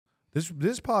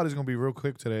This pod is gonna be real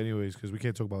quick today, anyways, because we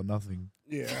can't talk about nothing.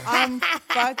 Yeah. I'm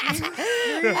fucking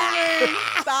screaming.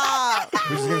 Stop.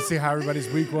 We're just gonna see how everybody's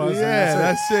week was. Yeah,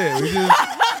 that's it.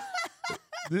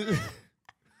 We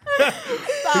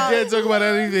can't talk about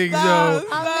anything, Stop. so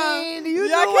I mean, you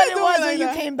Y'all knew what can't it do was me when like you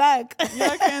that. came back.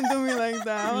 Y'all can't do me like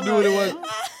that. you knew what it was.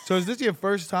 So is this your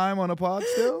first time on a pod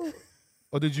still,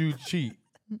 or did you cheat?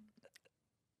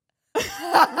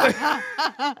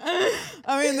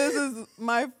 I mean, this is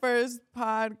my first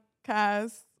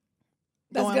podcast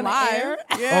That's going gonna live. air?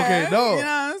 Yeah. Okay, no. You know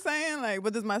what I'm saying? Like,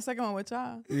 but this is my second one with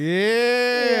y'all.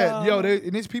 Yeah. Yo,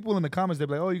 and there's people in the comments that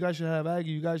be like, oh, you guys should have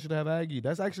Aggie. You guys should have Aggie.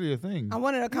 That's actually a thing. I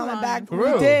wanted to comment lying. back. For We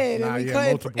real? did, Nah, and we yeah, couldn't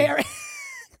multiple. air it.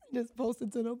 Just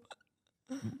posted to them.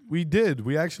 We did.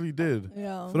 We actually did.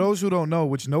 Yeah. For those who don't know,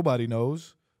 which nobody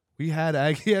knows, we had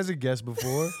Aggie as a guest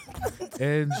before,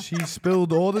 and she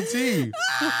spilled all the tea.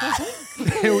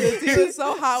 The tea was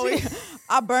so hot.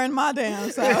 I burned my damn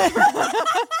self.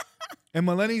 And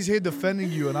Melene's here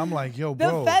defending you, and I'm like, yo,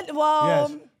 bro. Well,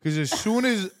 Yes. Because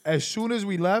as soon as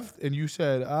we left, and you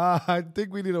said, I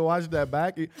think we need to watch that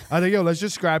back. I think, yo, let's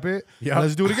just scrap it. Yep.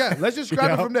 Let's do it again. Let's just scrap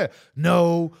it Yep. from there.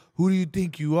 No, who do you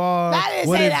think you are? I didn't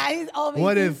What say if- that. He's always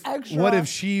What being if extra. what if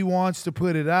she wants to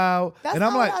put it out? That's and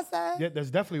I'm not like, what I said. yeah, that's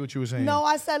definitely what you were saying. No,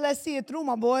 I said let's see it through,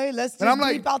 my boy. Let's just and I'm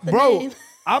bleep like, out the bro, name.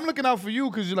 I'm looking out for you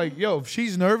because you're like, yo, if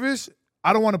she's nervous,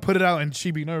 I don't want to put it out and she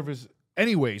be nervous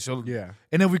anyway. So Yeah.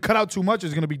 And if we cut out too much,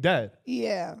 it's gonna be dead.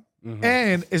 Yeah.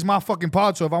 And it's my fucking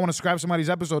pod, so if I want to scrap somebody's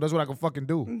episode, that's what I can fucking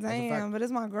do. Damn, but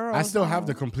it's my girl. I still have so-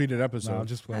 the completed episode. No, I'm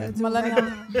just playing.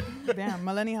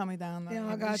 Melanie held me down. Though. Yeah,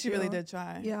 I got she you. really did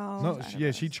try. Yo.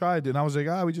 No, she tried it, and I was like,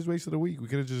 we just wasted a week. We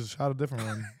could have just shot a different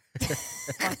one.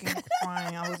 Fucking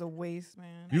crying. I was a waste,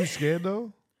 man. You scared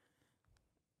though?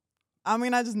 I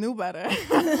mean, I just knew better.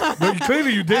 No,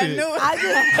 clearly you did I it. knew.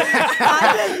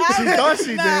 She thought she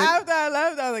did. After I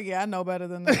left, I was like, yeah, I know better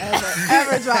than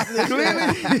ever drop this.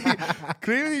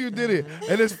 Clearly you did it.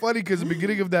 And it's funny because the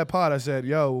beginning of that pod, I said,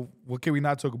 yo, what can we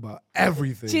not talk about?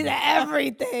 Everything. She's at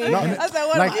everything. No, I said,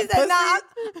 what Like- am She said, nah,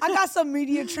 I got some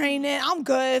media training. I'm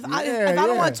good. If I Yeah, don't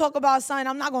yeah. want to talk about something,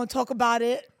 I'm not going to talk about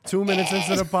it. 2 minutes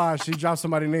into the pod, she dropped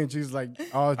somebody's name. She's like,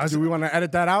 "Oh, do we want to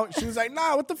edit that out?" She was like,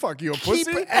 "Nah, what the fuck, you a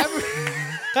pussy?"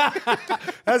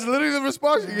 That's literally the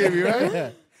response she gave you, right? Yeah.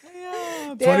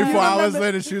 24 you hours remember-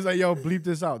 later, she was like, "Yo, bleep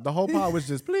this out." The whole pod was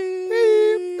just bleep.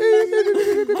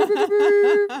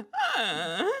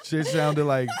 Shit sounded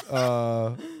like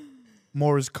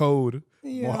Morse code.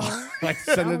 Yeah. Like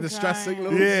sending I'm distress crying.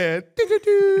 signals. Yeah.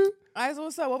 All right, so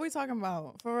what's up? What we talking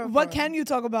about? For real, What for real. can you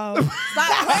talk about?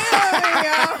 Stop playing with me,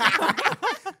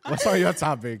 yo. What's on your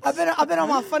topic? I've been on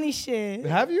my funny shit.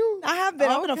 Have you? I have been.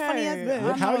 I've been a Okay. funny ass I bitch.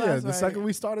 know Hell yeah! that's The right. second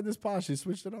we started this pod, she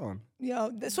switched it on.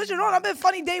 Yo, switch it on. I've been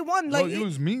funny day one. No, Like, you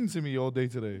was mean to me all day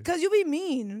today. because you be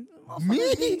mean.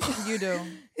 Me? You do.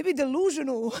 It be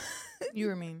delusional. You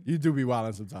were mean. You do be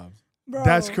wilding sometimes. Bro.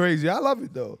 That's crazy. I love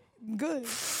it though. Good.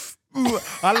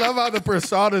 I love how the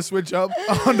persona switch up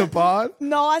on the pod.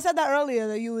 No, I said that earlier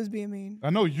that you was being mean.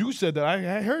 I know you said that.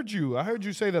 I heard you. I heard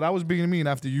you say that I was being mean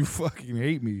after you fucking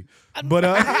hate me. But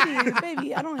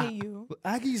Baby, I don't hate you.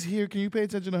 Aggie's here. Can you pay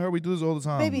attention to her? We do this all the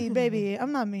time. Baby,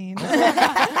 I'm not mean.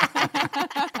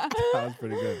 That was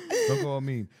pretty good. Don't call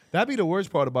mean. That'd be the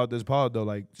worst part about this pod, though.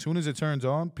 Like, soon as it turns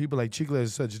on, people like Chicle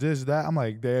is such this, that. I'm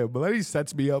like, damn, but Melanie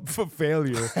sets me up for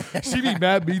failure. She be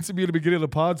mad mean to me at the beginning of the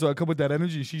pod, so I come with that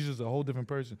energy. She's just a whole different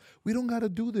person. We don't gotta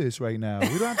do this right now.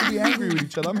 We don't have to be angry with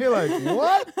each other. I'm here like,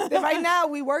 what? Right now,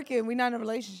 we working. We not in a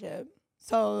relationship.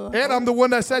 So And I'm the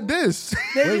one that said this.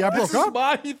 Wait, y'all broke This is up?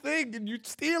 my thing, and you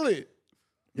steal it.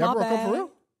 Y'all My broke up bad. for real?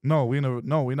 No, we're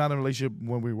not in a relationship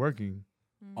when we're working.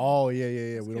 Oh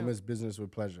yeah. We don't cute. miss business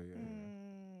with pleasure. Yeah.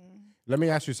 Let me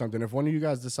ask you something. If one of you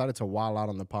guys decided to wild out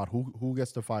on the pod, who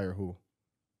gets to fire who?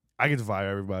 I get to fire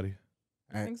everybody.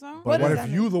 And- Think so? But What what does if that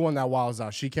you mean? the one that wilds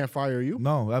out? She can't fire you?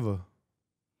 No, ever.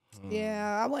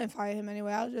 yeah, I wouldn't fire him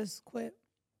anyway. I'll just quit.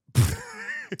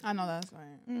 I know that's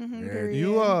right. Mm-hmm, Yeah,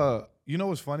 period. You know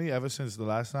what's funny? Ever since the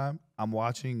last time, I'm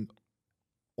watching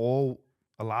a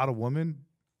lot of women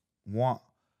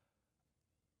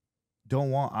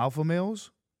don't want alpha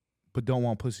males, but don't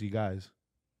want pussy guys.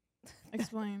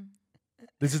 Explain.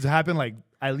 This has happened like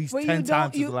at least Well, 10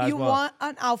 times since the last you one. want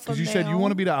an alpha Because you male. said you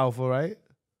want to be the alpha, right?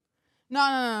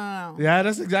 No. Yeah,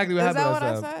 that's exactly what Is happened that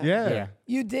last what I time. said? Yeah.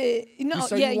 You did. No, You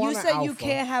said yeah, you you want an said you alpha.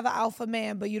 can't have an alpha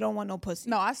man, but you don't want no pussy.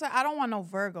 No, I said I don't want no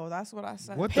Virgo. That's what I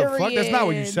said. What the fuck? That's not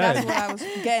what you Period. said. That's what I was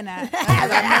getting at. That's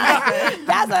what I meant.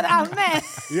 That's what I meant.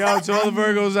 Yo, to all the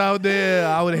Virgos out there,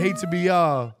 I would hate to be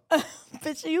y'all.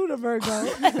 Bitch, you the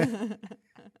Virgo.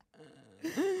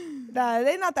 Nah,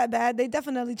 they not that bad. They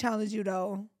definitely challenge you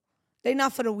though. They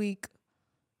not for the weak.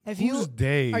 If Who's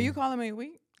they? Are you calling me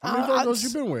weak? How many Virgos you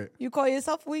been with? You call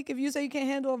yourself weak if you say you can't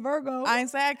handle a Virgo. I ain't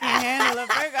say I can't handle a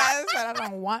Virgo. I said I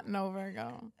don't want no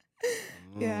Virgo.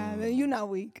 Yeah, then you not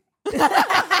weak. She's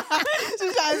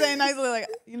trying to say nicely, like,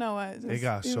 you know what? It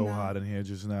got so hot in here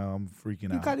just now. I'm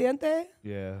freaking You out. caliente?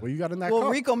 Yeah. What you got in that Well,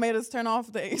 cup? Rico made us turn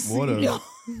off the AC. Water.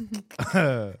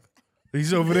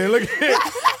 He's over there. Look,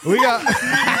 we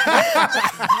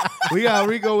got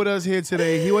Rico with us here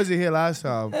today. He wasn't here last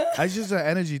time. It's just an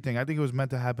energy thing. I think it was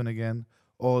meant to happen again.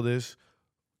 All this.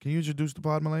 Can you introduce the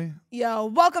pod, Malay? Yo,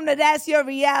 welcome to That's Your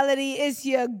Reality. It's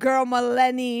your girl,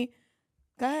 Melanie.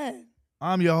 Go ahead.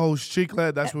 I'm your host,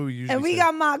 Chiclet. That's what we usually And we say.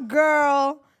 got my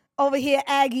girl over here,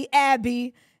 Aggie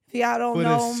Abby. If y'all don't For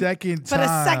know. the second For time.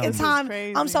 the second time.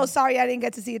 crazy. I'm so sorry I didn't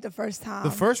get to see it the first time.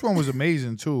 The first one was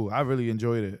amazing, too. I really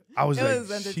enjoyed it. I was It like,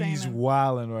 was entertaining. she's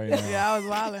wilding right now. Yeah, I was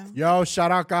wilding. Yo,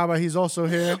 shout out Gaba. He's also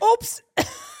here. Oops.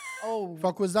 Oh,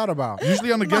 Fuck was that about?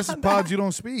 Usually on the guest pods, you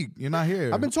don't speak. You're not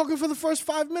here. I've been talking for the first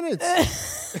 5 minutes.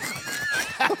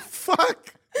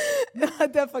 Fuck.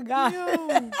 I forgot.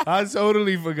 I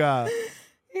totally forgot.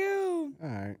 Ew. All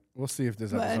right. We'll see if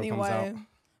this But episode comes out. anyway.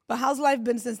 But how's life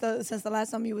been since the last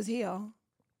time you was here?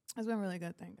 it's been really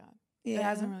good, thank God. Yeah. It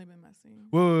hasn't really been messy.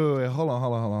 Wait. Hold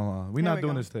on. We're Here not we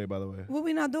doing go. this today, by the way. What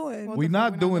we not doing? What We're the fuck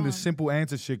not we not doing the doing? simple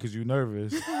answer shit because you're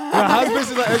nervous. How's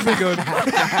business? It's been good.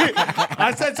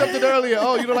 I said something earlier.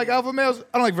 Oh, you don't like alpha males?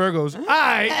 I don't like Virgos. All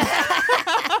right.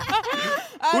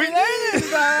 I'm learning,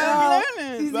 bro.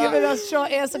 I'm He's learning. giving us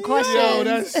short answer questions. Yo,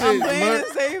 that's I'm it. playing it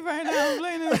safe right now. I'm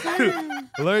playing it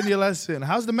safe. Learn your lesson.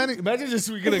 How's the men? Imagine just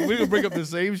we're gonna bring up the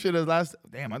same shit as last.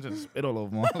 Damn, I just spit all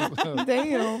over my.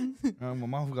 Damn. My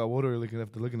mouth got water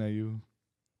after looking at you.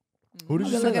 Who did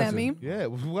You you say looking that at to? me? Yeah,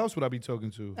 who else would I be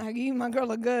talking to? Aggie, my girl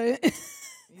look good.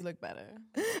 You look better.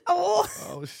 Oh,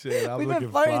 Oh shit, I'm we've looking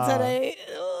been flirting fly. today.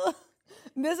 Ugh.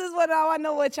 This is what I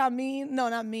know what y'all mean. No,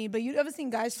 not me, but you ever seen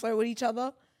guys flirt with each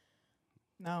other?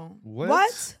 No.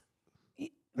 What?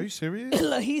 Are you serious?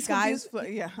 Look, he's Guys,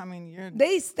 confused. yeah, I mean, you're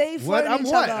They stay What? flirting I'm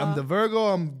each what? other. I'm the Virgo.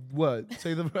 I'm what?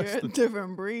 Say the you're rest. a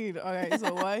different breed. Okay,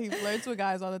 so what? He flirts with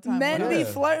guys all the time. Men What be Yeah.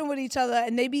 flirting with each other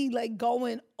and they be like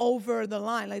going over the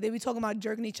line. Like they be talking about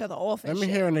jerking each other off and Let me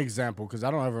shit. hear an example because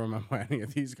I don't ever remember any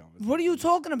of these conversations. What are you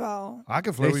talking about? I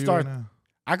can flirt They with start- you right now.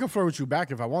 I could flirt with you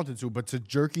back if I wanted to, but to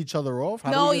jerk each other off? How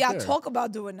do No, we get y'all there? talk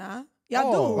about doing that.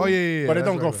 Y'all Oh. do. Oh yeah. But it that's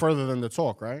don't go right. further than the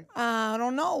talk, right? I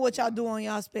don't know what y'all do on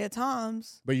y'all spare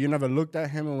times. But you never looked at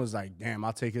him and was like, damn,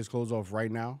 I'll take his clothes off right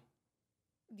now.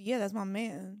 Yeah, that's my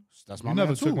man. That's my You man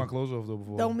never too. took my clothes off though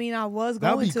before. Don't mean I was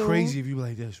That'd going be to. crazy if you were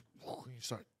like this. You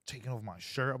start taking off my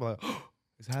shirt. I'm like,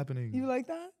 it's happening. You like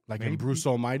that? Like Maybe. in Bruce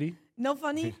Almighty. No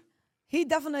funny. He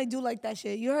definitely do like that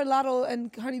shit. You heard Lotto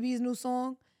and Cardi B's new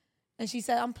song, and she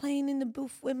said, "I'm playing in the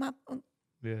booth with my."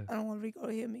 Yeah. I don't want Rico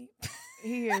to hear me.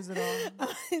 He hears it all.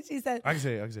 She said, I can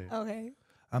say it. "Okay."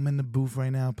 I'm in the booth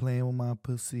right now playing with my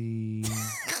pussy.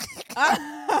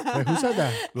 Wait, who said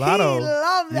that? Lotto. He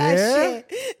love that Yeah?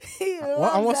 shit. He What,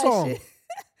 loves on what that song? shit.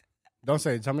 Don't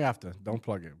say it. Tell me after. Don't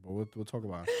plug it. But we'll talk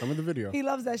about it. Show me the video. He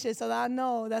loves that shit. So I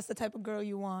know that's the type of girl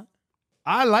you want.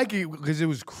 I like it because it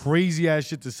was crazy ass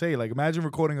shit to say. Like, imagine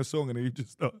recording a song and then you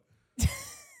just start.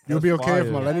 You'll be okay if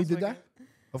fire. Melanie That's did wicked. that?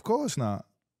 Of course not.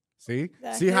 See?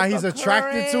 That See how he's hypocrite.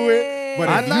 attracted to it? But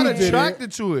I'm if not you did it-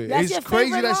 attracted to it. That's It's your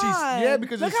crazy favorite that she's line.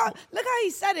 because look it's how he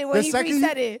said it when he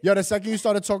resaid it. Yo, the second you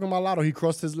started talking about Lotto, he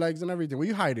crossed his legs and everything. What are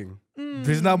you hiding?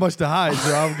 there's not much to hide,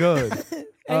 so I'm good.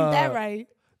 Ain't that right?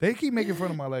 They keep making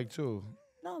fun of my leg too.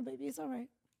 No, baby, it's all right.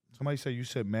 Somebody said you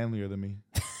said manlier than me.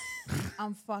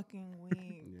 I'm fucking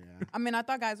weak. I mean, I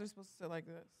thought guys were supposed to sit like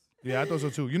this. Yeah, I thought so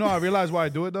too. You know, I realized why I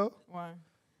do it though. Why?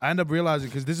 I end up realizing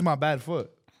because this is my bad foot.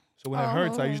 So when it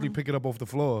hurts, I usually pick it up off the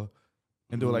floor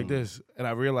and do it like this. And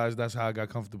I realized that's how I got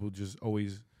comfortable. Just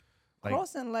always like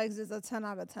Crossing legs is a 10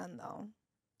 out of 10 though.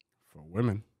 For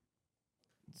women.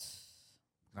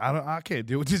 I can't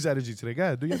deal with this energy today. Go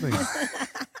ahead, do your thing.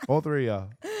 All three of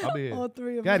y'all. I'll be here. All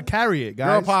three of Go ahead, us. carry it,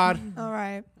 Girl guys. pod. All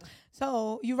right.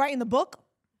 So you writing the book?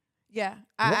 Yeah,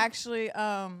 I actually,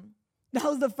 That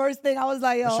was the first thing I was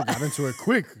like, yo. She got into it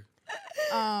quick.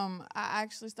 I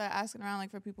actually started asking around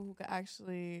like for people who could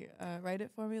actually write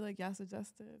it for me, like y'all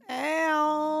suggested.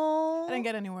 Ow. I didn't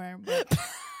get anywhere, but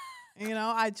you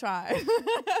know, I tried.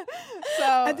 So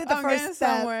I did the I'm first getting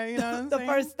step. somewhere. You know what I'm The saying?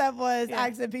 first step was Yeah.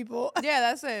 asking people. Yeah,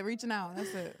 that's it. Reaching out.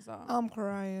 That's it. So I'm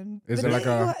crying. Is But it like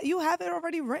then a- you have it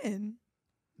already written.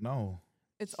 No.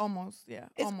 it's almost, yeah.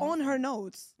 It's almost. on her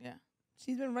notes. Yeah.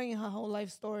 She's been writing her whole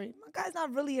life story. My guy's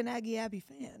not really an Aggie Abby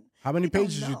fan. How many We don't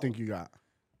pages you know. think you got?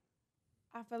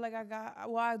 I feel like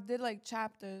I did like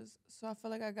chapters, so I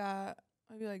feel like I got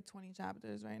maybe like 20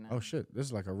 chapters right now. Oh shit, this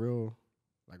is like a real,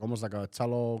 like almost like a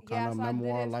tell-all kind of so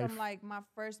memoir I did it life. from like my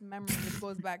first memory, which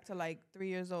goes back to like 3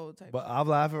 years old. Type But shit. I'm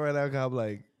laughing right now because I'm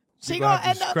like, She we gonna have to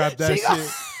end up- scrap that she gonna-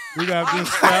 shit. We gonna have to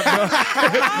scrap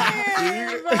that.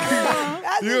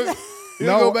 You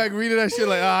No. go back reading that shit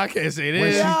like, I can't say when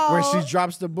this. she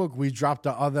drops the book, we drop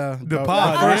the other The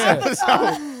pod, first yeah.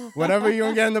 episode. Whatever you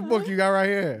don't get in the book, you got right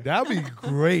here. That'd be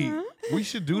great. We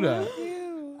should do that.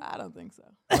 I don't think so.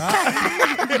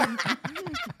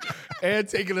 And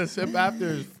taking a sip after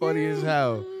is funny as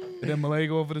hell. And then Malay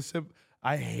go for the sip.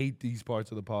 I hate these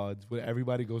parts of the pods where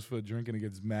everybody goes for a drink and it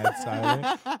gets mad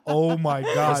silent. Oh my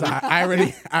God. Listen, I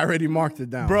already marked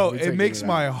it down. Bro, We it taking makes out.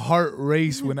 my heart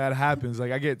race when that happens.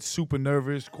 Like I get super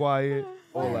nervous, quiet,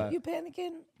 all that. You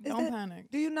panicking? Don't panic.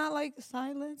 Do you not like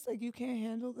silence? Like you can't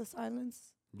handle the silence?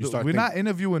 You start We're not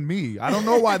interviewing me. I don't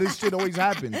know why this shit always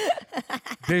happens.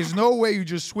 There's no way you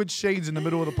just switch shades in the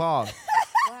middle of the pod.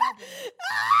 What happened?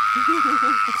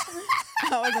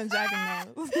 I wasn't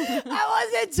jacking those. I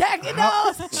wasn't checking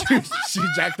those. she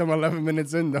jacked them 11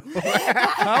 minutes in though.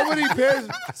 How many pairs?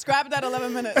 Scrap that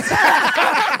 11 minutes.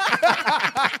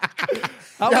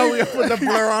 Yeah, we put the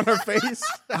blur on her face.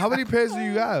 How many pairs do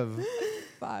you have?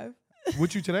 5.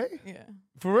 With you today? Yeah.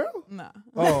 For real? Nah.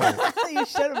 Oh, You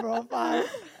should have brought 5.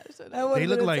 That would They have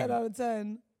look been a like- 10 out of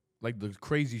 10. like the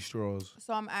crazy straws.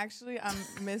 So I'm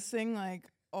missing like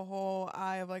a whole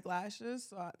eye of like lashes.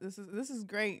 So this is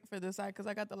great for this side because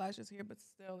I got the lashes here, but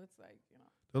still it's like, you know.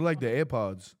 They're like the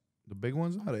AirPods. The big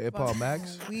ones? Not the AirPod fucking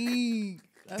Max. Weak.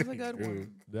 That's a good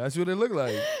one. That's what they look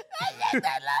like.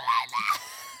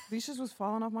 These shits was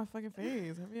falling off my fucking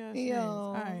face. Heavy ass shades. Yo.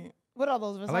 All right. What are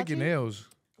those? Versace? I like your nails.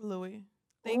 Louis.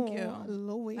 Thank you.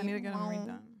 Louis. I need to get them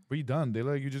redone. Redone. They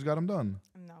look like you just got them done.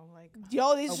 No, like.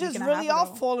 Yo, these A week just and a really half are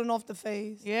ago. falling off the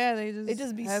face. Yeah, They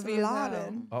just be heavy as hell.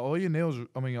 sliding. Are all your nails,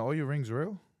 all your rings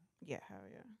real? Yeah, hell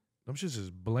yeah. Them shits is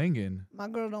blinging. My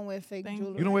girl don't wear fake Thank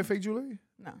jewelry. You don't wear fake jewelry?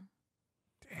 No.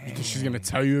 She's gonna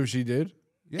tell you if she did.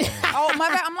 Yeah. Oh, my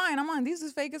bad. I'm lying. These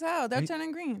is fake as hell. They're Hey.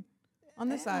 turning green on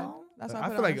this side. Damn. That's why I put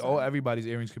feel it on like this all side. everybody's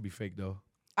earrings could be fake though.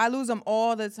 I lose them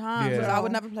all the time. Yeah. So I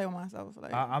would never play with myself.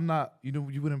 Like, I'm not. You know,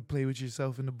 you wouldn't play with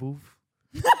yourself in the booth.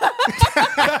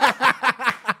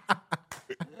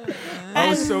 I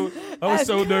was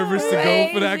so nervous to go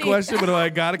for that crazy. question, but I'm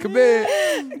like, gotta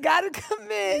commit. Gotta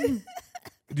commit.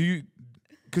 Do you?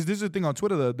 Because this is a thing on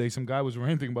Twitter the other day. Some guy was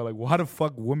ranting about like, why the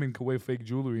fuck women can wear fake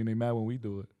jewelry and they mad when we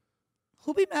do it.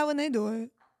 Who be mad when they do it?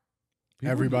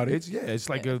 People- Everybody. It's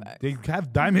like Yeah, they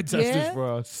have diamond testers Yeah?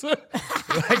 for us.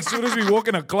 Like as soon as we walk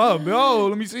in a club, yo,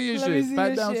 let me see your Let me shit. see Pat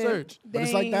your down shit. search. But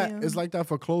it's like that. Damn. It's like that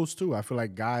for clothes too. I feel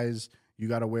like guys, you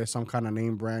gotta wear some kind of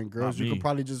name brand. Girls, Not you me. could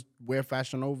probably just wear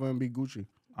Fashion Over and be Gucci.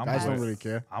 Guys don't really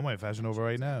care. I'm wearing Fashion Over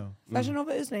right now. Fashion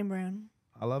Nova is name brand.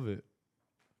 I love it.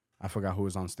 I forgot who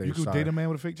was on stage. You could Sorry. date a man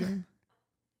with a fake chain?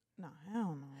 no,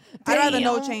 hell no. I'd rather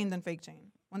no Damn. chain than fake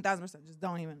chain. 1000%. Just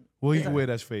don't even. Well, you Is can that- wear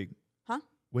that's fake. Huh?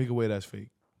 Well, you can wear that's fake.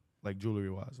 Like jewelry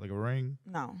wise. Like a ring.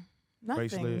 No. Nothing.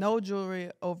 Bracelet. No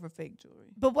jewelry over fake jewelry.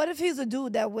 But what if he's a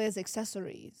dude that wears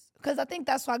accessories? Because I think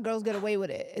that's why girls get away with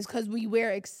it. It's because we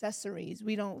wear accessories.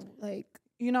 We don't like.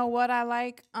 You know what I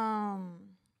like?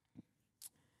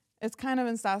 It's kind of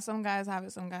in style. Some guys have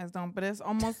it, some guys don't. But it's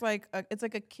almost like it's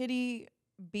like a kitty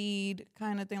bead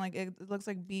kind of thing. Like it looks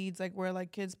like beads, like where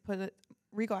like kids put it.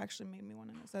 Rico actually made me one,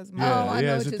 and it says Yeah, oh, I yeah,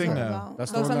 know it's what a you're thing talking now. about.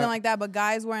 That's So the one something that, like that. But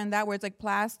guys wearing that where it's like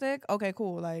plastic. Okay,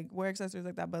 cool. Like wear accessories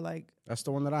like that. But like that's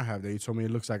the one that I have. That you told me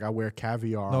it looks like I wear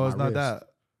caviar. No, on it's my not wrist. that.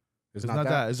 It's It's not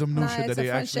that. It's some new Nah, shit it's that a they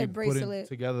friendship actually put in bracelet.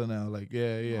 together now. Like,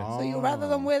 yeah. Oh. So you rather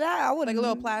than wear that? I would like a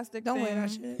little plastic. Don't wear thing.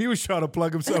 that shit. He was trying to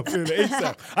plug himself in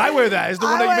ASAP. I wear that. It's the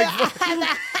one that you make fun.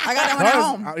 I got that one at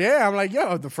home. Yeah, I'm like,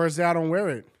 yo, the first day I don't wear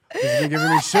it. He's been giving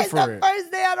me shit It's for the it.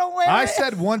 first day I don't wear I it.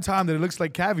 said one time that it looks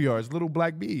like caviar. It's little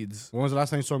black beads. When was the last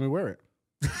time you saw me wear it?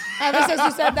 Ever since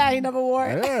you said that, he never wore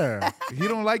it. Yeah. He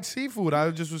don't like seafood. I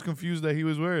just was confused that he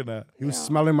was wearing that. He was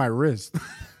smelling my wrist.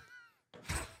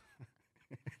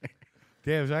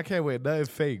 Damn, I can't wear nothing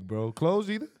fake, bro. Clothes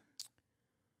either?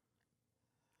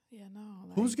 Yeah, no.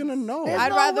 Like, Who's gonna know? There's I'd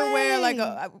no rather wear like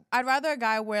way. I'd rather a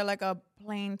guy wear like a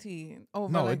plain tee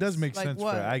over. No, like, it does make like sense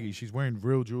what? for Aggie. She's wearing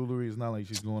real jewelry. It's not like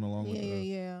she's going along with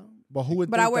Yeah. But who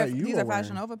would But think I wear that you these are are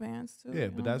Fashion wearing? Over pants too. Yeah,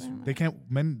 you but know that's what I'm saying? they can't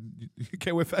men. You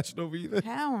can't wear Fashion Over either.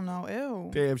 Hell no,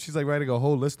 ew. Damn, she's like writing a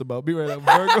whole list about me right now.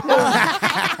 Virgo.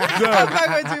 I'm Done.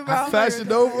 fucking with you, bro. I'm Fashion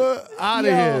fucking with you. Over, out of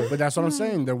Yo. here. But that's what I'm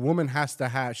saying. The woman has to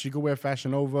have. She could wear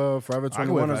Fashion Over, Forever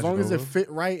can wear 21, as long Fashion as it Over. fit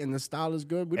right and the style is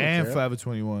good. We don't And care. Forever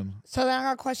 21. So then I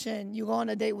got a question. You go on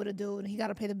a date with a dude and he got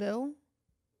to pay the bill?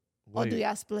 Or do Wait.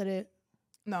 y'all split it?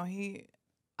 No,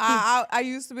 I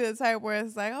used to be the type where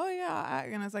it's like, oh yeah,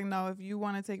 and it's like, no, if you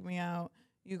want to take me out,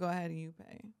 you go ahead and you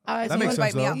pay. All right, That so makes you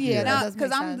sense, invite me though. out. Yeah, Yeah. that does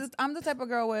make I'm sense. I'm the type of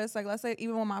girl where it's like, let's say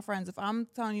even with my friends, if I'm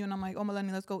telling you and I'm like, oh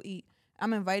Melanie, let's go eat,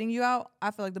 I'm inviting you out,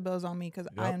 I feel like the bill's on me because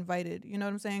I Yep. invited. You know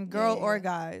what I'm saying? Girl Yeah. or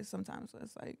guy, sometimes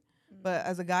it's like. But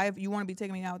as a guy, if you want to be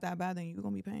taking me out that bad, then you're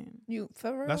gonna be paying. You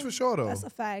for real? That's for sure, though. That's a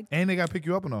fact. And they got to pick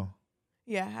you up or no?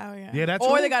 Yeah, hell yeah. Yeah, that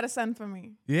Or too? they gotta send for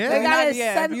me. Yeah. They gotta Not-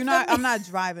 yeah, send if you're for not. me. I'm not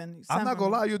driving. I'm Send not for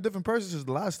gonna me. lie, you're a different person since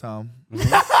the last time.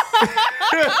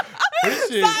 This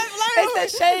shit,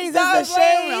 It's the shades. Stop It's the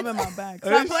playing with me. shades. I'm in my bag.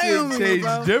 Stop this playing shit with me, changed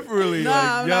bro. differently. Nah, like,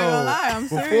 I'm yo, not gonna lie, I'm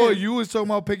before serious. you was talking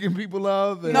about picking people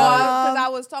up. And No, because I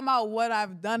was talking about what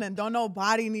I've done, and don't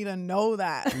nobody need to know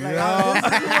that. Like, Yeah. this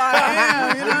is who I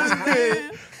am. You know what I'm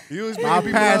saying? you was My picking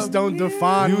people past up. don't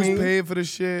define You was me. paying for the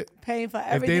shit. Paying for they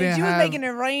everything. didn't She was have- making it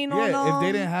rain on them. Yeah, if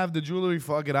they didn't have the jewelry,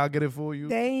 fuck it, I'll get it for you.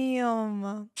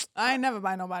 Damn. I ain't never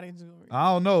buy nobody jewelry.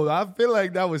 I don't know. I feel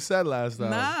like that was said last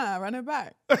time. Nah, run it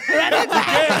back.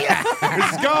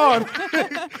 It's gone.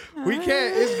 We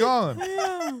can't. It's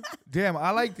gone. Damn,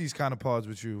 I like these kind of pods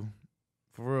with you.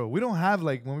 For real. We don't have,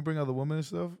 like, when we bring other women and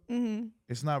stuff, Mm-hmm.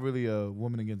 it's not really a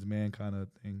woman against man kind of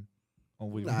thing.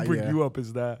 When we Nah, bring yeah. you up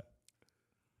as that.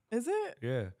 Is it?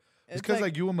 Yeah. It's because,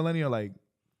 like, you and Millennial are, like,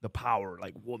 the power,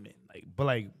 like, woman. Like, but,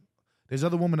 like, there's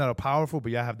other women that are powerful,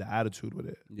 but y'all have the attitude with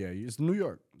it. Yeah, it's New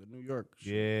York. The New York.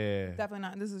 shit. Yeah. Definitely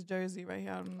not. This is Jersey right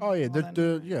here. I don't Oh yeah, know that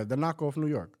the knockoff New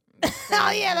York. Oh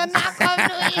yeah, the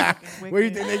knockoff New York. Wicked. Where you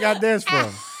think they got theirs from?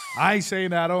 I ain't saying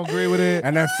that. I don't agree with it.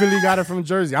 And then Philly got it from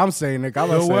Jersey. I'm saying, Nick. I'm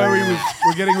Don't worry. Saying,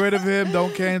 We're getting rid of him.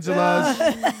 Don't cancel us.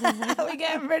 We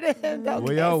getting rid of him. Don't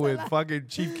Well, yo, cancel when us. fucking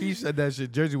Chief Keef said that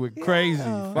shit, Jersey went crazy.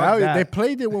 Fuck Hell yeah, that. they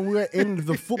played it when we were in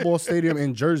the football stadium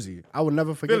in Jersey. I would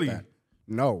never forget Philly. that.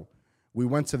 No, we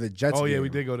went to the Jets. Oh, yeah, game, we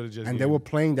did go to the Jets and they game. were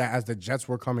playing that as the Jets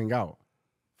were coming out.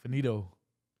 Finito.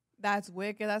 That's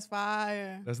wicked. That's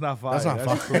fire. That's not fire. That's not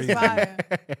fire. crazy. Fire.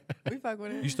 We fuck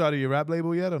with it. You started your rap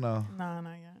label yet or no? Nah, not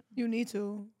yet. You need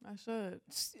to. I should.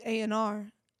 A&R.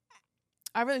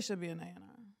 I really should be an A&R.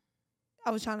 I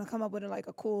was trying to come up with like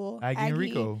a cool Aggie and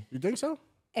Rico. You think so?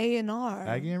 A&R.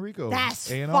 Aggie and Rico. That's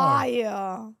A&R.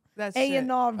 fire. That's shit.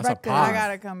 A&R That's a record. pod. I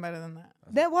gotta come better than that.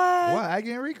 That what? What?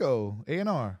 Aggie and Rico.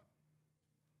 A&R.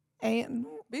 And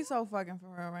Be so fucking for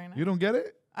real right now. You don't get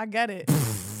it? I get it.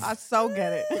 I so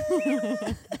get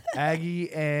it.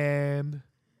 Aggie and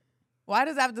Why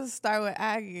does it have to start with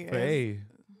Aggie? for A.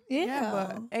 Yeah,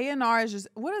 but A&R is just,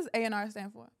 what does A&R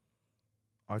stand for?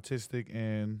 Artistic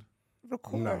and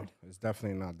record. No, it's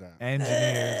definitely not that.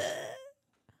 engineers.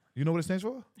 You know what it stands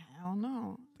for? I don't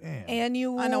know. Damn.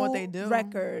 Annual I know what they do.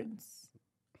 records.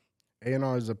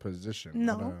 A&R is a position.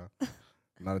 No.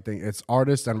 Not a thing. It's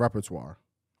artist and repertoire.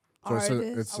 So Artist.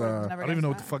 it's I would've I never don't even know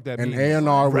what the guessed fuck that an means.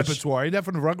 A&R, which Repertoire. Ain't that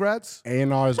from the Rugrats?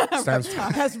 A&R stands for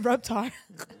That's reptar.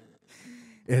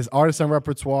 is artist and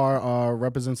repertoire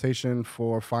representation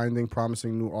for finding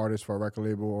promising new artists for a record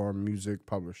label or music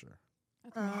publisher.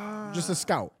 Just a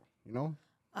scout, you know.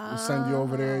 We send you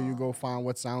over there. You go find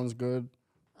what sounds good.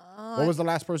 What was the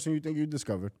last person you think you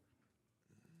discovered?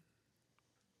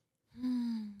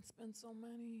 It's been so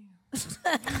many.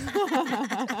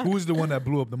 Who was the one that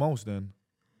blew up the most then?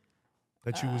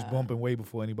 That you was bumping way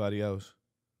before anybody else?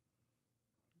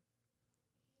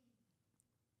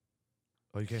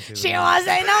 Oh, you can't say She that. don't want to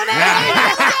say no name.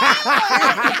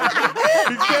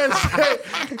 You can't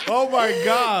say. Oh my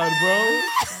God,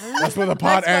 bro. That's where the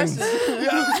pod ends.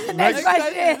 Next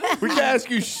question. We can ask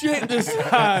you shit this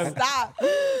time. Stop. Go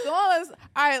on, all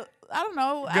right. I don't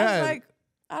know. I ahead. was like,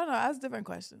 I don't know. Ask different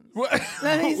questions. What?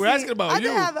 Let me We're see. asking about I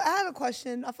you. I had a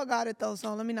question. I forgot it though,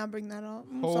 so let me not bring that up.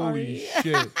 I'm Holy sorry.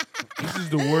 shit. This is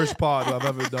the worst pod I've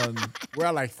ever done. We're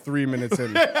at like 3 minutes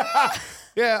in.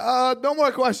 Yeah, no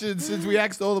more questions since we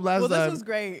asked all the last Well, time. this was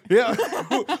great. Yeah.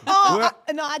 Oh,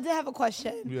 no, I did have a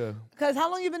question. Yeah, Because how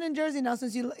long you been in Jersey now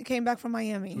since you came back from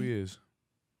Miami? 2 years.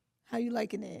 How you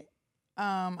liking it?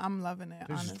 I'm loving it,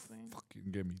 This is honestly.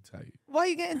 fucking get me tight. Why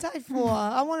you getting tight for?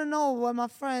 I want to know what my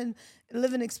friend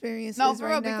living experience No, is for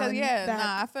right real, now. because and yeah, back.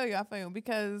 nah, I feel you.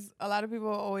 Because a lot of people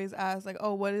always ask, like,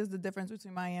 oh, what is the difference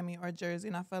between Miami or Jersey?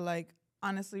 And I feel like,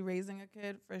 honestly, raising a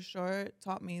kid for sure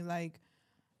taught me, like,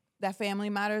 that family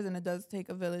matters, and it does take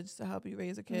a village to help you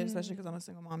raise a kid, especially because I'm a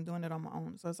single mom doing it on my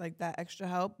own. So it's like that extra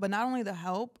help. But not only the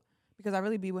help, because I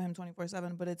really be with him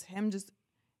 24/7, but it's him just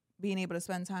being able to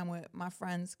spend time with my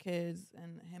friends' kids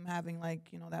and him having,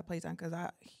 like, you know, that playtime, because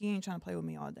he ain't trying to play with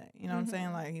me all day. You know what I'm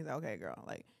saying? Like, he's like, okay, girl,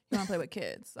 like, you want to play with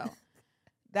kids. So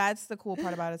that's the cool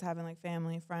part about it, is having, like,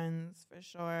 family, friends, for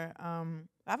sure.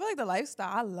 I feel like the lifestyle,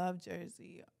 I love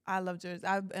Jersey. I love Jersey.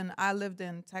 I lived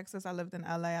in Texas. I lived in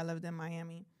LA. I lived in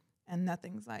Miami. and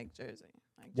nothing's like Jersey.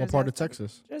 Like What Jersey part has of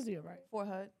Texas? Jersey, you're right. Fort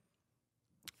Hood.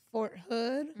 Fort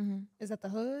Hood. Mm-hmm. Is that the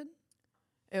hood?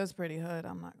 It was pretty hood.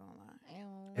 I'm not gonna lie.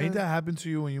 Ain't that happened to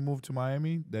you when you moved to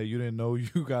Miami that you didn't know you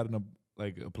got in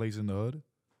a place in the hood?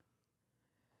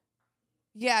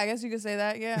 Yeah, I guess you could say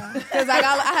that. Yeah, because I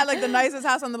had like the nicest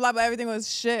house on the block, but everything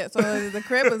was shit. So the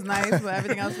crib was nice, but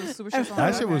everything else was super shit.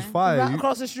 That shit was fire. Right You-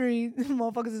 across the street,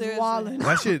 motherfuckers is Seriously. wilding.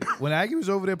 That shit, when Aggie was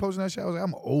over there posting that shit, I was like,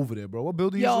 I'm over there, bro. What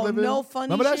building you used to Yo, live in? no funny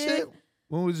Remember that shit? shit?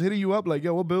 When it was hitting you up, like,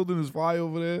 yo, what building is fire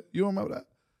over there? You don't remember that?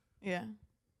 Yeah.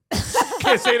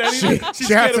 Can't say that either. She's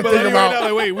she had scared to about think it about- right now.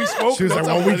 Like, wait, we spoke. She was like,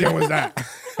 what weekend was that?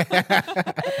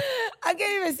 I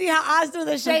can't even see her eyes through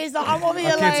the shades, so I'm over I here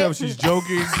can't like. tell if she's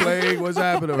joking, playing. What's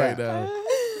happening right now?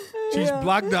 She's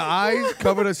blocked the eyes,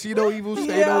 covered her, see no evil, say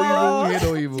no evil, hear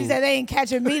no evil. She said they ain't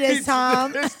catching me this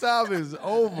time. This time is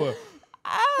over.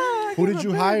 Who did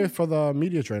you hire for the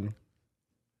media training?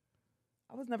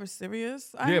 I was never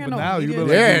serious. Yeah, but now you media. look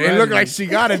like Yeah, you it ready. looked like she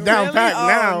got it down Really? pat Oh,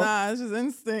 now. Nah, it's just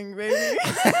instinct, baby.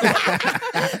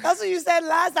 That's what you said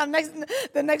last time.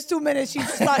 The next 2 minutes, she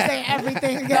starts saying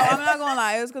everything No, again. I'm not gonna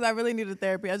lie. It was because I really needed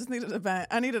therapy. I just needed a vent.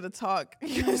 I needed to talk.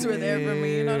 You guys were there for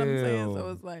me. You know what I'm saying? So it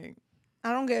was like,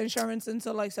 I don't get insurance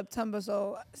until like September,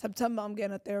 so September I'm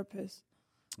getting a therapist.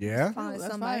 Yeah? Find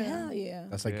that's somebody. fire. Hell yeah.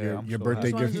 That's like Yeah, I'm your so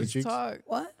birthday happy. just gift wanna to just Cheeks? talk.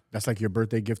 What? That's like your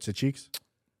birthday gift to Cheeks?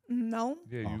 No.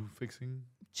 Yeah, you fixing.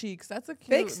 Cheeks. That's a cute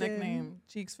Fixin'. nickname.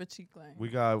 Cheeks for cheek line. We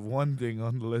got one thing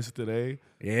on the list today.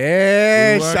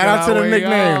 Yeah, We shout working out to our the way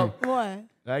nickname. up. What?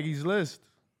 Aggie's list.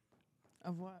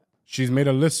 Of what? She's made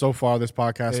a list so far this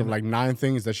podcast of And- like 9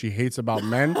 things that she hates about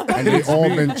men, and they all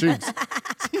been Cheeks.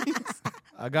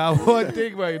 I got one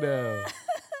thing right now.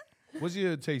 What's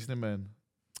your taste in men?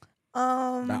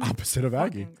 The opposite of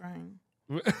Aggie. Fucking grind.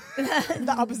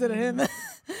 The opposite of him.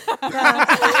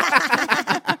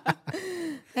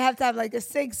 They have to have like a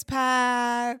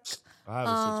 6-pack. I have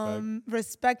a 6-pack.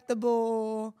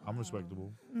 Respectable. I'm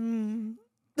respectable.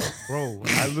 Bro,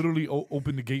 I literally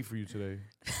opened the gate for you today.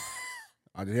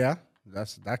 Yeah,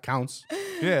 that counts.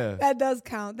 Yeah. That does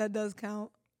count. That does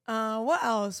count. What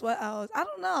else? What else? I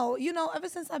don't know. You know, ever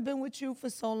since I've been with you for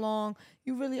so long,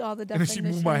 you really are the And then definition.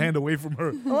 she moved my hand away from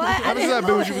her. What? How does that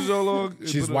been with you for so long?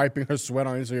 She's But, wiping her sweat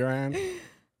onto your hand.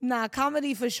 Nah,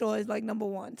 comedy for sure is like number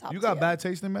one. Top You got tier. bad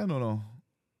taste in men or no?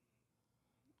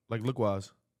 Like look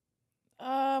wise.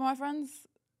 My friends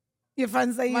Your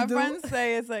friends say you My do. friends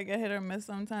say it's like a hit or miss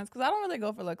sometimes because I don't really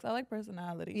go for looks. I like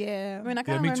personality. Yeah. I mean, I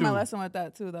kind of me learned my too. lesson with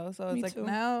that too, though. So it's Me like too.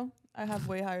 now I have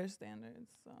way higher standards.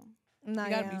 So Nah, you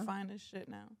gotta yeah. be fine as shit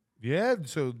now. Yeah,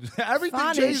 so everything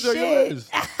Fine as changed on your shit.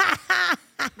 list.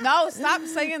 No, stop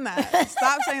saying that.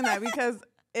 Stop saying that because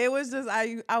it was just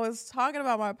I was talking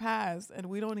about my past and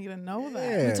we don't even know that.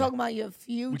 Yeah. You talking about your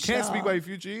future. We can't speak about your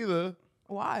future either.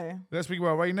 Why? Let's speak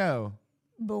about right now.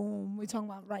 Boom. We talking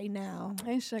about right now.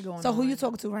 Ain't shit going on. So who you right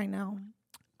talking to right now?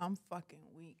 now. I'm fucking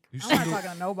weak. You I'm not single?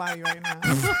 talking to nobody right now.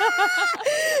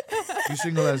 You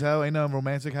single as hell? Ain't nothing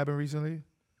romantic happened recently?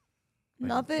 Like,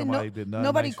 Nothing. somebody did nothing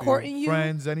nobody nice for courting you?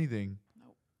 Friends, anything?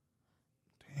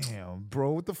 Damn,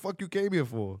 bro, what the fuck you came here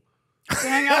for? To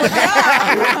hang out with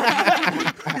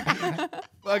y'all.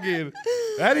 Fucking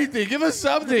anything. Give us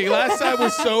something. Last time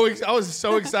was I was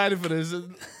so excited for this.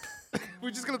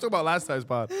 We're just gonna talk about last time's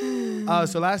pod.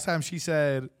 So last time she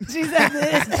said, She said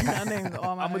this. My name's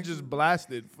all my "I'm gonna exes. just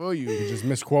blast it for you." You just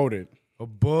misquoted. A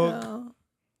book,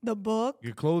 The book.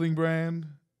 your clothing brand.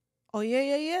 Oh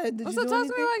yeah. Did What's you up? do Talk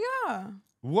to me anything? like y'all.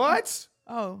 What?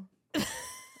 Oh,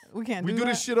 we can't We do do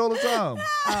that. this shit all the time.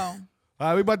 Oh, All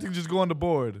right, we about to just go on the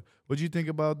board. What'd you think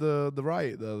about the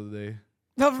riot the other day?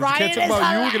 The We riot can't talk is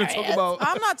about you. We're gonna talk hilarious. about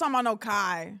I'm not talking about no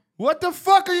Kai. what the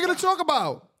fuck are you gonna talk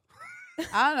about?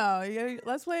 I don't know. Yeah,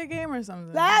 let's play a game or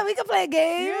something. Nah, we can play a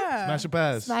game. Yeah. Smash or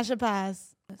pass? Smash or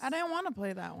pass. I didn't want to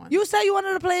play that one. You said you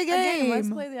wanted to play a A game. Let's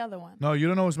play the other one. No, you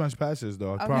don't know what smash pass is,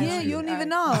 though. I Okay. promise Yeah, you. you don't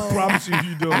even I know. promise you,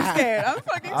 you don't. I'm scared. I'm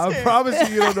fucking scared. I promise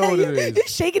you, you don't know what it is. You're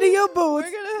shaking in your boots.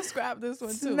 We're gonna scrap this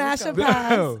one too. Smash Let's a go.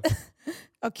 pass. No.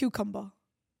 A cucumber.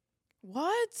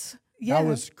 What? Yeah. That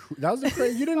was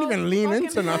crazy. You didn't even lean Fucking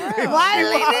into nothing. hell. Why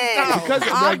lean in? Because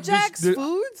Objects, the,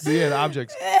 foods. yeah, the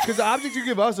objects. Because the objects you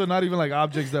give us are not even like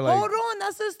objects that like. Hold on,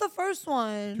 that's just the first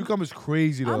one. Cucumber's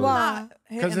crazy though. I'm Why? not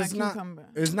hitting Because a it's not. cucumber.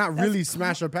 It's not really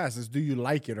smash or pass. It's do you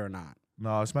like it or not?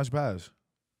 No, smash pass.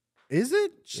 Is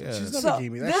it? Yeah. She's never So,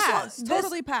 gave me this that. Pass. one-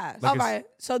 Totally pass. Like All it's- right,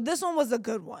 so this one was a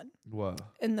good one. What?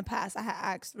 In the past, I had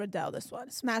asked Riddell this one.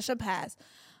 Smash or pass.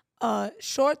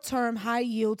 Short-term,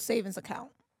 high-yield savings account.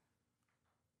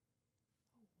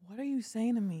 What are you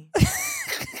saying to me?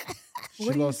 She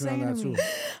What are you lost me on saying that to too. me?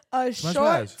 A Smash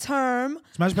pass. short-term,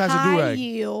 Smash pass or do rag?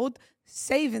 high-yield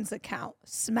savings account,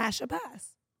 smash or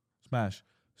pass? Smash.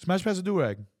 Smash past a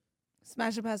do-rag.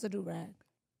 Smash or pass or do rag?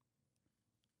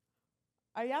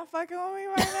 Are y'all fucking with me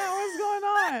right now? What's going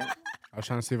on? I was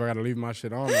trying to see if I gotta leave my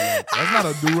shit on. Or not. That's not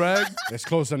a do-rag. It's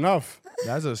close enough.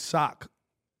 That's a sock.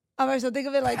 All right, so think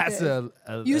of it like That's this.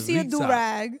 You see a elite sock.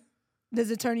 do-rag,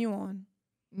 does it turn you on?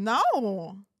 No.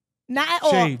 Not at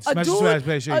all. Shades. A Smash dude, smash,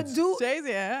 play shades. a dude. Shades,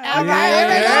 yeah. All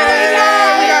right,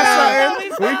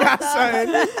 We got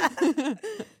something.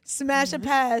 Smash or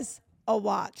pass a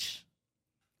watch.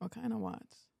 What kind of watch?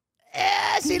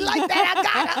 Yeah, she like that. I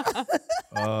got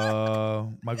her.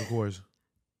 Michael Kors.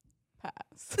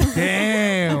 Pass.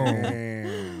 Damn.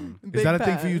 Damn. Is that a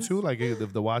thing for you pass. too? Like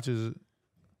if the watch is,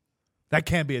 that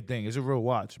can't be a thing. It's a real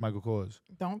watch, Michael Kors.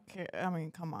 Don't care. I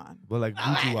mean, come on. But like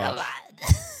Gucci watch.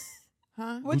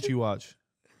 Huh? Gucci watch.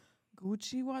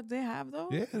 Gucci watch they have those?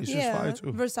 Yeah, it's just Yeah, fire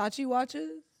too. Versace watches.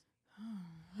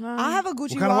 Huh? I have a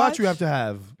Gucci What kind of watch watch. you have to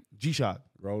have? G-Shock.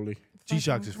 Rolly.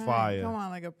 G-Shock is Fucking fire. Come on,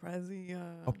 like a Prezi,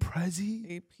 A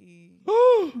Prezi?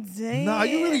 AP. Damn. Nah,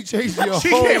 you really changed your She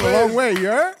whole came a long way, you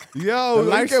heard? Yo,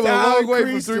 The you came a lifestyle long way from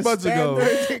increase, 3 the months ago.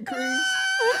 standards increase.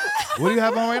 What do you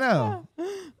have on right now?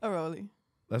 A Rolly.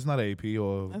 That's not AP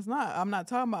or That's not. I'm not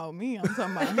talking about me. I'm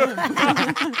talking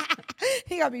about him.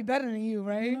 He gotta be better than you,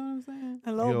 right? You know what I'm saying?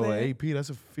 A little yo bit. AP. That's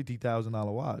a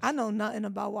 $50,000 watch. I know nothing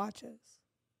about watches.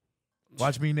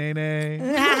 Watch me, Nene.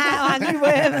 Watch me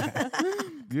whip.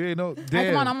 You ain't know. Hey,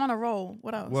 Damn. come on, I'm on a roll.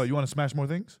 What else? Well, you want to smash more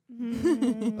things?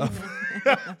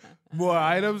 More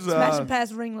items? Smash and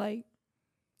pass ring light.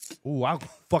 Ooh, I'll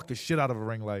fuck the shit out of a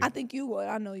ring light. I think you would.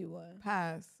 I know you would.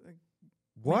 Pass. It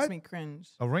What? Makes me cringe.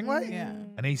 A ring light? Yeah.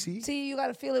 An AC? See, you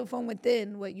gotta feel it from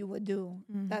within what you would do.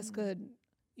 Mhm. That's good.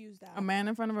 Use that. A man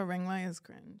in front of a ring light is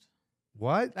cringe.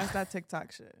 What? That's that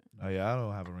TikTok shit. Oh yeah, I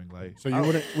don't have a ring light. So you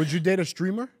wouldn't? Would you date a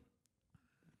streamer?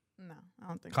 No, I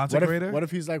don't think. Content creator? What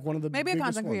if he's like one of the Maybe a biggest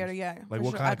content ones? creator. Yeah. Like for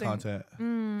what sure. kind I of think,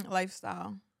 content?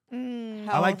 Lifestyle. Mm.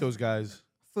 I like Health, those guys.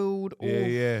 Food. Yeah, oof.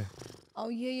 yeah. Oh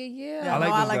yeah. Yeah, I like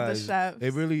no, those I like guys. the chefs. They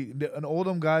really, and all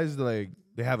them guys, they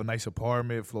have a nice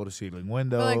apartment, floor to ceiling I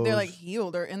windows. feel like they're like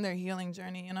healed or in their healing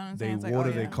journey. You know what I'm they saying? It's like, water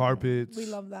oh, their yeah. carpets. We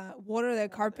love that. Water their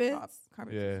carpets.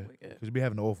 Carpet Yeah, is wicked. because we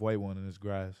have an off-white one and it's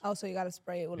grass. Oh, so you gotta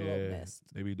spray it with a little Yeah, mist.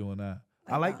 they be doing that.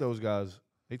 Like I like that. those guys.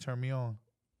 They turn me on.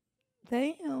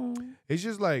 Damn. It's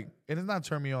just like, and it's not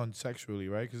turn me on sexually,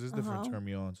 right? Because it's different Uh-huh. turn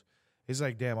me ons. It's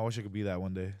like, damn, I wish I could be that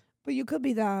one day. But you could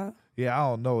be that. Yeah, I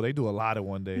don't know. They do a lot of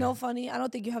one day. No funny. I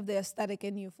don't think you have the aesthetic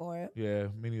in you for it. Yeah,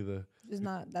 me neither. Just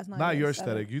not. That's not. Not your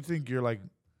aesthetic. You think you're like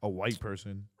a white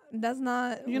person. That's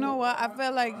not. You know what? I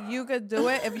feel like you could do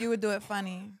it if you would do it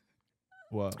funny.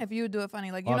 What? If you would do it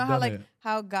funny, like you I've know how done like it.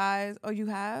 how guys. Oh, you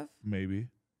have? Maybe.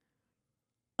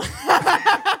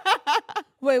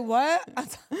 Wait, what?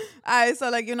 Alright, so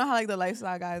like you know how like the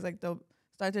lifestyle guys like they'll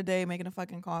start their day making a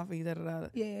fucking coffee, da da da,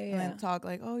 Yeah. and then talk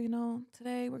like, oh, you know,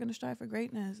 today we're gonna strive for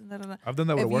greatness, and da da da. I've done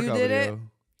that with a If you workout did it, video.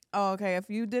 Oh, okay. If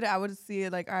you did it, I would see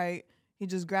it like, all right, he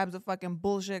just grabs a fucking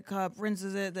bullshit cup,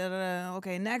 rinses it, da da da.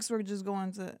 Okay, next we're just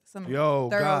going to some Yo,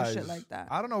 thorough guys, shit like that.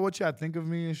 I don't know what y'all think of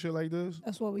me and shit like this.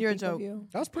 That's what we You're a think of joke. you.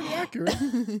 That's pretty accurate.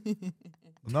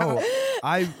 No,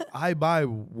 I buy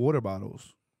water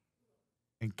bottles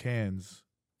and cans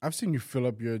I've seen you fill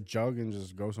up your jug and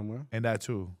just go somewhere. and that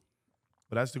too,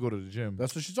 but that's to go to the gym.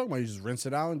 That's what she's talking about. You just rinse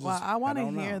it out and just. Wow, I want to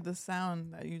head on hear out. the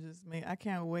sound that you just made. I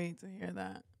can't wait to hear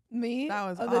that. Me? That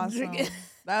was Of the awesome. drinking.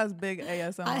 That was big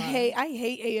ASMR. I hate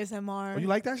ASMR. Oh, you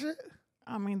like that shit?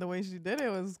 I mean, the way she did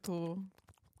it was cool.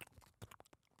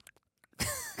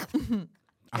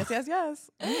 yes, yes.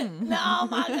 Mm. No,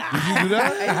 my God. Did you do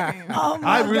that? Amazing. Oh my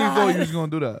I really God. thought you was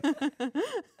gonna do that.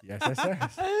 Yes, yes,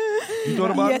 yes. You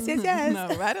thought about Yes, it? yes, yes. No,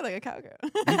 ride it like a cowgirl.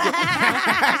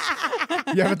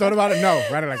 You haven't thought about it? No.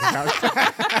 Right like a couch.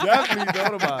 Definitely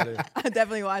thought about it. I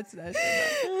definitely watched that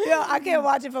shit. Yo, I can't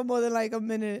watch it for more than like a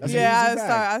minute. That's Yeah, an easy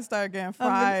I start getting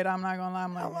fried. I'm not gonna lie.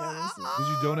 I'm like, yeah, this is Did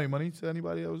you donate money to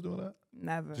anybody that was doing that?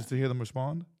 never. Just to hear them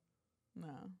respond? No.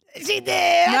 She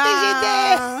did.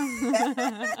 I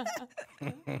think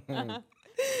she did.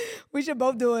 We should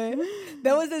both do it.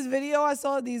 There was this video I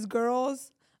saw these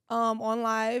girls on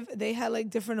live. They had like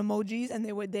different emojis and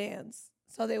they would dance.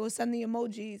 So they would send the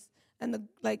emojis and the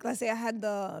like. Let's say I had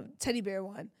the teddy bear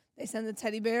one. They send the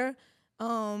teddy bear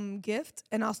gift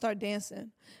and I'll start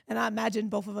dancing. And I imagine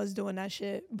both of us doing that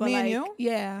shit. But Me like, and you?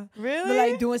 yeah, Really? but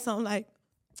like doing something like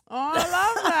Oh, I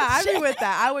love that. I'd be with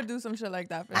that. I would do some shit like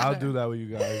that for I'll sure. do that with you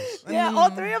guys. yeah, all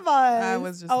three of us. I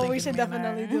was just oh, we thinking should me and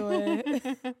definitely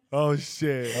her. do it. Oh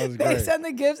shit. That was They great. send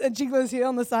the gifts and Chico's here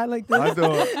on the side like this. I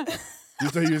thought You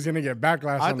thought you was gonna get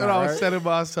backlash I on thought that, I was right? setting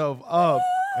myself up.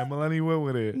 And Melanie went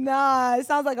with it. Nah, it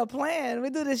sounds like a plan. We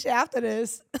do this shit after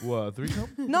this. What, threesome?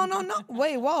 No.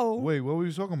 Wait, whoa. Wait, what were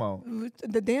you talking about?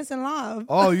 The dancing live.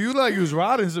 Oh, you was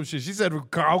riding some shit. She said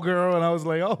cowgirl, and I was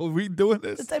like, oh, we doing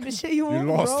The this? type of shit you You want,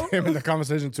 lost bro. him in the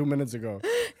conversation 2 minutes ago.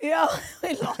 Yo,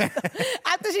 we lost him.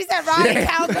 After she said Ronnie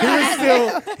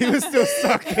He was still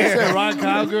stuck She here. said ride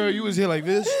cowgirl, you was here like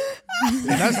this? And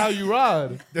that's how you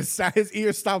ride. His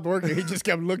ears stopped working. He just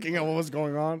kept looking at what was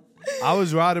going on. I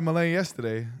was riding Melanie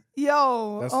yesterday.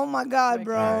 Yo, That's- oh my God,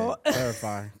 bro. All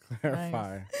right,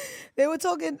 clarify. They were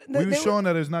talking. We were showing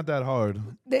that it's not that hard.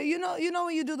 You know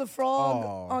when you do the frog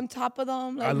Oh. on top of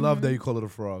them. Like, I love that you call it a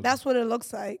frog. That's what it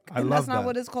looks like. I And love that's not that.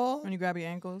 what it's called. When you grab your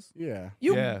ankles. Yeah.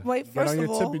 You Yeah. wait. Get First on of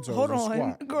your all, tippy toes hold and on.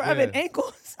 squat. Grabbing Yeah.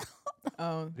 ankles.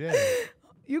 Oh. Yeah.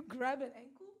 You grab an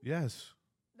ankle? Yes.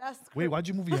 That's Wait, why'd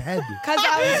you move your head? Because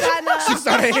I was trying She to.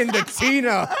 started hitting the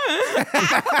Tina.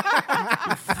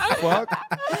 Fuck.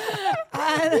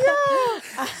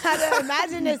 I had to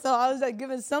imagine it, so I was like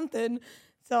giving something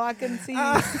so I can see.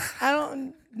 I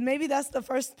don't. Maybe that's the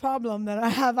first problem that I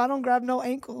have. I don't grab no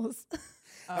ankles.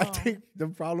 I think the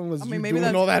problem was mean, you maybe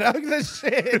doing that's- all that other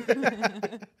shit.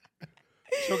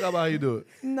 Choke out how you do it.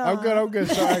 No, I'm good.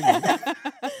 Sorry.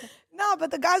 No,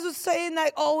 but the guys was saying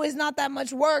like, oh, it's not that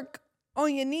much work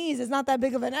on your knees. It's not that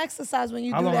big of an exercise when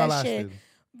you How do long I that shit. lasted?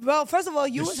 Well, first of all,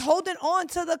 you was holding on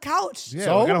to the couch. Yeah,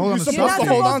 So we gotta hold you're on to supposed You're to not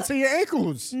hold on supposed to your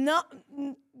ankles. No,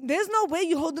 there's no way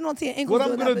you holding on to your ankles. What I'm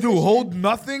doing gonna that do? position. Hold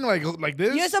nothing like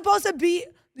this? You're supposed to be.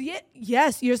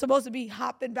 Yes, you're supposed to be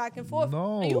hopping back and forth.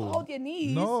 No. You hold your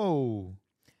knees. No.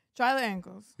 Try the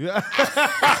ankles. Yeah.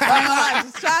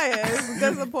 Just try it. It's a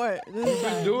good support. Just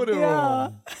try it. Doing it Yeah.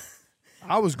 wrong.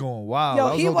 I was going wild. I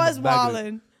Yo, he holding was the bag of-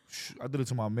 wilding. I did it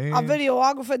to my man. Our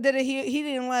videographer did it. He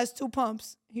didn't last 2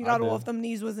 pumps. He got did. off them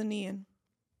knees was a kneeing.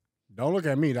 Don't look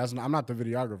at me. I'm not the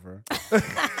videographer.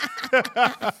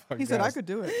 He said, I could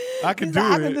do it. I can He's do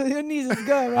like, I it. can do your knees is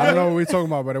good, I right? don't know what we're talking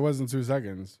about, but it wasn't 2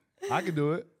 seconds. I can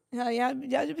do it. Yeah,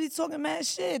 y'all just be talking mad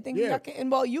shit. Thinking Yeah. y'all can.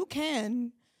 Well, you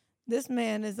can. This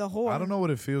man is a whore. I don't know what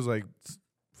it feels like.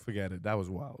 Forget it. That was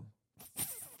wild.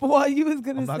 What you was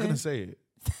gonna I'm say. not gonna say it.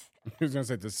 He was gonna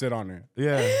say to sit on it.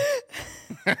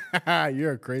 Yeah.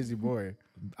 You're a crazy boy.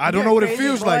 I don't know what it crazy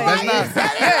feels boy. like. That's You're not.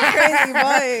 a crazy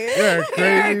boy. You're a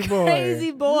crazy boy.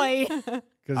 Crazy boy.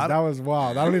 Because that was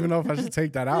wild. I don't even know if I should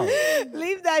take that out.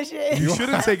 Leave that shit. You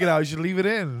shouldn't take it out. You should leave it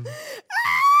in.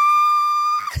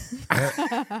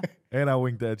 And I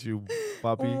winked at you,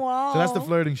 Poppy. So that's the Wow.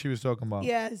 flirting she was talking about.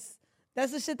 Yes.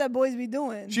 That's the shit that boys be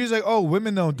doing. She was like, "Oh,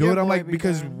 women don't do Your it." I'm boy like, be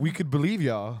because doing. we could believe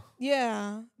y'all.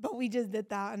 Yeah. But we just did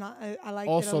that and I like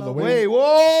Also, it a the little way- Wait,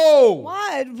 whoa!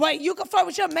 What? Wait, you can flirt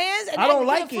with your mans and I then don't you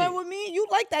like can flirt it. with me? You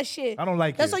like that shit. I don't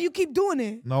like That's it. why you keep doing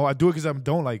it. No, I do it because I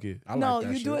don't like it. I No, like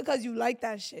that you shit. do it because you like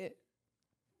that shit.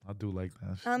 I do like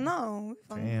that. Shit. I know.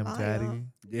 Damn, Fire. daddy.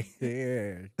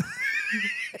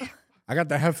 Yeah. I got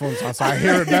the headphones on, so I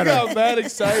hear it You better. got mad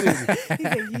excited. He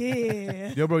said,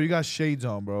 yeah. Yo, bro, you got shades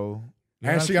on, bro. You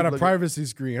And gotta she got keep a looking- privacy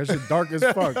screen. Her shit dark as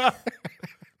fuck.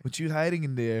 What you hiding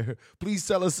in there? Please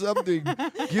tell us something. Give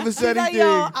us He's like, anything.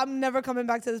 yo, I'm never coming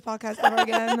back to this podcast ever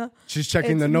again. She's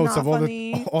checking It's the notes not of all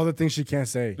funny. the things she can't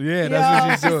say. Yeah, Yo, that's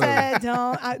what she's she doing. said,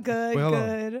 don't. Good, Wait, hold on.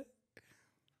 good.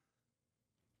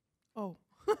 Oh.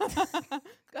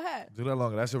 Go ahead. Do that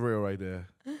longer. That's a real right there.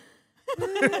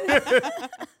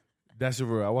 That's a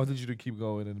real. I wanted you to keep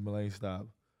going and Malane stop.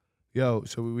 Yo,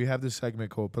 so we have this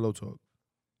segment called Pillow Talk.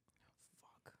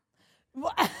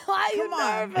 Why are you Come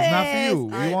on. nervous? It's not for you.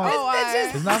 We want. Oh,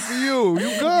 I- It's not for you.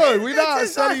 You good. We not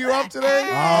setting you up today.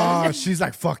 Oh, she's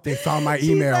like, fuck, they found my She's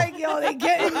email. like, yo, they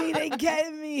getting me. They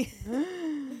getting me.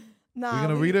 Nah, We're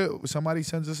gonna read it. Somebody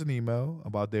sends us an email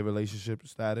about their relationship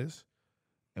status,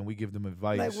 and we give them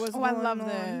advice. Like, what's Oh, I going love on?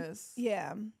 this.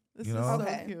 Yeah. This You is know? so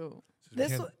Okay. cute.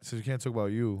 So we can't talk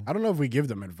about you. I don't know if we give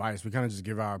them advice. We kind of just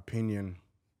give our opinion.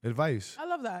 Advice. I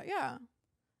love that. Yeah.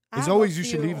 I It's have always a you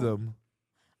should few. leave them.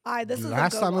 All right, this is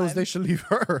Last a good time it was one. they should leave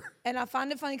her. And I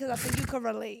find it funny because I think you could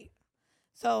relate.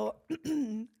 So,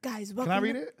 guys, welcome. Can I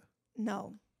read it?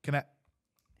 No. Can I?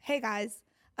 Hey guys,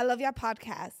 I love y'all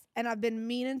podcast, and I've been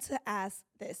meaning to ask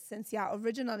this since y'all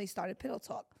originally started Pillow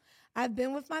Talk. I've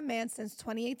been with my man since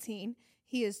 2018.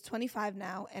 He is 25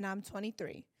 now, and I'm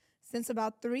 23. Since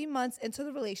about 3 months into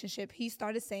the relationship, he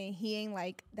started saying he ain't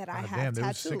like that I God have damn, they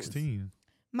was tattoos. 16.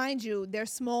 Mind you, they're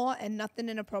small and nothing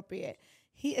inappropriate.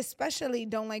 He especially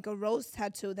don't like a rose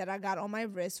tattoo that I got on my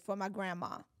wrist for my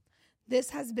grandma. This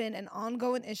has been an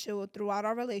ongoing issue throughout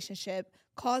our relationship,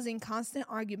 causing constant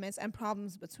arguments and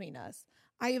problems between us.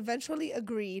 I eventually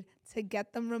agreed to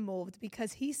get them removed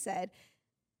because he said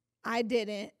I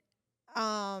didn't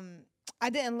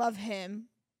love him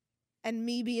and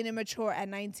me being immature at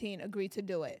 19 agreed to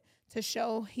do it to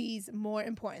show he's more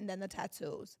important than the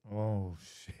tattoos. Oh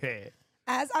shit.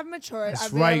 As I've matured,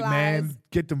 That's I right, realized man.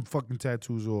 Get them fucking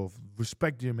tattoos off.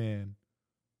 Respect your man.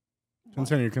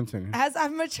 Continue. As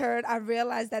I've matured, I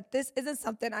realized that this isn't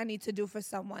something I need to do for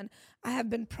someone. I have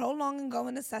been prolonging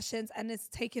going to sessions, and it's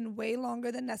taken way longer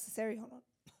than necessary. Hold on.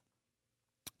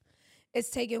 It's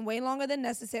taken way longer than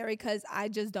necessary because I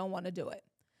just don't want to do it.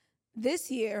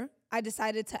 This year, I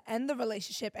decided to end the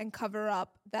relationship and cover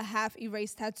up the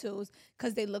half-erased tattoos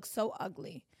because they look so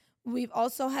ugly. We've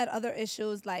also had other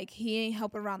issues like he ain't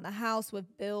help around the house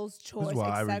with bills, chores,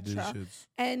 etc.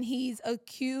 And his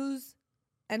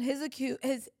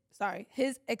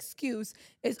excuse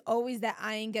is always that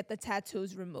I ain't get the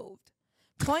tattoos removed.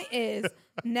 Point is,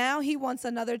 now he wants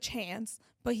another chance,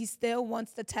 but he still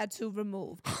wants the tattoo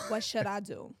removed. What should I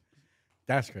do?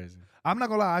 That's crazy. I'm not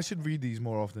gonna lie, I should read these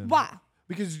more often. Why?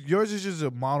 Because yours is just a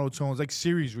monotone. It's like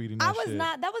series reading that shit.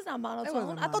 That was not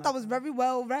monotone. I thought that was very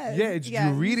well read. Yeah,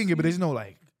 you're reading it, but there's no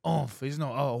like, there's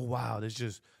no, oh wow, there's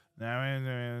just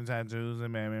tattoos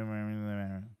and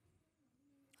I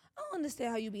don't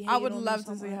understand how you be. I would love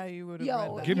to see how you would have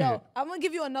read that. Give me it. I'm gonna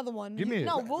give you another one. Give me it.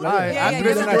 No, we'll After do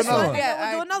this, another we'll do one.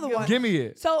 Yeah, We'll do another one. Give me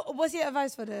it. So, what's your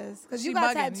advice for this? Because you She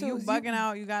got bugging. tattoos. You bugging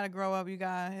out. You gotta grow up. You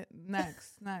gotta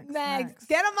next. Get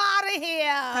him out of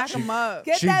here. Pack him up.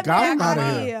 Get She that got man him out outta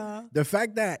of here. here. The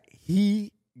fact that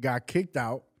he got kicked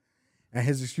out and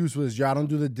his excuse was, yo, I don't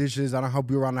do the dishes. I don't help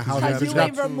you around the house. Because you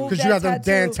ain't removed Because you that have them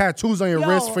damn tattoo. tattoos on your Yo.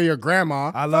 wrist for your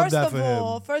grandma. I love that for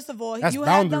him. First of all, That's you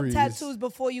had them boundaries. tattoos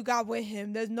before you got with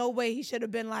him. There's no way he should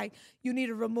have been like, you need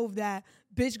to remove that.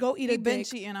 Bitch, go eat He a been dick.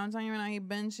 cheating. I'm telling you right now, he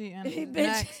been cheating. He been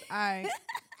Next, I.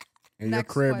 In your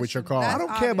Next crib with your question. car. I That's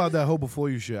don't care about obvious. that whole before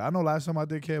you shit. I know last time I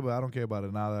did care, but I don't care about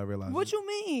it now that I realize What it. you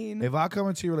mean? If I come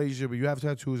into your relationship and you have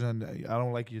tattoos and I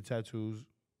don't like your tattoos,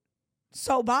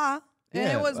 So bye. And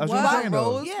Yeah, it was that's what? what I'm saying,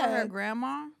 though. Rose for Yeah. her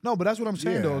grandma? no, but that's what I'm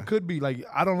saying though. Yeah. It could be like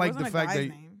I don't like the Wasn't a fact guy's that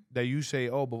name. that you say,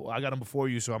 oh, but I got them before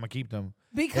you, so I'm gonna keep them.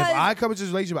 Because If I come into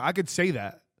this relationship, I could say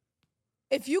that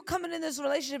if you coming in this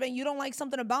relationship and you don't like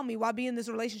something about me, why be in this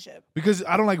relationship? because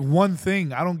I don't like one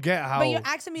thing. I don't get how But you're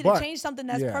asking me to But- change something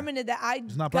that's yeah. permanent that I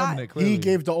it's not got. permanent. Clearly, He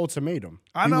gave the ultimatum.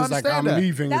 I He don't was like, understand I'm that.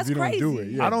 leaving That's if you don't do it.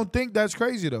 crazy. Yeah. I don't think that's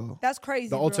crazy though. That's crazy.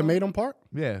 The bro. ultimatum part?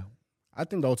 Yeah, I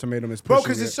think the ultimatum is bro, pushing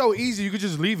because it's it. so easy. You could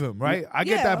just leave him, right? I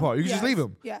get Yeah, that part. You can just yes, leave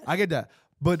him. yes. I get that.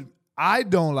 But I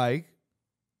don't like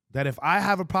that if I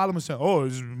have a problem with saying, oh,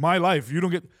 it's my life, you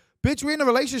don't get. Bitch, we're in a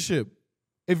relationship.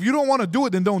 If you don't want to do it,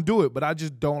 then don't do it. But I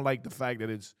just don't like the fact that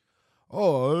it's,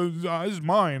 it's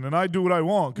mine and I do what I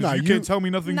want because Nah, you can't tell me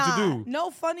nothing to do.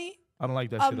 No funny. I don't like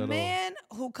that A shit at all. man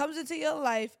who comes into your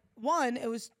life,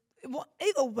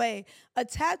 either way, a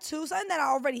tattoo, something that I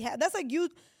already had. That's like you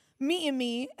meeting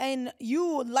me and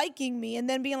you liking me and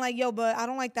then being like, yo, but I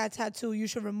don't like that tattoo. You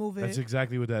should remove it. That's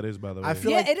exactly what that is, by the way. I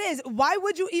feel Yeah, like it is. Why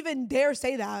would you even dare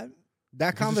say that?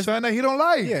 that it's conversation. something that he don't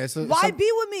like. Yeah, it's Why be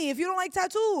with me if you don't like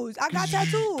tattoos? I got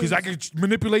tattoos. Because I could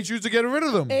manipulate you to get rid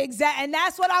of them. Exactly, and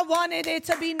that's what I wanted it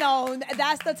to be known.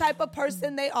 That's the type of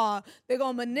person they are. They're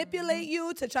gonna manipulate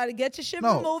you to try to get your shit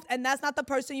No. removed, and that's not the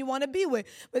person you want to be with.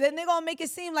 But then they're gonna make it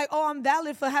seem like, oh, I'm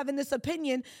valid for having this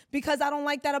opinion because I don't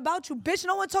like that about you. Bitch,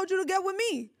 no one told you to get with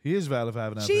me. He is valid for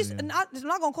having that She's opinion. not. I'm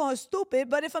not gonna call her stupid,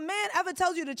 but if a man ever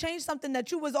tells you to change something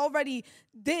that you was already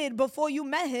did before you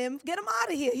met him, get him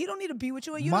out of here. He don't need to be with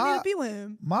you, and you don't need to be with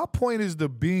him. My point is the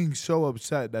being so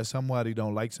upset that somebody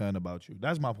don't like something about you.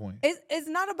 That's my point. It's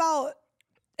not about.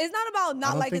 It's not about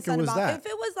not don't liking think it something was about. that. If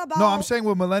it was about. No, I'm saying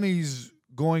with Melanie's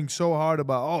going so hard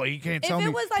about, oh, he can't tell if me.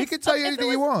 it was like, He can tell you if it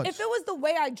anything he was- wants. If it was the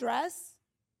way I dress,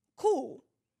 cool.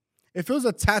 If it was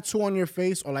a tattoo on your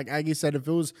face, or like Aggie said, if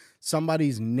it was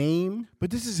somebody's name, But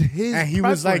this is his and he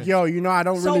was like, preference. yo, I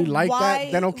don't So really like why-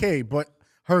 that, then okay. But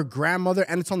her grandmother,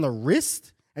 and it's on the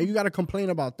wrist, and you got to complain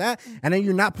about that, and then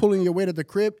you're not pulling your weight at the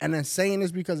crib, and then saying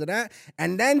this because of that,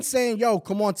 and then saying, yo,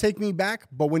 come on, take me back.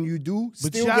 But when you do,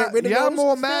 But still y'all, get rid of y'all those,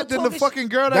 more mad than the talking fucking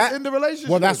girl that's That- in the relationship.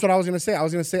 Well, that's what I was gonna say. I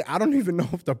was gonna say I don't even know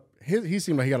if he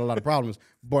seemed like he got a lot of problems,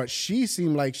 but she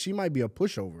seemed like she might be a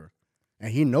pushover,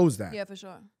 and he knows that. Yeah, for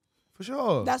sure. For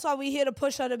sure. That's why we here to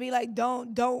push her to be like,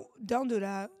 don't do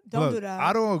that. Don't Look, do that.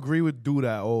 I don't agree with do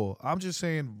that all. I'm just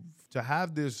saying to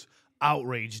have this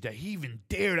outrage that he even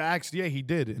dared to ask. Yeah, he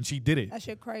did, and she did it. That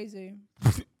shit crazy.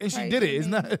 And she crazy did it. to It's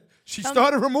me. not. She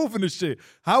started removing the shit.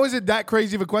 How is it that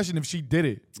crazy of a question if she did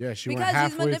it? Yeah, she went Because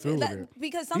he's halfway through with it.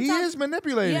 because He sometimes is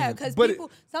manipulating. yeah, because but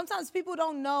sometimes people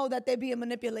don't know that they're being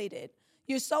manipulated.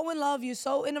 You're so in love, you're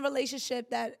so in a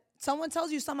relationship that someone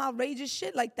tells you some outrageous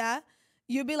shit like that.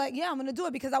 you'd be like, yeah, I'm gonna do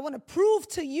it because I want to prove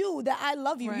to you that I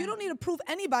love you. Right. You don't need to prove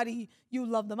anybody you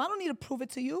love them. I don't need to prove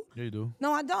it to you. Yeah, you do.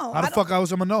 No, I don't. How the fuck I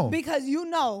was gonna know? Because you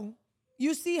know.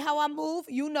 You see how I move,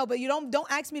 you know, but you don't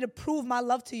ask me to prove my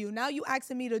love to you. Now you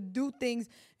asking me to do things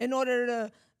in order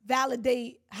to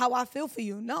validate how I feel for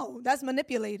you. No, that's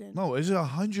manipulating. No, it's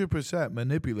 100%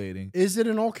 manipulating. Is it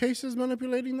in all cases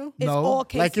manipulating though? It's No. all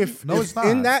cases. Like if No, it's not.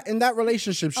 in that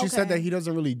relationship, she said Okay. that he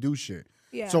doesn't really do shit.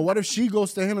 Yeah. So what if she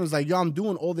goes to him and is like, yo, I'm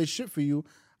doing all this shit for you.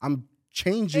 I'm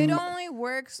changing. It only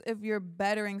works if you're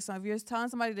bettering something. If you're telling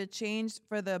somebody to change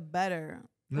for the better.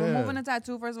 Yeah. Removing a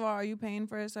tattoo, first of all, are you paying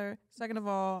for it, sir? Second of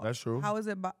all, That's true. How is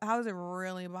it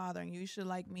really bothering you? You should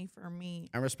like me for me.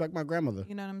 And respect my grandmother.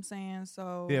 You know what I'm saying?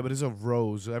 So Yeah, but it's a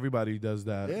rose. Everybody does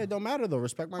that. Yeah, it don't matter though.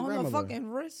 Respect my On the grandmother. fucking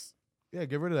wrist. Yeah,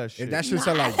 get rid of that shit. If that shit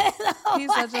said like,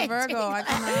 he's such a Virgo. I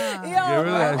cannot. Get rid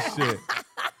of that shit.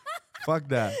 Fuck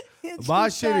that. My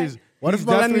shit is. what he's if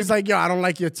Melania's definitely- like, yo, I don't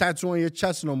like your tattoo on your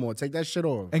chest no more. Take that shit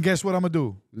off. And guess what I'm gonna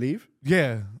do? Leave.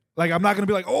 Yeah. Like, I'm not going to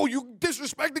be like, oh, you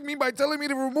disrespecting me by telling me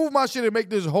to remove my shit and make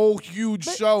this whole huge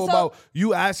show so- about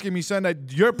you asking me something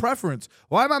that your preference.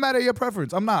 Why am I mad at your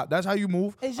preference? I'm not. That's how you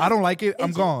move. It's I don't just- like it. I'm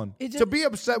it's gone. just- To be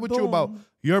upset with you about boom.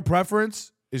 your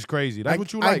preference is crazy. That's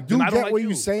what you like. I do Then get don't like what you.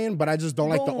 you're saying, but I just don't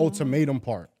like the Boom. ultimatum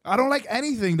part. I don't like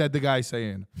anything that the guy's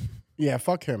saying. Yeah,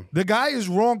 fuck him. The guy is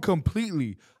wrong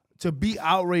completely to be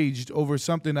outraged over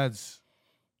something that's,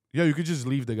 yo, you could just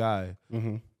leave the guy.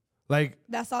 Mm-hmm. Like,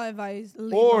 That's our advice.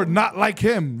 Leave or him. not like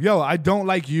him. Yo, I don't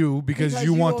like you because Because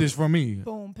you you want will- this from me.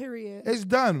 Boom, period. It's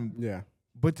done. Yeah.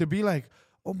 But to be like,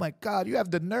 oh my God, you have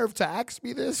the nerve to ask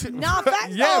me this? Nah,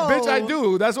 facts yeah, though. bitch, I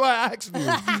do. That's why I asked you.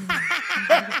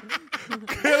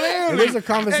 Clearly. It is a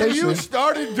conversation. And you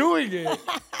started doing it.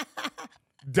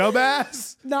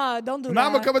 Dumbass. Nah, don't do that. Now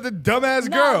I'm going to come at the dumbass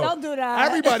No, girl. don't do that.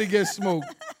 Everybody gets smoked.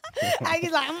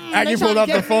 Aggie's like, Aggie they pulled tryna out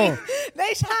the get me. phone.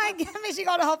 They trying to get me. She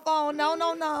go to her phone.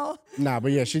 No. Nah,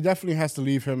 but yeah, she definitely has to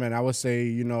leave him. And I would say,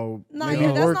 you know, Nah, maybe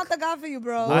yeah, that's work. not the guy for you,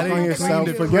 bro. Work I on didn't yourself. clean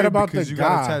the Forget crib about because the you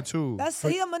got a guy. tattoo. That's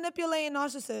he a manipulating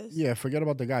narcissist. Yeah, forget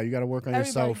about the guy. You got to work on Everybody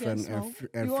yourself gets and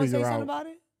smoked. and You want to say figure something out.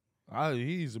 about it?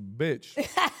 He's a bitch.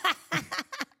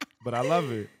 But I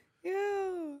love it.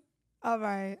 Yeah. All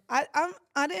right.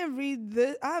 I didn't read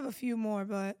this. I have a few more,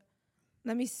 but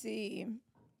let me see.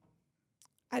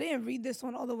 I didn't read this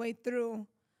one all the way through,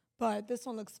 but this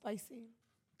one looks spicy.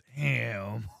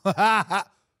 Damn. You Oh,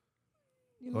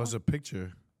 know? it's a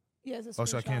picture. Yeah, it's a Oh,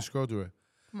 so I can't screenshot. scroll through it.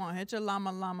 Come on, hit your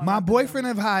llama. My boyfriend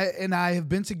and I have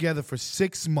been together for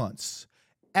 6 months.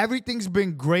 Everything's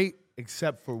been great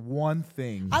except for one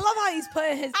thing. I love how he's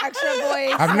putting his extra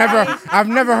voice. I've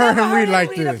never heard him read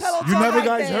like a this. pillow You talk never like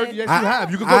guys that. heard? Yes, you I- have.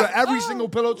 You can go I- to every single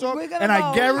pillow talk, We're gonna and I go.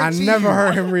 I guarantee never you,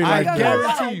 heard him read I like that.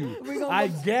 guarantee you. We gonna I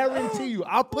go. guarantee you.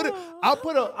 I'll put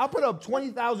up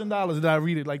 $20,000 that I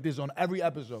read it like this on every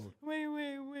episode. Wait.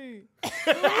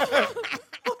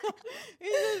 He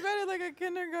just read it like a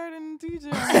kindergarten teacher.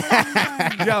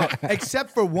 Yo,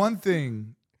 except for one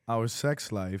thing, our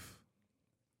sex life.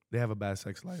 They have a bad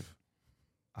sex life.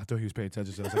 I thought he was paying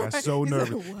attention, so I was like, I'm so He said,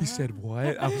 nervous. He "What?" said,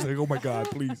 what? I was like, oh my God,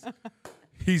 please.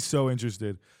 He's so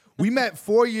interested. We met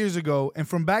 4 years ago, and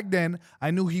from back then,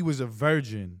 I knew he was a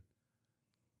virgin.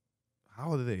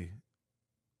 How old are they?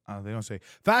 They don't say.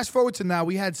 Fast forward to now,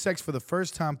 we had sex for the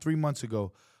first time 3 months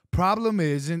ago. Problem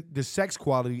isn't the sex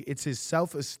quality, it's his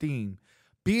self-esteem.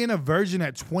 Being a virgin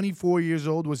at 24 years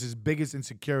old was his biggest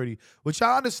insecurity, which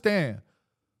I understand.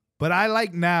 But I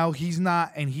like now he's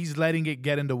not, and he's letting it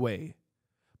get in the way.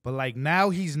 But like now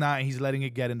he's not, and he's letting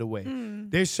it get in the way.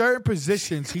 There's certain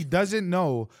positions he doesn't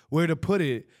know where to put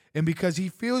it, and because he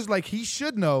feels like he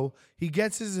should know, he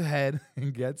gets his head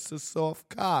and gets a soft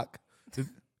cock.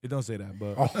 It don't say that,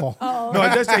 but Oh, no,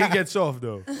 it does say he gets soft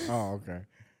though. oh, okay.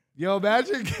 Yo,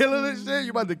 imagine killing this shit. You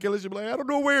about to kill this shit. Be like, I don't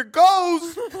know where it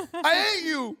goes. I hate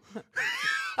you.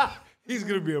 He's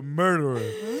gonna be a murderer.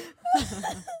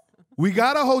 We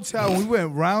got a hotel and we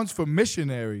went rounds for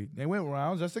missionary. They went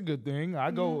rounds. That's a good thing.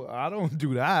 I don't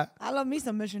do that. I love me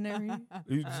some missionary.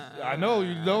 I know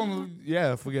you don't.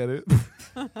 Yeah, forget it.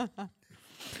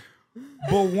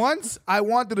 But once I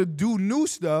wanted to do new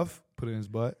stuff, put it in his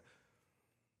butt,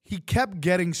 he kept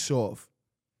getting soft.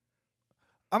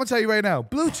 I'm gonna tell you right now,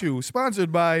 Blue Chew,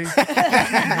 sponsored by.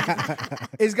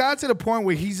 It's gotten to the point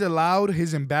where he's allowed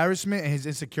his embarrassment and his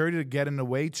insecurity to get in the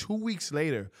way. 2 weeks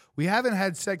later, we haven't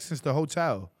had sex since the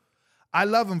hotel. I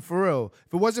love him for real.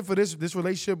 If it wasn't for this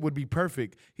relationship would be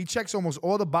perfect. He checks almost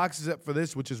all the boxes up for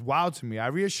this, which is wild to me. I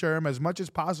reassure him as much as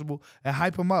possible and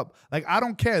hype him up. Like, I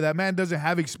don't care. That man doesn't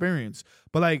have experience.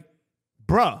 But like,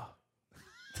 bruh,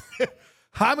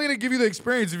 how am I gonna give you the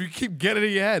experience if you keep getting it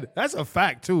in your head? That's a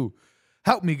fact too.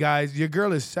 Help me, guys. Your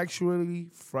girl is sexually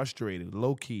frustrated,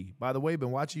 low key. By the way, been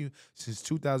watching you since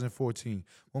 2014.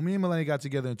 Well, me and Melanie got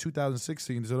together in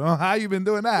 2016, so I don't know how you been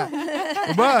doing that.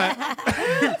 But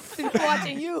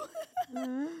Watching you.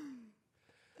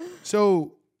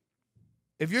 so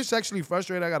if you're sexually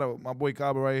frustrated, I got my boy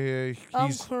Cabo right here.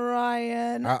 I'm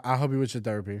crying. I'll help you with your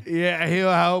therapy. Yeah, he'll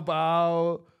help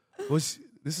out. This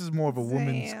is more of a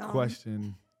woman's Damn.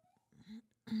 question.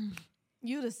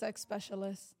 You the sex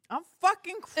specialist. I'm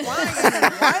fucking crying.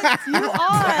 What? You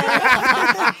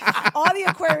are. All the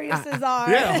Aquariuses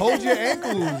are. Yeah, hold your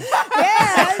ankles.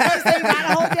 Yeah, just say you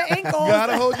gotta hold your ankles.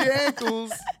 Gotta hold your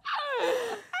ankles.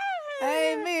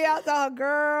 Hey, me, I thought,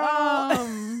 girl.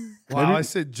 Wow, I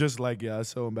said just like yeah. It's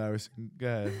so embarrassing. Go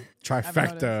ahead.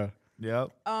 Trifecta.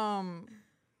 Yep.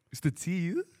 It's the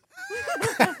T.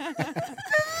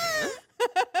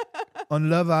 On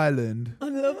Love Island.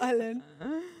 On Love Island.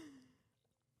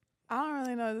 I don't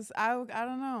really know this. I don't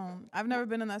know. I've never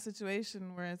been in that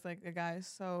situation where it's like a guy is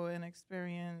so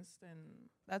inexperienced, and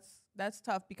that's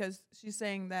tough because she's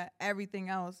saying that everything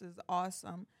else is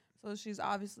awesome. So she's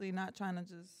obviously not trying to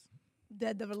just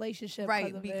Dead the relationship.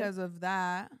 right because of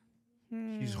that.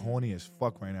 She's horny as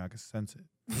fuck right now. I can sense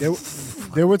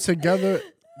it. They were together,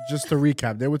 just to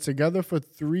recap, they were together for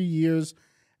 3 years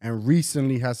and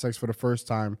recently had sex for the first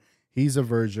time. He's a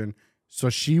virgin. So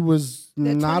she was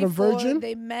They're not a 24. virgin?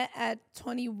 They met at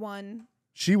 21.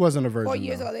 She wasn't a virgin. 4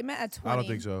 years though. ago. They met at 20. I don't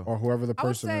think so. Or whoever the I would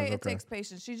person say is. it Okay. takes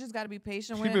patience. She just got to be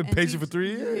patient. She with been and patient for teach- 3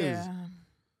 years. Yeah.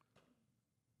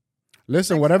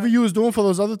 Listen, whatever you was doing for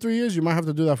those other 3 years, you might have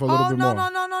to do that for a little bit more.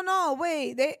 No.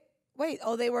 Wait.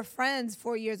 Oh, they were friends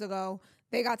 4 years ago.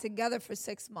 They got together for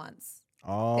 6 months.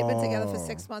 Oh. They've been together for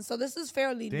 6 months. So this is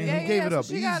fairly Damn, new. he gave it so up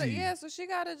she gotta, easy. so she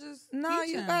gotta just No,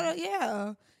 teach you him. gotta,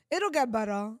 yeah. It'll get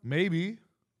better. Maybe.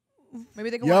 Maybe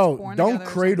they can watch porn Don't together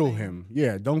or cradle something. him.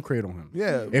 Yeah, don't cradle him.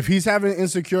 Yeah. If he's having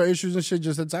insecure issues and shit,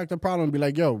 just attack the problem and be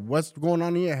like, yo, what's going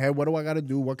on in your head? What do I got to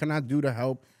do? What can I do to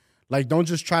help? Like, don't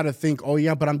just try to think, oh,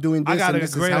 yeah, but I'm doing this I got and a this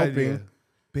is great helping. idea.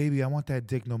 Baby, I want that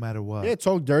dick no matter what. Yeah,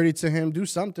 talk dirty to him. Do I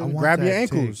something. want Grab your that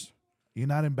ankles. dick. You're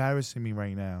not embarrassing me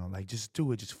right now. Like, just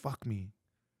do it. Just fuck me.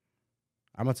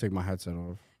 I'm going to take my headset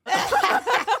off.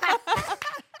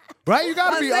 Right? You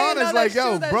gotta I'm be saying, no, honest. Like, that's yo,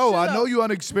 true, that's bro, true, I know though. you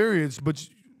unexperienced, but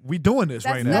we doing this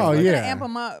right now. No, That's yeah. gonna amp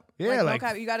him up. Yeah, like, no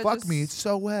cap, you gotta fuck just, me. It's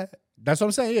so wet. That's what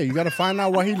I'm saying. Yeah, you got to find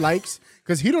out what he likes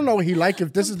because he don't know what he like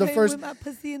if this is the Playing first. with my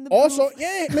pussy in the Also, booth.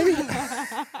 yeah, maybe.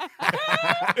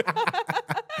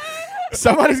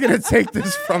 Somebody's going to take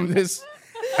this from this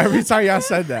every time y'all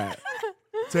said that.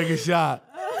 Take a shot.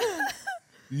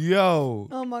 Yo,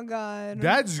 Oh my God.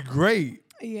 that's great.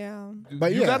 Yeah.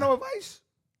 But You yeah. got no advice?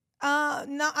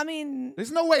 No, I mean,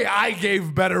 There's no way I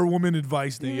gave better woman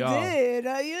advice than you y'all. did.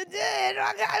 You did.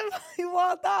 You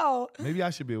walked out. Maybe I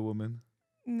should be a woman.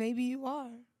 Maybe you are.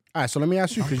 All right, so let me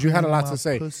ask you because you had a lot My to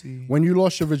say. pussy. When you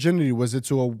lost your virginity, was it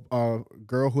to a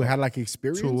girl who had like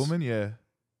experience? To a woman? Yeah.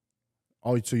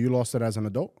 Oh, so you lost it as an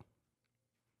adult?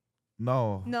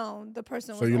 No. No, the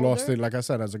person was So you lost older. it, like I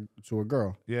said, to a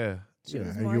girl. Yeah. She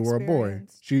was and more you were a boy.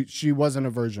 experienced. She wasn't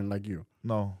a virgin like you.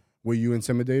 No. Were you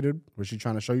intimidated? Was she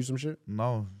trying to show you some shit?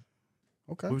 No.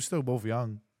 Okay. We were still both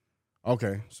young.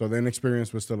 Okay, so the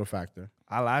inexperience was still a factor.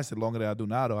 I lasted longer than I do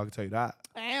now, though. I can tell you that.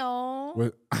 Ow.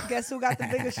 What? Guess who got the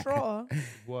biggest straw?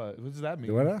 What? What does that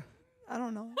mean? What? I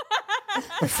don't know.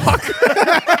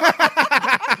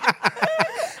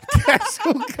 Guess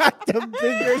who got the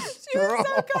biggest straw?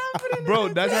 Bro,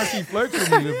 that's how she flirts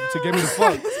with me to get me to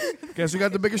fuck. Guess who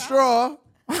got the biggest straw?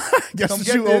 Guess Come what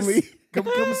get you owe this. me?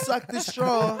 Come suck this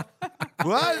straw.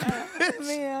 What?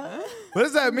 Man. What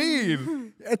does that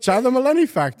mean? Yeah, try the millennial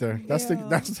factor. That's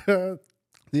Yeah.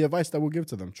 the advice that we'll give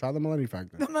to them. Try the millennial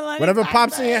factor. millennial Whatever factor.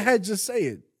 pops in your head, just say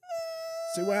it.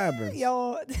 See what happens.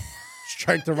 Yo,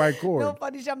 Strike the right chord. no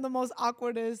funny shit. I'm the most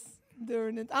awkwardest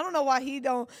during it. I don't know why he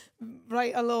don't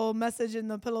write a little message in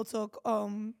the Pillow Talk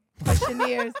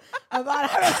questionnaires about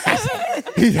her.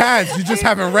 He has. You just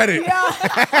haven't read it.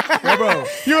 Yeah. Bro,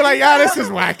 You were like, yeah, this is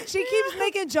whack. She keeps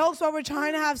making jokes while we're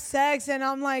trying to have sex, and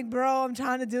I'm like, bro, I'm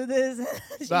trying to do this.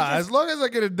 She nah, just- as long as I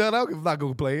get it done, I'm not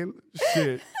gonna play it.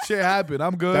 Shit happened.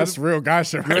 I'm good. That's real guy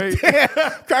shit right Great. there.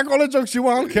 Crack all the jokes you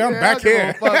want. I don't care. I'm Yeah, I back don't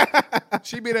here. give a fuck.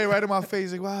 She be there right in my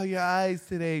face, like, wow, your eyes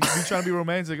today. She be trying to be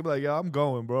romantic. I'm like, yo, I'm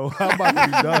going, bro. I'm about to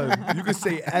be done. You can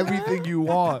say everything you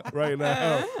want right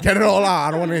now. Get it all out.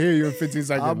 I don't want to hear you in 15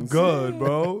 seconds. I'm good,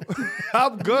 bro.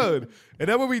 I'm good. And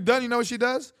then when we done, you know what she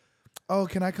does? Oh,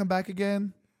 can I come back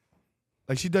again?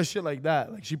 Like she does shit like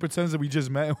that. Like she pretends that we just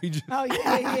met. And we just Oh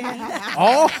yeah.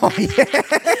 Oh,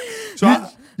 yeah. so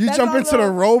You That's jump our into the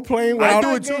little- role playing I without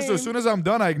do it too. So as soon as I'm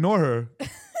done, I ignore her.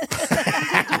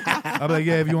 I'm like,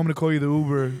 yeah, if you want me to call you the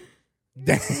Uber,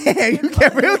 Damn, you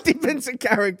get real deep into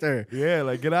character. yeah,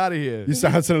 like get out of here. You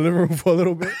sat out to the living room for a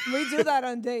little bit. We do that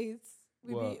on dates.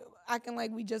 We be What? acting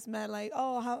like we just met. Like,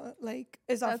 oh, how? Like,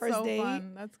 it's our That's first so date.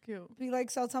 fun. That's cute. Be like,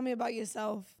 so tell me about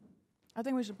yourself. I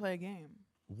think we should play a game.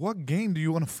 What game do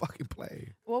you want to fucking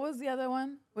play? What was the other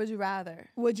one? Would you rather?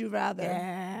 Would you rather?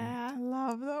 Yeah, I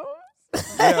love those.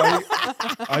 Yeah,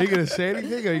 are you gonna say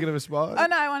anything? Or are you gonna respond? Oh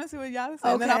no, I want to see what y'all say.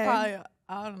 And then I'll Okay. probably,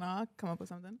 I don't know, I'll come up with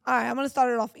something. All right, I'm gonna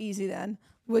start it off easy then.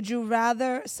 Would you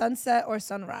rather sunset or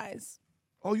sunrise?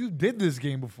 Oh, you did this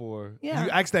game before. Yeah. You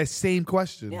asked that same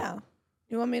question. Yeah.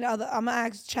 You want me to? I'm gonna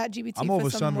ask ChatGPT. I'm for over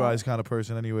some sunrise kind of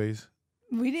person, anyways.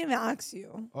 More. We didn't even ask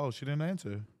you. Oh, she didn't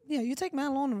answer. Yeah, you take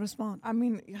man long to respond. I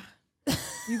mean,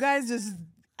 you guys just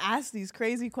ask these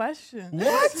crazy questions.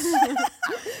 What?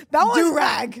 That was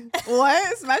Do-rag.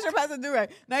 What? Smash or pass a do-rag.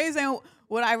 Now you're saying,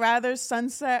 would I rather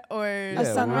sunset or Yeah, what would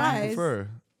you sunrise. prefer?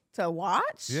 to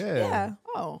watch? Yeah. Yeah.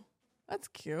 Oh, that's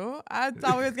cute. I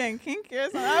thought we was getting kinky or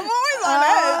something. I'm always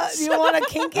on edge. You want a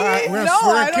kinky? All right, No,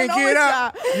 we're I don't kinky know it what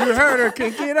up. You heard her,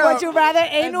 kinky it up. Would you rather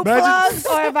anal Imagine- plugs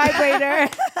or a vibrator?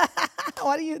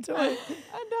 What are you doing?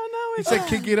 I don't know. He said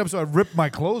kick it up, so I ripped my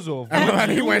clothes off.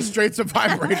 And he went straight to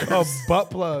vibrator. A butt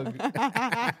plug.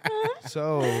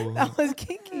 So, That was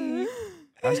kinky.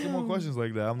 asking more questions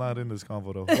like that. I'm not in this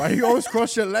convo though. Why you always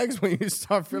cross your legs when you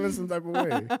start feeling some type of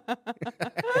way?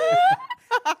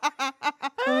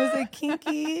 Was it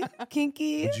kinky?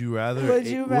 Kinky? Would you rather? Would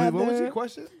you What was rather- your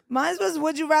question? Mine was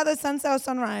would you rather sunset or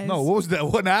sunrise? No, what was that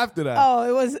one after that?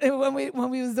 Oh, when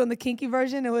we was doing the kinky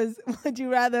version, it was would you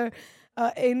rather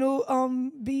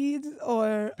anal beads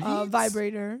or Beads?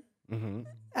 vibrator? Mm-hmm.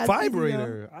 That's easy,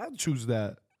 Vibrator. I'll choose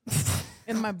that.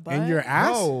 In my butt. In your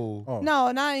ass? No. Oh.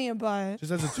 No, not in your butt.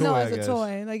 Just as a toy, No, I as a guess.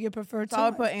 toy, like your preferred So toy. I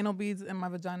would put anal beads in my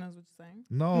vagina is what you're saying?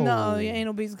 No. No, your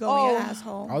anal beads go in your Oh.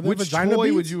 asshole. Are there Which vagina toy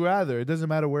beads? would you rather? It doesn't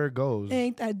matter where it goes. It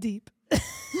ain't that deep.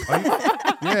 Are you-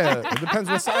 yeah, It depends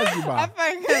what size you I buy.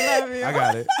 fucking love you. I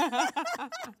got it.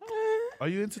 Are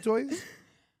you into toys?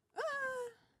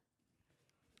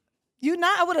 You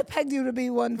not? I would have pegged you to be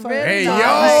one for. Really? Hey, No, yo!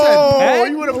 I said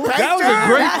You would have pegged That was her? a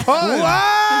great pun.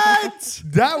 What?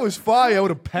 That was fire. I would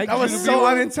have pegged That you was to be so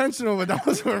one. unintentional, but that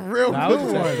was a real That was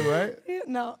good one. intentional, right?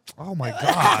 No, Oh my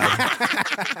god.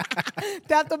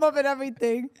 tapped them up and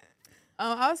everything.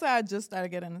 I would say I just started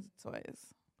getting into toys.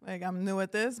 Like I'm new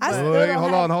at this, I but still Wait, don't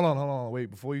hold have- on. Wait,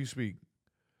 before you speak.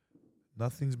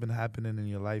 Nothing's been happening in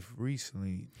your life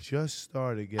recently. Just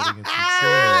started getting into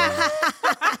toys.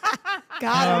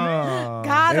 Got him. Ah.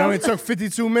 Got It him. only took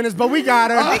 52 minutes, but we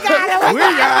got her. We got him. We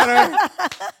got her.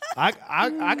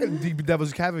 I could be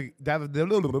devil's advocate.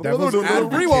 Devil's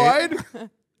advocate. Rewind.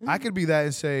 I could be that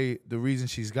and say the reason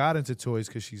she's got into toys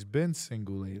because she's been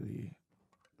single lately.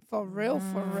 For real,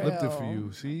 for real. Flipped it for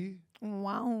you. See,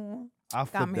 Wow. I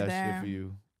flipped me that there. shit for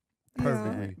you Yeah.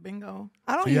 perfectly. bingo.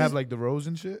 I don't So you use have like the rose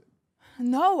and shit.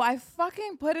 No, I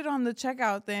fucking put it on the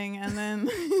checkout thing and then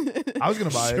I was gonna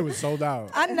buy Shit it. was sold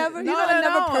out. I never, No, I no,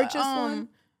 never no, purchased one.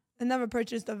 I never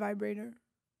purchased a vibrator.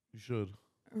 You should.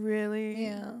 Really?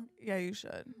 Yeah. Yeah, you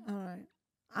should. All right.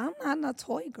 I'm not a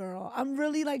toy girl. I'm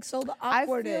really like so the I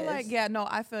awkward feel like no,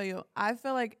 I feel you. I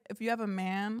feel like if you have a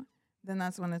man, then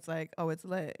that's when it's like, oh, it's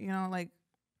lit. You know, like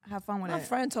have fun with My it.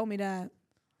 friend told me that.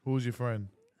 Who's your friend?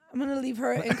 I'm gonna leave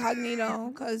her incognito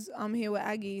because I'm here with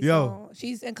Aggie. Yo. So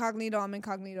she's incognito. I'm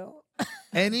incognito.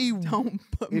 Any. Don't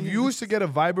put me. If in you was to get a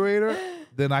vibrator,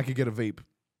 then I could get a vape.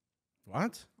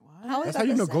 What? what? How is That's that how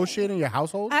you the negotiate in your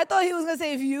household? I thought he was gonna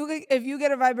say if you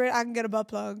get a vibrator, I can get a butt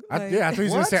plug. I thought he was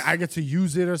gonna What? say I get to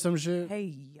use it or some shit.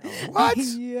 Hey yo. What?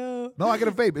 Yeah. No, I get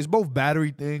a vape. It's both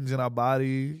battery things in our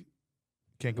body.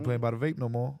 Can't complain about a vape no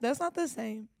more. That's not the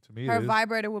same. To me, Her it is.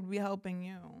 vibrator would be helping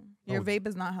you. Your Oh. vape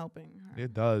is not helping her.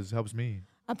 It does. Helps me.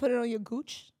 I put it on your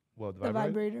gooch, What, the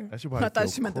vibrator. That should I probably thought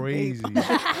feel she meant the crazy.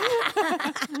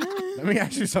 vape. Let me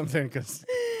ask you something, because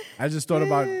I just thought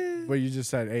about what you just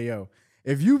said. Hey, yo,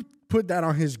 if you put that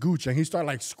on his gooch and he start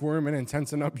like squirming and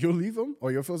tensing up, you'll leave him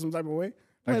or you'll feel some type of way?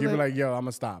 Like Wait, you'll be wait. like, yo, I'm going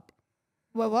to stop.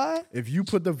 What? If you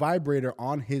put the vibrator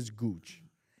on his gooch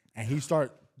and he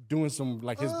start doing some,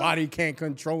 like his body can't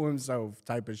control himself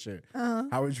type of shit,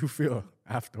 how would you feel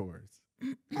afterwards?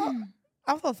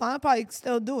 I feel fine. I'd probably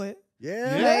still do it.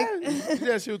 Yeah.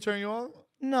 Yeah, she'll turn you on.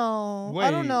 No, I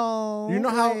Wait. don't know. You know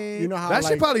how Wait. That like,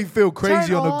 should probably feel crazy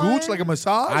Turn on the on. gooch, like a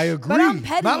massage. I agree. But I'm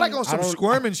petty. Not like on I some don't-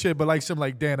 squirming shit, but like some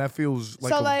like, damn, that feels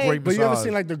like So, a like- great But massage. you ever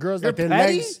seen like the girls that You're their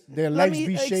petty? their Let legs me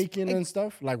be ex- shaking and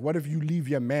stuff? Like, what if you leave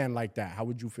your man like that? How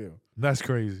would you feel? That's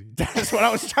crazy. That's what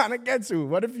I was trying to get to.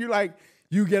 What if you like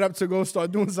you get up to go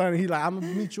start doing something? He like, I'm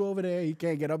gonna meet you over there. He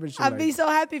can't get up and shit. I'd like, be so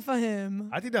happy for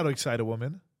him. I think that'll excite a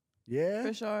woman. Yeah.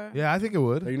 For sure. Yeah, I think it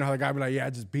would. You know how the guy be like, yeah, I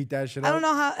just beat that shit up. I don't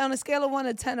know how on a scale of 1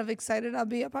 to 10 of excited I'll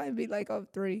be. I'll probably be like a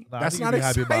 3. Nah, I That's think not you'd be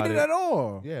happy about excited it. at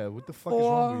all. Yeah, what the fuck is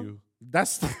wrong with you?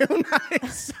 That's still not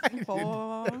excited.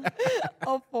 4.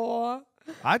 A 4.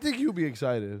 I think you'll be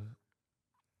excited.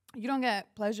 You don't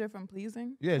get pleasure from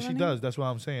pleasing? Yeah, she Melanie? does. That's what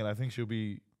I'm saying. I think she'll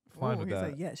be fine Ooh, with he's that.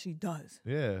 like, yeah, she does.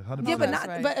 Yeah, 100%. Yeah, but that's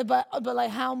not. right. But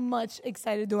like, how much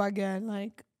excited do I get?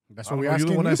 Like, That's I what don't we know, asking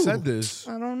you're the one you. that said this.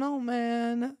 I don't know,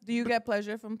 man. Do you get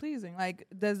pleasure from pleasing? Like,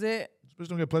 does it? Bitch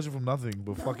don't get pleasure from nothing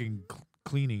but fucking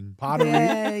cleaning. Pottery.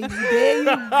 Yeah, there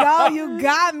you go. You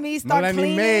got me. Start Melanie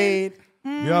cleaning. made.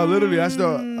 Yeah, literally, I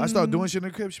start doing shit in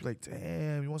the crib. She be like,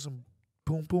 damn, you want some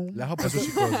boom boom? Let her put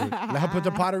Let her put the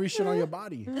pottery shit on your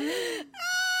body.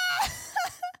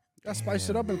 Gotta spice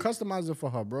it up and customize it for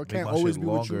her, bro. It Make can't my always shit be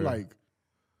what you longer. like.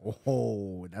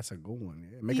 Oh, that's a good one.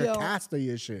 Yeah. Make Yo. a cast of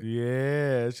your shit.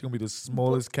 Yeah, it's gonna be the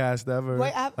smallest cast ever.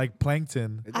 Wait, like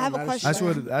plankton. It I have don't a matter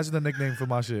question. That's the nickname for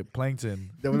my shit. Plankton.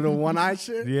 The little one-eye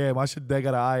shit. Yeah, my shit they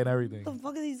got an eye and everything. What the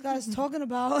fuck are these guys talking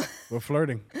about? We're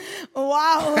flirting.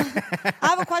 Wow. I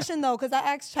have a question though, because I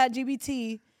asked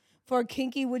ChatGPT for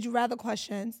kinky would you rather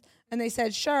questions. And they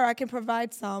said, sure, I can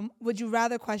provide some would you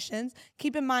rather questions.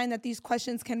 Keep in mind that these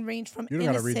questions can range from You don't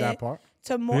gotta innocent read that part.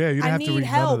 to more. Yeah, you don't I have need to read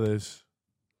help. none of this.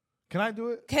 Can I do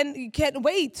it? Can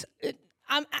wait.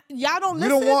 Y'all don't We listen.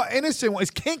 don't want innocent one.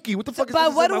 It's kinky. What the fuck is But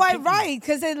innocent what do about I kinky? write?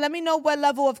 Because then let me know what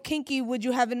level of kinky would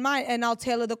you have in mind, and I'll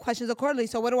tailor the questions accordingly.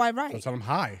 So what do I So write? tell them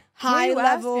hi. What are High you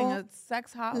level, asking? A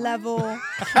sex hotline? level.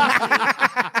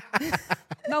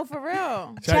 No, for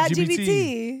real.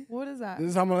 ChatGPT. What is that? This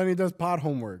is how Melanie does pod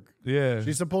homework. Yeah.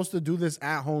 She's supposed to do this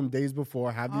at home days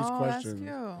before, have these Oh, questions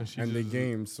that's cute. and the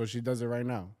games. So she does it right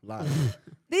now, live.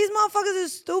 These motherfuckers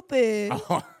is stupid.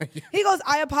 He goes,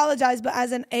 I apologize, but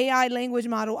as an AI language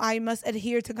model, I must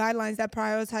adhere to guidelines that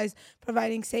prioritize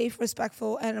providing safe,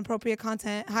 respectful, and appropriate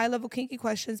content. High-level kinky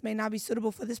questions may not be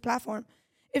suitable for this platform.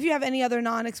 If you have any other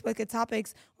non-explicit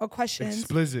topics or questions,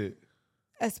 Explicit.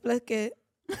 explicit,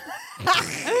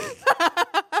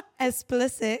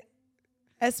 Explicit.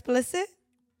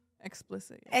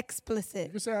 You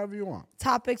explicit can say however you want.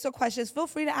 topics or questions, feel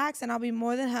free to ask, and I'll be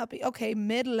more than happy. Okay,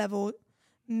 mid-level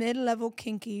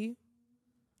kinky.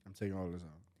 I'm taking all this out.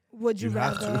 Would you You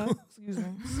have rather? to. Excuse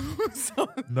me.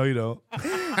 No, you don't.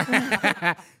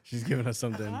 She's giving us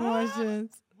something.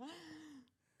 Questions.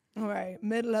 All right,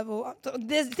 mid-level.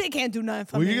 They can't do nothing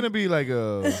for Well, me. you're gonna be like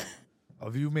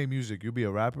if you made music, you'll be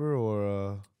a rapper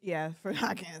or Yeah,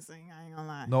 I can't sing. I ain't gonna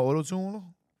lie. no auto tune.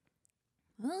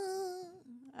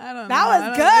 I don't know. That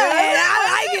was good. I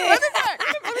like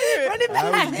it. Run it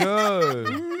That back. was good.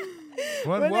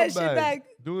 Run Run what that shit back? back.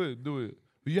 Do it.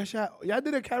 Y'all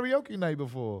did a karaoke night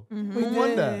before. We Who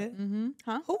won that? did.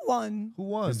 Huh? Who won? Who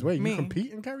won? Wait, you Me.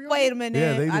 compete in karaoke? Wait a minute.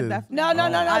 Yeah, they I did. definitely No.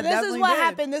 I This is definitely what did.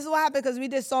 happened. This is what happened because we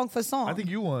did song for song. I think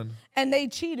you won. And they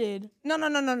cheated.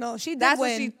 No. She did That's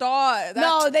win. what she thought.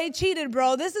 No, they cheated,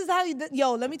 bro. This is how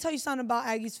yo, let me tell you something about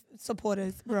Aggie's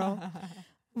supporters, bro.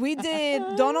 We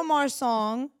did Don Omar's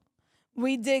song.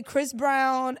 We did Chris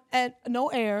Brown and No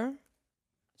Air.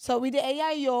 So we did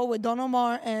AIO with Don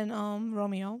Omar and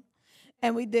Romeo.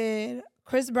 And we did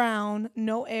Chris Brown,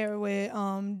 No Air with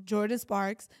Jordan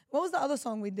Sparks. What was the other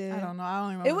song we did? I don't know. I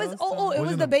don't even remember. It was those it songs.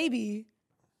 was the baby.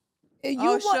 You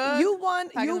Oh, won. Suge? You won.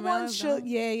 Pack You of the won. Melons, Suge. no?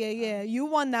 Yeah. You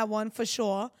won that one for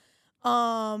sure.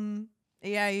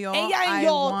 Yeah,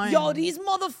 Yo, these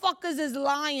motherfuckers is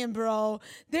lying, bro.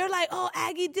 They're like, oh,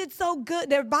 Aggie did so good.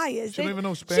 They're biased. She don't even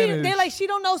know Spanish. They're like, she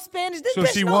don't know Spanish. This So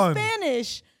bitch she knows won.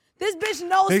 Spanish. This bitch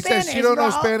knows They Spanish. said she don't know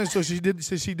bro. Spanish, so she did.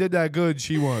 Since she did that good,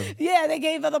 she won. Yeah, they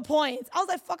gave her the points. I was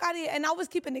like, fuck out of here. And I was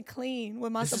keeping it clean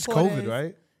with my This is supporters. COVID,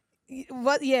 right?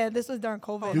 What? Yeah, this was during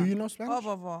COVID. Do you know Spanish? Ó,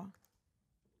 vovó.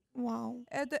 Wow.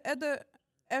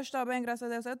 Eu estou bem, graças a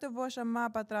Deus. Eu te vou chamar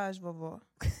para trás, vovó.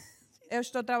 Eu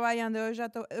estou trabalhando,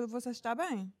 você está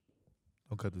bem?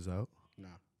 Don't cut this out. No.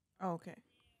 Ok.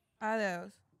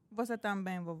 Adeus. Você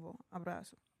também, vovó.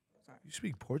 Abraço. You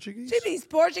speak Portuguese? She speaks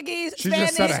Portuguese, She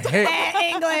Spanish, just said a hit.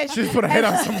 and English. She just put a hit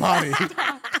on somebody.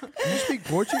 You speak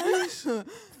Portuguese?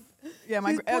 Yeah,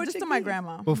 She's just to my Portuguese.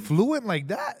 grandma. But fluent like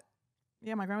that?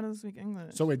 Yeah, my grandma doesn't speak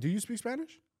English. So wait, do you speak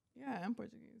Spanish? Yeah, I'm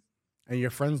Portuguese. And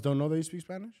your friends don't know that you speak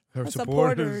Spanish? Her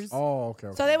supporters. Oh, okay.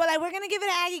 So they were like, we're going to give it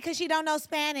to Aggie because she don't know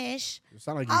Spanish. You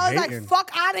sound like you I was hating. like,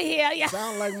 fuck out of here. Yeah.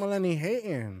 Sound like Melanie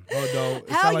hating. Oh, no. It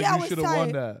Hell sound like yeah, I you was should have won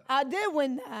tight. that. I did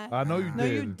win that. I know you No,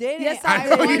 did. you didn't. Yes, I I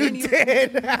know won you and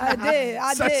did. I did.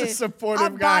 I Such did. a supportive I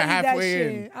guy bodied that halfway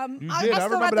shit. in. You I did. I still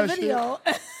got remember the that shit. video.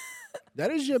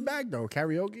 That is your bag though,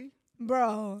 karaoke.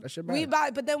 Bro. That's your We bag.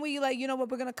 buy, but then we like, you know what,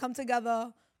 we're going to come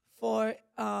together for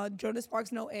Jordan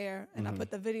Sparks No Air, and I put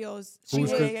the videos. Who was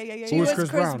She was Chris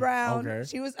Chris Brown? Brown. Okay.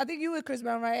 She was. I think you were Chris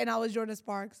Brown, right? And I was Jordan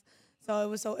Sparks.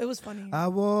 So it was funny. I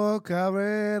walk, I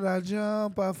ran, I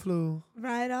jump, I flew.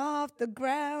 Right off the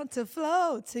ground to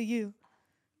flow to you.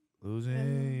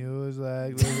 Losing you is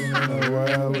like living in a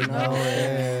world with no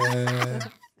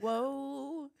end.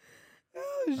 Whoa.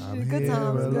 Oh shit, I'm good here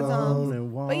times, good alone times.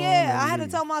 and But yeah, I had to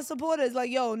lonely. tell my supporters like,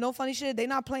 yo, no funny shit. They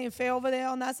not playing fair over there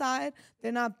on that side.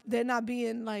 They're not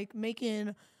being like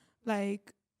making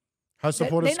like Her they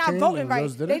supporters not came voting and right.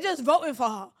 yours They didn't? just voting for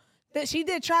her. That she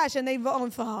did trash and they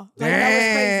voting for her. Like, that was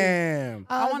crazy. Damn.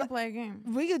 I want to play a game.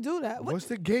 We could do that. What's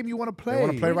the game you want to play? They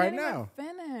want to play We right didn't even now.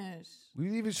 Finish. We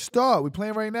didn't even start. We're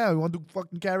playing right now. You want to do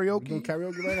fucking We're doing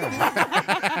karaoke? karaoke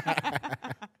right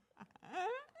now.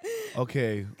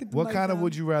 Okay. Get the What mic kind of down.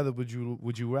 would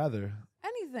you rather?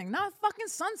 Anything. Not fucking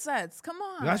sunsets. Come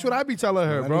on. That's what I be telling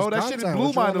her, That bro. is That shit content. blew What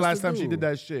you mine want the us last to time she do? did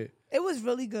that shit. It was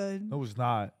really good. No, it's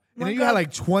not. My And then you girl- had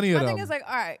like 20 of My them. thing is like,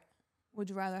 all right, would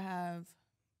you rather have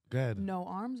Go ahead. no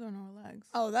arms or no legs?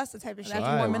 Oh, that's the type of shit. That's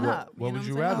All right, warming what- up. what know would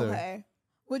you I'm saying? rather? Okay.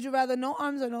 Would you rather no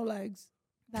arms or no legs?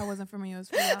 That wasn't for me. It was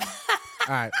for y'all. All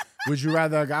right. Would you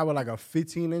rather a guy with like a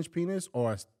 15-inch penis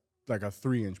or like a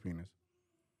 3-inch penis?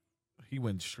 He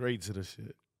went straight to the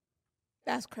shit.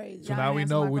 That's crazy. So Y'all now didn't we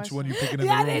answer know my which one question. you picking in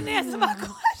Yeah, I the didn't room. answer my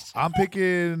question. I'm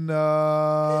picking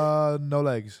no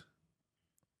legs.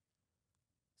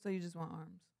 So you just want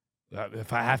arms.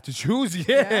 If I have to choose,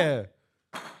 yeah.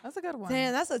 That's a good one.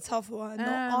 Damn, that's a tough one. No Eh,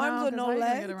 arms or 'cause no how you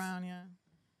gonna legs. Get around, yeah.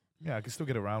 Yeah, I can still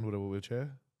get around with a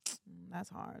wheelchair. That's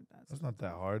hard. That's not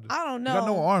that hard. I don't You know. got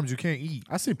no arms, you can't eat.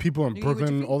 I see people in You eat with your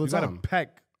Brooklyn feet? all the You gotta time.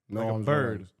 peck No like a arms, no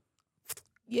bird. legs.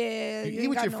 Yeah, You you eat ain't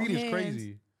with got your no feet is hands.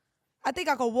 crazy. I think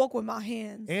I could walk with my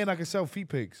hands. And I can sell feet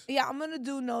pics. Yeah, I'm gonna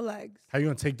do no legs. How you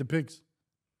gonna take the pics?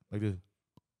 Like this.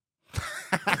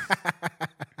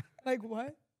 Like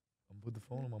what? I'm put the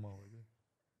phone in my mouth like this.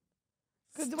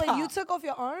 Because wait, you took off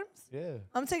your arms? Yeah.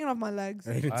 I'm taking off my legs.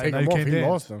 He didn't Alright, take now them you off. can't He dance.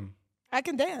 lost them. I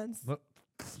can dance.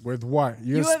 With what?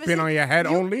 You, You gonna ever spin seen- on your head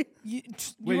you- only? You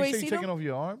Wait, you you ain't say seen you taking them? off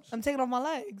your arms? I'm taking off my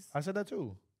legs. I said that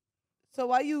too. So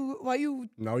why you?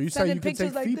 No, you said Sending you could pictures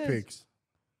take like feet this. pics.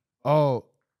 Oh.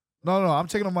 No, I'm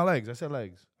taking off my legs. I said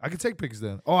legs. I can take pics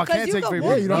then. Oh, I Because can't you take could feet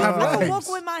walk, pics. you don't have I could legs.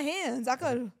 walk with my hands. I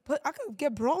could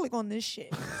get brawling on this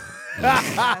shit.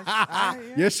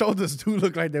 Your shoulders do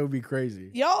look like they would be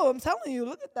crazy. Yo, I'm telling you,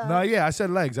 look at that. No, yeah, I said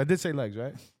legs. I did say legs,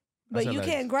 right? I but said you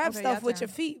legs. can't grab Okay, stuff your with turn.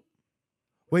 your feet.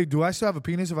 Wait, do I still have a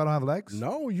penis if I don't have legs?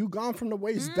 No, you gone from the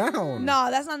waist down. No,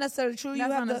 that's not necessarily true. That's you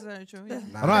not have the necessarily true. Yeah.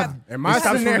 Nah. I don't have. In my it stops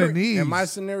from scenario, the knees. in my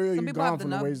scenario, Some you people have gone the from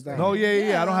the nub. waist down. No,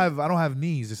 yeah. I don't Yeah. have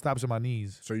knees. It stops at my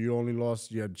knees. So you only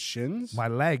lost your shins? My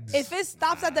legs. If it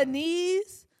stops at the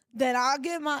knees, then I'll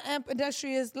get my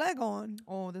ambidextrous leg on.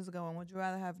 Oh, this is a good one. Would you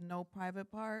rather have no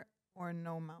private part or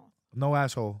no mouth? No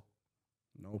asshole.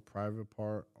 No private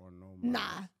part or no mouth?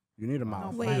 Nah. You need a No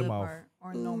mouth. Wait. private mouth. part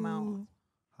or no mouth. Ooh.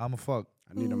 I'm a fuck.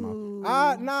 I need a Ooh.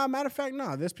 mouth. Nah, matter of fact,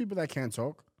 nah. There's people that can't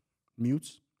talk.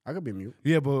 Mutes. I could be mute.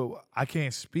 Yeah, but I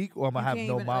can't speak or I'm You gonna have can't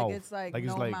no even, mouth. Like, it's like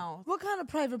no mouth. What kind of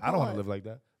private part? I don't want to live like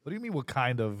that. What do you mean? What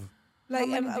kind of? Like, How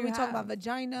many are do we you talking have? about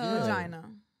vagina? Yeah. Vagina.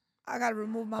 I gotta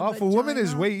remove my Oh, vagina. for women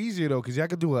it's way easier though, cause y'all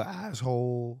could do an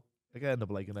asshole. They could end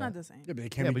up liking It's not that. the same. Yeah, but they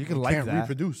can't, Yeah, be, but you can they like can't that.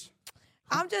 reproduce.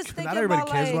 I'm just Not thinking everybody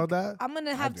about cares like, about that. I'm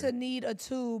gonna have do. to need a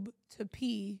tube to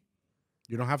pee.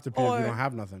 You don't have to pee if Or- you don't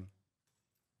have nothing.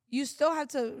 You still have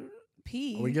to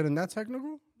pee. Are we getting that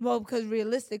technical? Well, because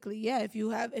realistically, yeah, if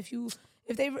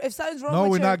something's wrong No,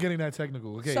 with we're your, not getting that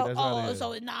technical. Okay, so that's not it.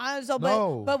 so nah, so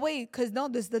No. but wait, because no,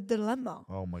 this is the dilemma.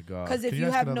 Oh my god. Because if Can you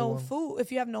ask have another no one? food,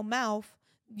 if you have no mouth,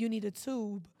 you need a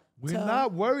tube. We're to-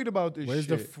 not worried about this Where's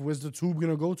shit. where's the tube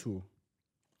gonna go to?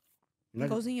 You're It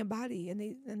not- goes in your body and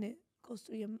it goes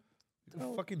through your.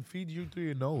 They fucking feed you through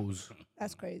your nose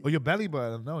That's crazy. or your belly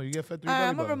button. No, you get fed through your belly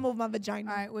I'm gonna button. remove my vagina.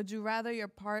 All right. Would you rather your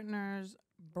partner's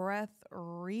breath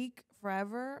reek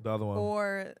forever The other one.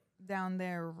 or down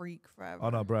there reek forever? Oh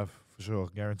no, breath for sure,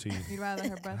 guaranteed. You'd rather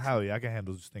her breath. Hell yeah, I can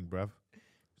handle stink breath.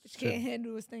 She can't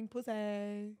handle a stink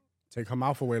pussy. Take her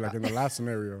mouth away like in the last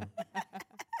scenario.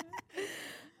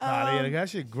 Nah, yeah, that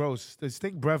shit gross. The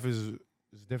stink breath is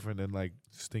different than like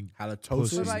stink.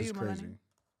 Halitosis What about is you, crazy. Melanie?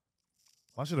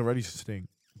 I should already stink.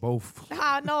 Both.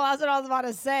 Ah, no, that's what I was about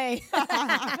to say.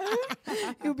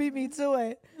 You beat me to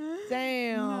it.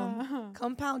 Damn.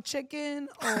 Compound chicken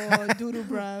or doodle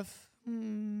breath?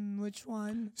 Which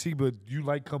one? See, but you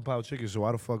like compound chicken, so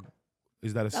why the fuck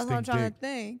is that a That's what I'm stink trying dick? to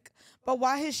think. But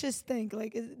why his shit stink?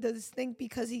 Like, does it stink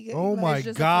because he? Oh like, my it's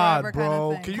just a god, forever kinda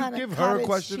bro! thing. Can you Kinda give her a cottage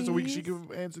question so she cheese. can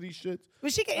answer these shits?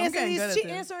 But she can I'm answer getting these. good at She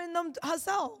this. answering them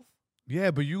herself.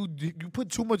 Yeah, but you put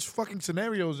too much fucking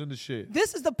scenarios in the shit.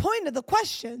 This is the point of the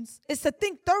questions. Is to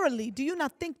think thoroughly. Do you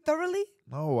not think thoroughly?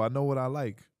 No, I know what I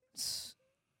like.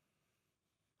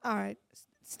 All right.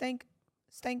 Stank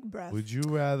breath. Would you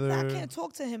rather? I can't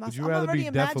talk to him. Would you I'm rather already be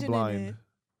deaf or imagining blind?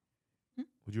 it.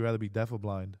 Would you rather be deaf or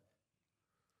blind?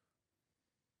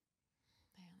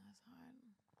 Damn, that's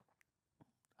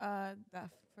hard.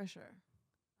 Deaf for sure.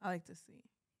 I like to see.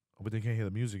 Oh, but they can't hear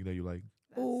the music that you like.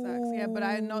 That sucks. Yeah, but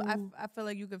I know Ooh. I feel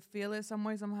like you could feel it some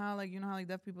way somehow. Like you know how like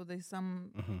deaf people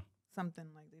something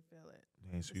like they feel it.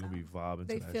 Dang, so you're gonna be vibing.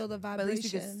 They to that feel the shit. But at least you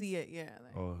vibrations. can see it. Yeah.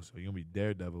 Like, Oh, so you're gonna be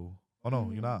Daredevil. Oh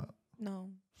no, you're not. No,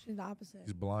 she's the opposite.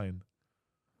 He's blind.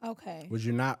 Okay. Would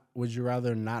you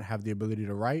rather not have the ability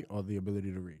to write or the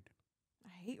ability to read? I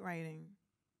hate writing.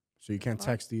 So you can't Fuck.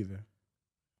 text either.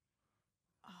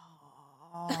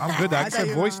 Oh, I'm good. I can thought send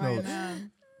you were voice right notes.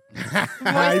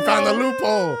 now. He found the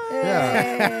loophole.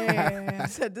 I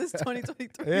said this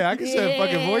 2023. Yeah, I can send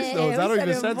fucking voice Yeah, notes. I we don't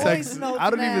even sending send voice text. notes I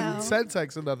don't now. even send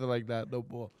text or nothing like that no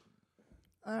more.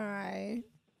 All right.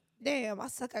 Damn, I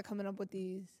suck at coming up with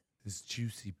these. This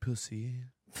juicy pussy.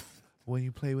 When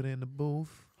you play with it in the booth.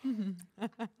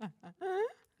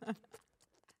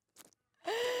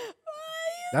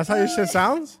 That's how your shit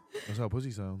sounds? That's how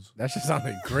pussy sounds. That shit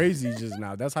sounded crazy just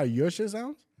now. That's how your shit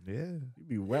sounds? Yeah. You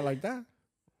be wet like that?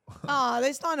 Oh,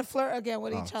 they starting to flirt again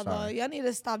with Oh, each other. sorry. Y'all need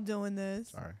to stop doing this.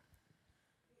 Sorry.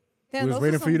 Damn, We was those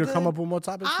waiting are for you to some come good- up with more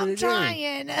topics for I'm your trying.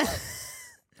 game.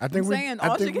 I think I'm saying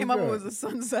all she came up with was a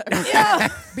sunset. Yeah.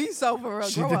 Be so for real.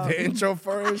 She Grow did up. the intro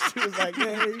first. She was like,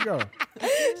 yeah, here you go.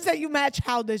 Say you match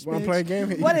childish, Want bitch. to play a game?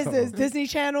 Here What you is go. this? Disney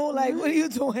Channel? Like, what are you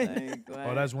doing? Like, Oh,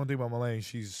 what? that's one thing about Malaine.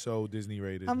 She's so Disney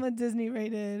rated. I'm a Disney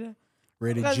rated.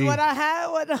 Rated Because G. what I had,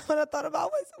 what I thought about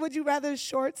was, would you rather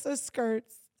shorts or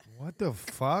skirts? What the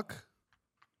fuck?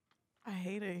 I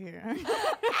hate it here.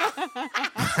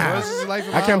 What's this life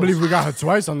of I can't ours? believe we got her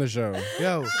twice on the show.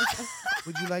 Yo,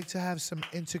 would you like to have some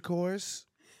intercourse?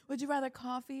 Would you rather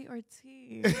coffee or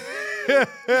tea? Which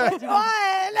one?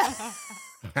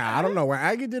 I don't know. When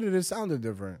Aggie did it, it sounded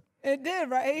different. It did,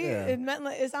 right? Yeah. It meant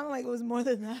like, it sounded like it was more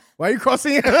than that. Why are you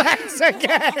crossing your legs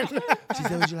again? She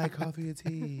said, would you like coffee or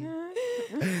tea?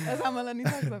 That's how Melanie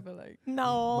talks, I feel like.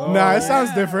 No. Nah, it sounds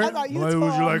That's different. how you Why would you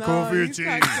talk. like coffee or tea?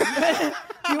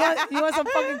 You want some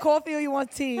fucking coffee or you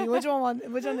want tea? Which one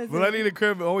is Well, I it? need a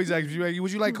crib. Always ask you,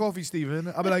 would you like coffee,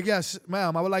 Steven? I'll be like, yes,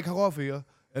 ma'am, I would like coffee. And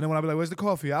then when I be like, where's the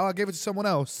coffee? I'll give it to someone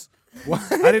else. What?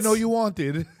 I didn't know you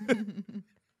wanted.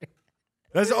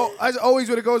 That's always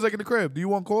what it goes like in the crib. Do you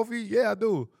want coffee? Yeah, I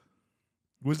do.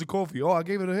 Where's the coffee? Oh, I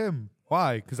gave it to him.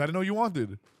 Why? Because I didn't know you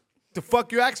wanted. The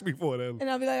fuck you asked me for then? And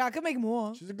I'll be like, I could make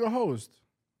more. She's a good host.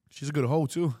 She's a good hoe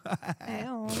too.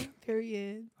 Damn.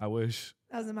 Period. I wish.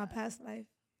 That was in my past life.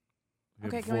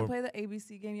 Okay, can we play the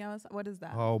ABC game? Yeah, what is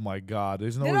that? Oh my God!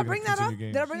 There's no Did way I to bring that up?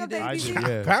 continue Did I games. bring up You the did. I ABC? did,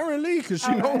 yeah. Apparently, because she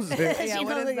All right. knows it. Yeah, She what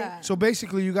knows is it. that? So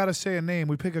basically, you gotta say a name.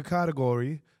 We pick a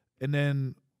category, and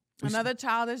then Another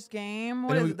childish game.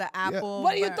 What And is we- it? The yeah. apple.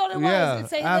 What do you bur- thought it was? yeah, It's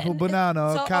saying apple, that- banana,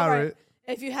 all right, carrot.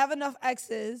 if you have enough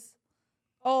X's,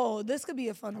 oh, this could be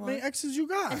a fun How one. many exes you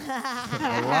got?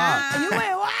 A lot. You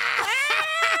went, wow.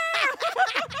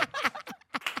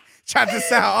 Tried to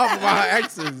sound off about her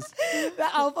exes. The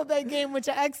alphabet game with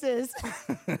your X's.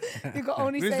 You can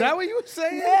only Is say. that what you were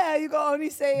saying? Yeah, you can only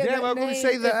say it. Damn, I'm gonna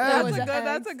say the That's M. a good.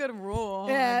 That's a good rule.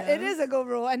 Yeah, I it guess. is a good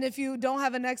rule. And if you don't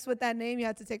have an X with that name, you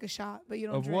have to take a shot, but you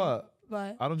don't Of drink. what?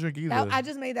 But I don't drink either. I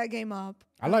just made that game up.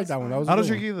 I like that one. That was I a don't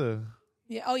good drink one. either.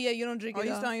 Yeah. Oh yeah, you don't drink Oh, it.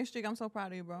 you up. still on your streak? I'm so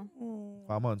proud of you, bro.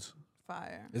 5 months.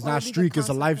 Fire. It's What not would be the streak, it's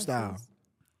a consequences? lifestyle.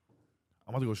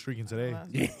 I'm about to go streaking today.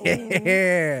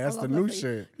 Yeah, that's I the love new that for you.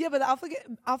 shit. Yeah, but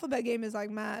the alphabet game is like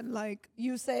mad. Like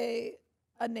you say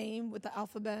a name with the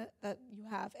alphabet that you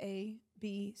have A,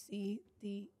 B, C,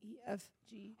 D, E, F,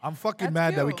 G. I'm fucking That's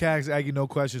mad that we cute. can't ask Aggie no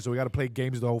questions, so we got to play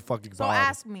games the whole fucking So pod.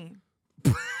 ask me.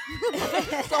 So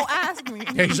ask me.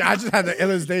 I just had the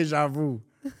illest deja vu.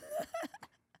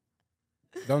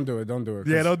 Don't do it. Don't do it.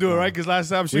 Yeah, don't do it, right? Because last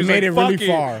time she We was made like, it really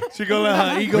fuck far. She gonna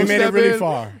let her ego We made it step really in.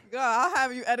 far. God, I'll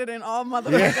have you editing all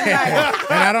motherfucking Yeah. night.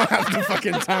 And I don't have the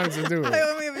fucking time to do Play it.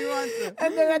 with me if you want to.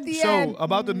 And then at the end, So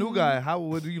about the new guy,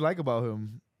 what do you like about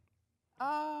him?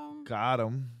 Um, Got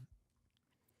him.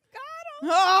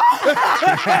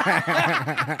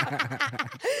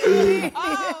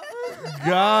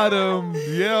 Got him.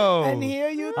 Yo. and here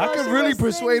you. I thought could she really was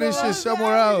persuade this single. shit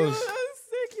somewhere else.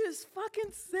 Sick, you're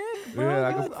fucking sick, bro. Yeah,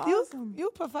 I That could- was You, awesome. you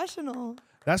professional.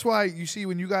 That's why you see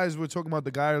when you guys were talking about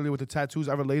the guy earlier with the tattoos,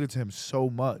 I related to him so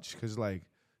much because like,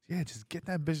 yeah, just get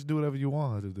that bitch to do whatever you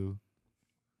want her to do.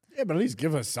 Yeah, but at least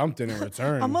give us something in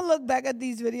return. I'm gonna look back at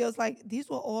these videos like these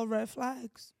were all red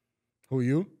flags. Who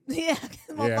you? Yeah,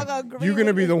 motherfucker agree You're gonna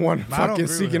with be the me. one I don't fucking agree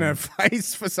with seeking him.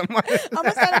 advice for somebody. I'm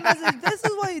gonna send a message. This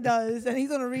is what he does, and he's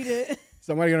gonna read it.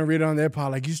 Somebody gonna read it on their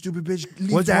pod like, you stupid bitch.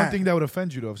 Leave What's that. one thing that would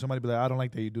offend you though? If somebody be like, I don't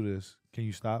like that you do this. Can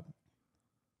you stop?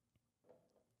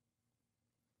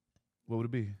 What would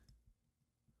it be?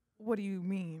 What do you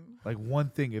mean? Like one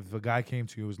thing, if a guy came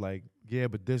to you and was like, yeah,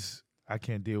 but this I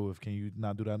can't deal with. Can you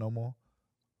not do that no more?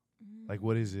 Like,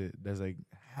 what is it? That's like,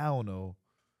 hell no.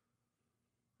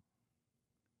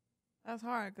 That's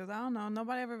hard because I don't know.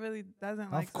 Nobody ever really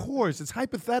doesn't like. Of course, it's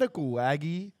hypothetical,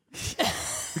 Aggie.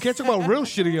 We can't talk about real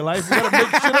shit in your life. We gotta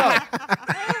make shit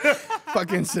up.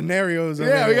 Fucking scenarios.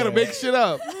 Yeah, we gotta make. make shit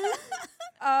up.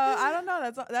 I don't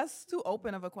know. That's too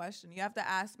open of a question. You have to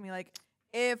ask me like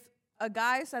if a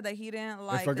guy said that he didn't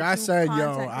like. If a to guy do said, "Yo,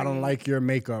 content I don't creation, like your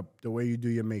makeup, the way you do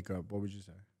your makeup," what would you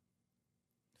say?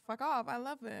 fuck off. I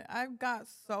love it. I've got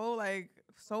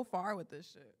so far with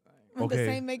this shit. Like, With the Okay.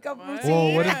 same makeup what? routine.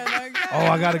 Well, what if- Yeah, like, Oh,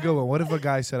 I got a yeah. good one. What if a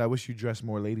guy said, I wish you dressed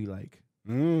more ladylike?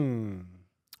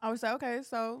 I would say, okay,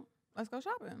 so let's go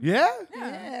shopping. Yeah?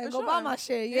 Yeah, for go buy sure. my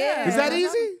shit. Yeah. Yeah. Is that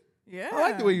easy? Yeah. I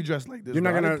like the way you dress like this. You're not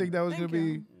bro. I gonna- didn't think that was Thank going to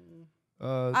you. be...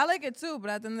 I like it too,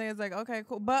 but at the end of the day, it's like, okay,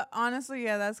 cool. But honestly,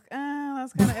 yeah, that's kind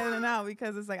of in and out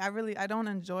because it's like I don't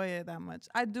enjoy it that much.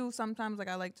 I do sometimes, like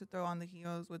I like to throw on the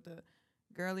heels with the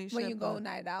girly shit. When you go but-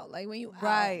 night out, like when you out.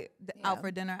 right, out Yeah.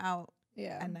 for dinner, out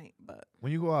Yeah. at night. But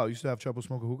When you go out, you still have trouble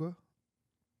smoking hookah?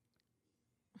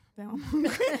 damn.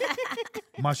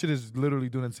 My shit is literally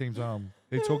doing it at the same time.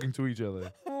 They talking to each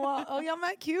other. Wow. Oh, y'all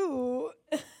not cute.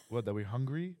 What, that we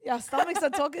hungry? Y'all stomachs are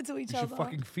talking to each You should other.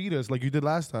 fucking feed us like you did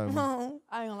last time. No.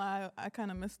 I ain't gonna lie, I kind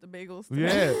of missed the bagels.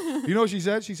 Today. Yeah. You know what she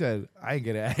said? She said, I ain't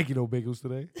getting Aggie no bagels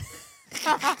today.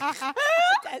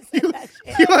 That said that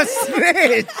shit. You a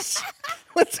snitch.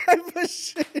 What type of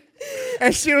shit?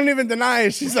 And she don't even deny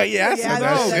it. She's like, yeah, I Yeah, said I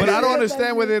that No, shit. but I don't Yeah,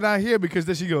 understand why that's they're not here because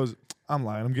then she goes, I'm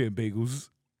lying. I'm getting bagels.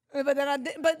 But then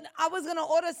I was gonna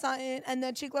order something, and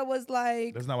then Chicla was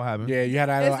like, That's not what happened. Yeah, you had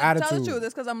a Tell little attitude. the truth,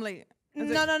 it's because I'm late. Is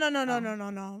it-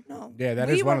 no. No. Yeah, that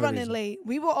we is were one of the running reasons. late.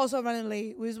 We were also running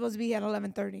late. We were supposed to be here at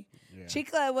 11:30. Yeah.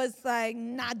 Chicla was like,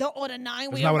 nah, don't order 9.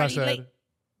 That's We not what I already said. late.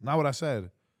 Not what I said.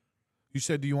 You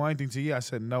said, do you want anything to eat? I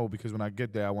said no because when I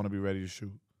get there, I want to be ready to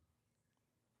shoot.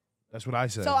 That's what I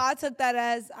said. So I took that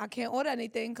as I can't order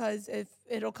anything because if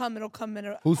it'll come.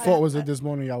 Whose fault was it this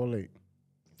morning y'all were late?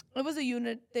 It was a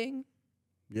unit thing.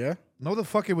 Yeah? No, the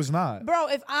fuck it was not. Bro,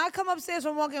 if I come upstairs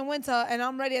from Walking Winter and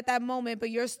I'm ready at that moment, but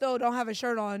you're still don't have a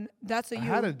shirt on, that's a I you.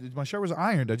 had it. My shirt was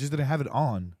ironed. I just didn't have it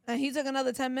on. And he took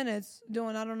another 10 minutes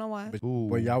doing I don't know why. Ooh.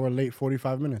 But y'all were late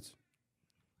 45 minutes.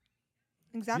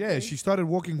 Exactly. Yeah, she started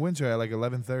walking winter at like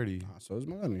 11:30. So is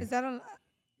Melanie. Is that a...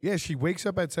 Yeah, she wakes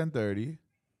up at 10:30.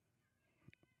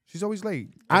 She's always late.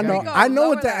 I know. There you go. I know Lower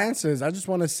what the that. answer is. I just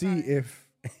want to see Right.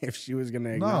 if she was gonna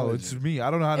No, acknowledge it's it. me.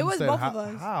 I don't know how to It was understand both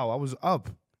of us. how. I was up.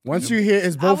 Once you hear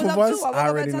it's both I was of up us, too. I woke I up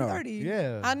already at know. 10:30.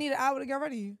 Yeah. I need an hour to get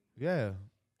ready. Yeah.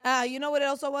 You know what it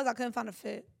also was? I couldn't find a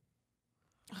fit.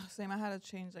 Same. I had to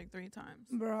change like 3 times.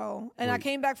 Bro. And I Wait.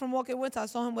 came back from Walking Winter. I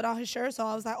saw him without his shirt, so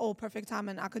I was like, oh, perfect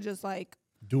timing. I could just like...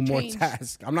 Do more Change.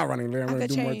 tasks. I'm not running late. I'm I gonna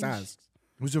could do more change. tasks.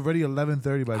 It was already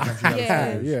 11:30 by the time she got Yeah.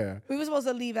 upstairs. Yeah. We were supposed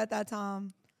to leave at that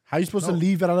time. How you supposed to No.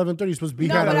 leave at 11:30? You're supposed to be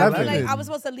No, here at but 11. I, like, I was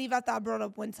supposed to leave after I brought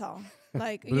up Winter.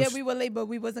 Like, But yeah, it's- we were late, but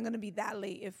we wasn't going to be that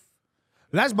late if...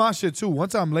 That's my shit too.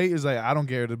 Once I'm late, it's like I don't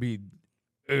care to be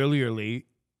early or late.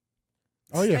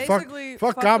 Oh yeah, Basically,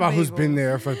 fuck fuck Gaba the who's been bagels.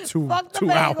 there for two Fuck the 2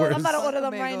 bagels. hours. I'm about to Fuck order the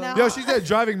them right bagels. now. Yo, she said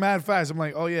driving mad fast. I'm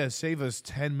like, oh yeah, save us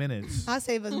 10 minutes. I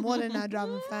save us more than that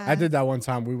driving fast. I did that one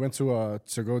time. We went to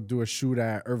go do a shoot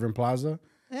at Irving Plaza,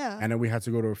 Yeah. and then we had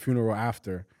to go to a funeral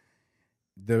after.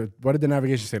 What did the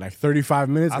navigation say? Like 35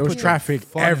 minutes. I It was put the traffic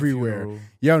fun in everywhere. funeral.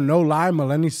 Yo, no lie,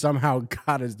 Melanie somehow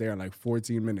got us there in like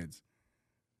 14 minutes.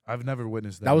 I've never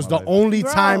witnessed that. That in was my the life. only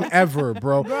Bro. time ever,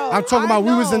 bro. Bro, I'm talking I about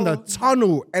we was in the know.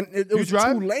 tunnel and it was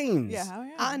drive? 2 lanes. Yeah, hell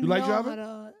yeah. I You like know driving? how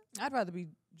to- I'd rather be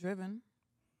driven.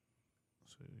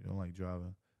 So you don't like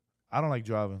driving. I don't like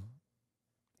driving.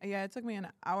 Yeah, it took me an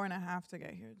hour and a half to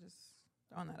get here. Just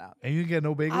throwing that out. And you didn't get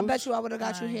no bagels? I bet you I would have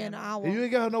got you here in an Fine. hour. And you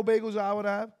didn't get her no bagels an hour and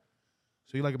a half?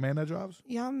 So you like a man that drives?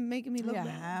 Y'all making me look Yeah,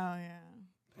 bad. hell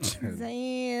yeah.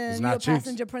 Damn, you not a cheeks.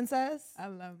 passenger princess? I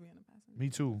love being a passenger. Me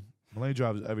too. Melanie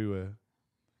drives everywhere.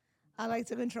 I like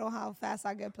to control how fast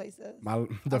I get places. I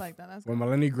like that. That's when good.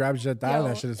 Melanie grabs your thigh, Yo,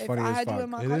 that shit is if funny I as had you fuck. in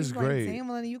my It car, is you'd be like, great. damn,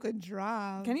 Melanie, you could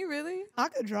drive. Can you really? I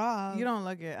could drive. You don't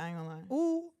look it. I ain't gonna lie.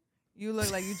 Ooh. You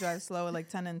look like you drive slow at like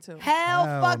 10 and 2. Hell,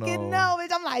 Hell fucking no. no, bitch.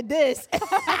 I'm like this.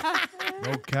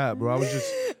 No cap, bro. I was just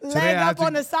today Leg I had up to-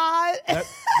 on the side.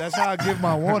 that's how I give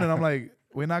my warning. I'm like,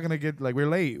 we're not gonna get like we're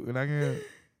late. We're not gonna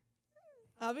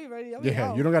I'll be ready. I'll be Yeah,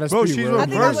 out. you don't got to Bro, speed. she's bro. I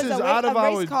think I was reverses a, out of a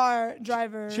race our- car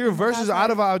driver. She reverses That's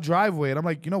out of right. our driveway, and I'm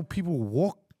like, people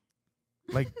walk.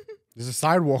 Like, There's a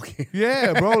sidewalk here.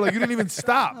 yeah, bro. Like, you didn't even I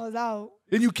stop. was out.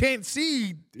 And you can't see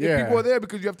if Yeah. people are there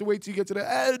because you have to wait till you get to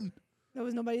the end. There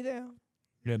was nobody there.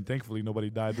 Yeah, and thankfully nobody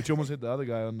died. But you almost hit the other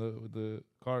guy with the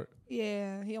cart.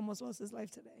 Yeah, he almost lost his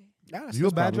life today. Yeah, that's You a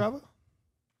his bad problem. driver?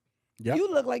 Yep.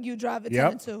 You look like you drive a 10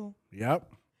 Yep. and 2.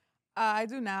 Yep. I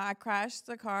do now. I crashed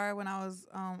the car when I was,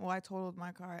 I totaled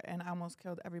my car and I almost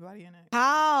killed everybody in it.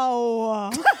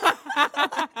 How?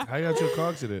 How you got your car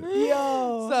accident?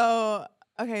 Yo. So,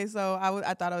 okay, so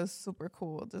I thought it was super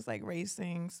cool, just like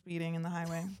racing, speeding in the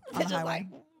highway, on the Just highway.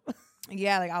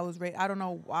 Yeah, like I was, I don't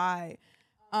know why.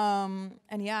 And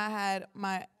yeah, I had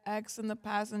my ex in the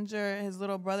passenger, his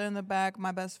little brother in the back,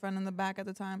 my best friend in the back at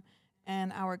the time,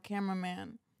 and our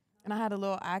cameraman. And I had a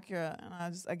little Acura, and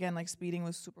I just, again, like speeding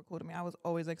was super cool to me. I was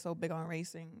always like so big on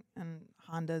racing and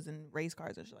Hondas and race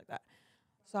cars and shit like that.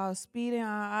 So I was speeding,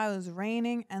 I was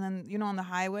raining, and then, on the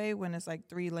highway when it's like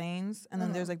 3 lanes, and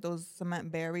then there's like those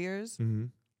cement barriers. Mm-hmm.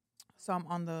 So I'm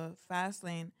on the fast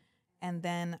lane, and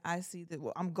then I see that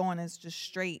I'm going, it's just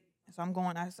straight. So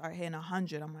I start hitting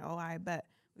 100. I'm like, oh, I bet.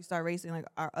 We start racing, like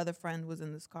our other friend was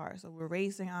in this car. So we're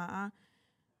racing,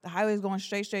 The highway is going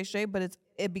straight, but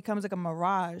it becomes like a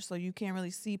mirage. So you can't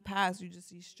really see past, you just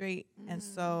see straight. And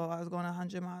so I was going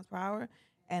 100 miles per hour,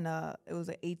 and it was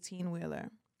an 18-wheeler.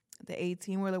 The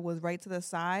 18-wheeler was right to the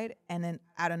side, and then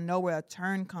out of nowhere, a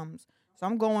turn comes. So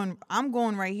I'm going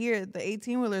right here. The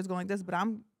 18-wheeler is going like this, but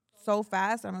I'm so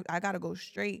fast, I got to go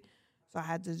straight. So I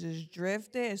had to just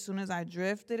drift it. As soon as I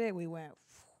drifted it, we went,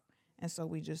 and so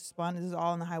we just spun. This is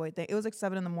all on the highway thing. It was like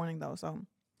 7 a.m, though, so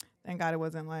thank God it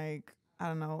wasn't like, I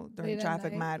don't know, during Late at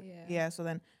traffic night, mad. yeah. So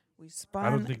then we spun. I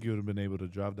don't think you would have been able to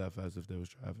drive that fast if there was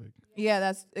traffic. Yeah,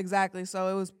 that's exactly. So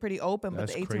it was pretty open, but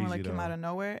That's the 18 crazy, came though. out of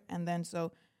nowhere. And then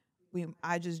so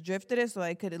I just drifted it so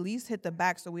I could at least hit the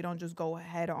back so we don't just go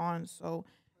head on. So,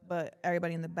 but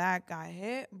everybody in the back got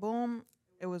hit. Boom.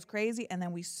 It was crazy. And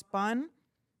then we spun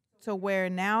to where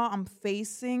now I'm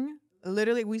facing,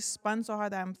 literally we spun so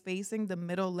hard that I'm facing the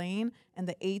middle lane and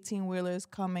the 18-wheeler is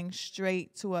coming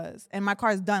straight to us. And my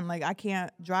car's done. Like I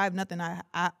can't drive nothing.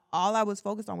 All I was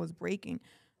focused on was braking.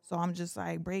 So I'm just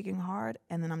like braking hard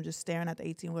and then I'm just staring at the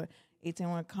 18-wheeler.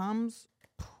 18-wheeler comes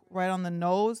right on the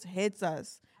nose, hits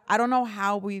us. I don't know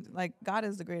how God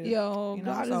is the greatest. Yo, you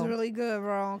know? God So, is really good,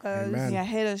 bro. Cause Amen. yeah,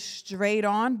 hit us straight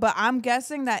on. But I'm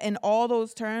guessing that in all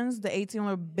those turns, the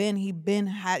 18-wheeler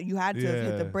you had to have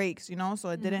hit the Yeah. brakes, So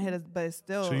it didn't hit us, but it's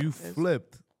still. So you it's-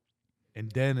 flipped, and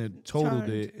then it totaled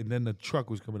Turned. it, and then the truck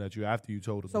was coming at you after you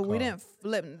totaled So the car. we didn't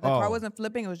flip. The car Oh. wasn't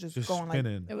flipping. It was just, Just going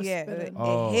spinning. It was yeah. spinning.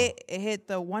 Oh. It hit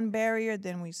the one barrier.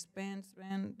 Then we spin,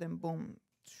 then boom.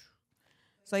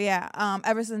 So yeah,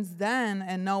 ever since then,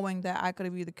 and knowing that I could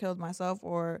have either killed myself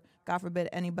or, God forbid,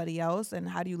 anybody else, and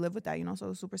how do you live with that? So it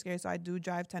was super scary. So I do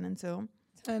drive 10 and 2.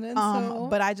 And then so,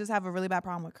 But I just have a really bad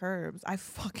problem with curbs. I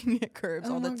fucking hit curbs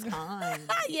Oh all the my God. time.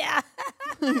 yeah.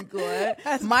 What?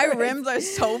 That's My crazy. rims are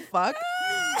so fucked.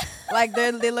 Like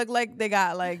they look like they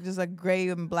got like just a gray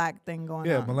and black thing going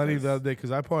Yeah, on. Melanie 'cause- the other day,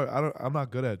 because I'm not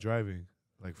good at driving,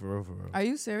 like for real. Are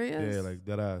you serious? Yeah, like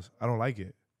that ass. I don't like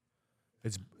it.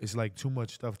 It's like too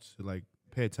much stuff to like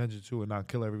pay attention to and not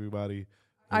kill everybody.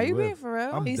 Are you with. being for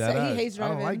real? I'm He dead said he ass. hates I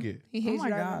driving. don't like it. He Oh hates my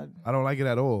driving. God. I don't like it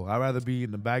at all. I'd rather be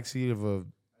in the backseat of a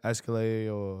Escalade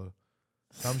or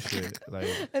some shit. Like,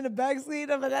 In the backseat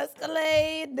of an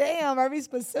Escalade. Damn, very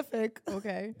specific.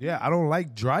 Okay. yeah, I don't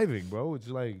like driving, bro. It's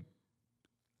like,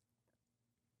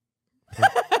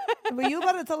 Were you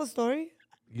about to tell a story?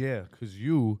 yeah, because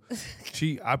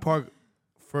I park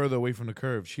further away from the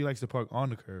curb. She likes to park on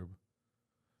the curb.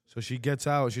 So she gets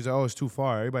out. She's like, oh, it's too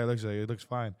far. Everybody looks like it looks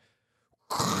fine.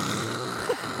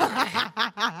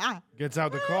 Gets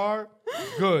out the car.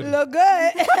 Good. Look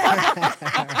good.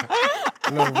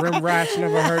 Little rim rash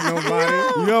never hurt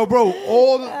nobody. Yo, bro,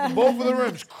 both of the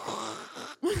rims.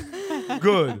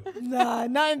 Good. Nah,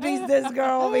 nothing beats this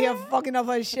girl over here fucking up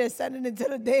her shit, sending it to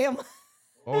the damn.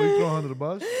 Oh, you throw her under the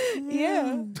bus?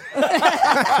 Yeah.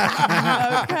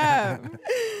 Okay.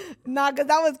 Nah, cause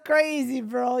that was crazy,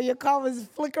 bro. Your car was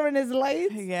flickering its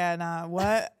lights. Yeah, nah.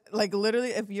 What? Like literally,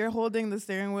 if you're holding the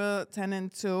steering wheel 10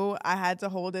 and 2, I had to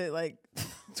hold it like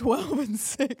 12 and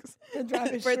 6 To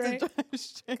drive it for it to straight. drive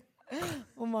straight.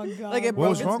 Oh my god. Like it What broke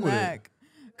was its wrong with it? neck.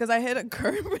 Because I hit a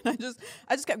curb and I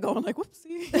just kept going like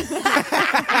whoopsie.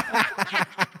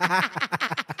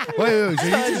 Wait. So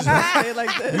I just stayed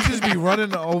like you this. just be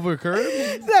running over curbs?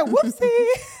 It's like whoopsie.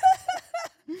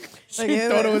 Like, She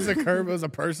thought it was a curb, it was a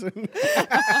person.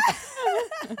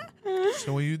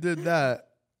 So when you did that,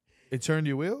 it turned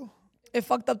your wheel? it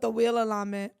fucked up the wheel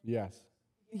alignment. Yes.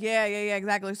 Yeah,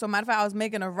 exactly. So matter of fact, I was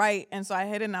making a right, and so I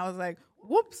hit it, and I was like,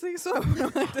 whoopsie. So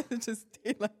it just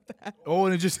stayed like that. Oh,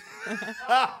 and it just.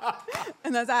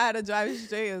 And that's how I had to drive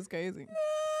straight. It was crazy.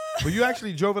 But you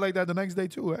actually drove it like that the next day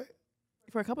too, right?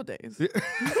 For a couple days.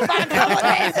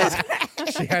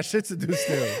 She had shit to do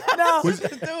still. No. Was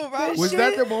Shit.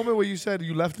 that the moment where you said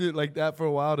you left it like that for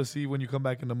a while to see when you come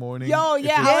back in the morning? Yo, if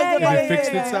yeah, it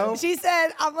fixed itself? She said,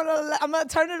 I'm gonna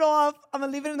turn it off. I'm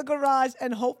gonna leave it in the garage,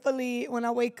 and hopefully, when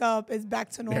I wake up, it's back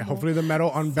to normal. Yeah, hopefully the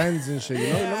metal unbends and shit.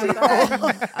 You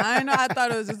know? I know. I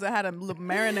thought it was just I had a little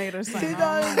marinade or something. She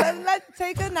does. Let's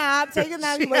take a nap. Take a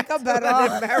nap. You wake up better.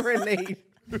 Marinade.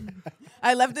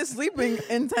 I left it sleeping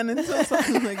in 10 until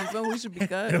something like, so we should be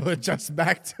good. It'll adjust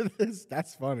back to this.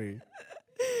 That's funny.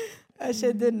 That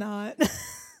shit did not.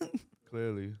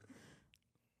 Clearly.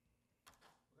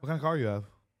 What kind of car you have?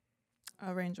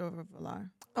 A Range Rover Velar.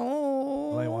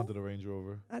 Oh. I wanted a Range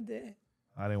Rover. I did.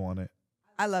 I didn't want it.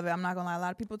 I love it. I'm not gonna lie. A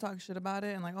lot of people talk shit about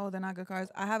it and like, oh, they're not good cars.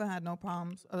 I haven't had no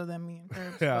problems other than me and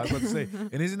curbs. Yeah, I was about to say.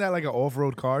 And isn't that like an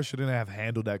off-road car? Shouldn't it have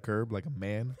handled that curb like a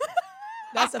man?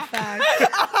 That's a fact.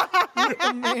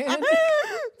 Man.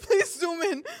 Please zoom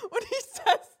in when he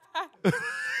says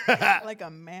that. Like a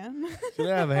man. Should it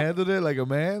have handled it like a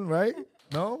man, right?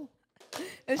 No?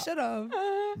 It should have.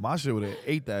 My shit would have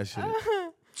ate that shit.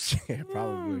 Yeah,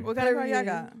 probably. What kind of car y'all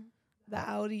got? The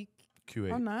Audi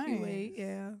Q8. Oh, nice. Q8,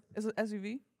 yeah. Is it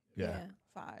SUV? Yeah.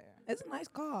 Fire. It's a nice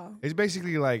car. It's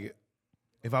basically like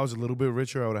if I was a little bit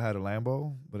richer, I would have had a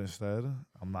Lambo. But instead,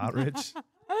 I'm not rich.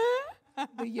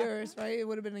 The Urus, right? It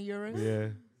would have been a Urus. Yeah.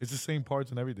 It's the same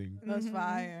parts and everything. That's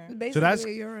fire. It's basically So that's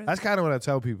a Urus. that's kind of what I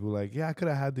tell people. Like, yeah, I could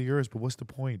have had the Urus, but what's the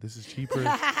point? This is cheaper.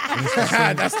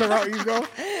 That's the route you go.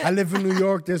 I live in New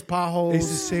York. There's potholes. It's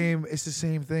the same. It's the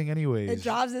same thing, anyways. It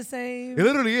drives the same. It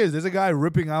literally is. There's a guy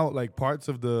ripping out like parts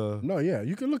of the No, yeah,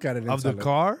 you can look at it. of the inside it.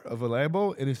 car of a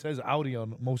Lambo, and it says Audi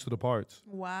on most of the parts.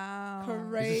 Wow.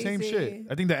 Crazy. It's the same shit.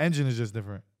 I think the engine is just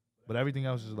different, but everything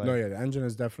else is like. No, yeah, the engine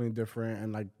is definitely different,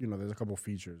 and like there's a couple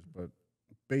features, but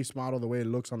base model, the way it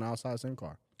looks on the outside, same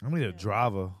car. I'm gonna need a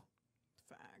driver.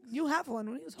 Facts. You have one.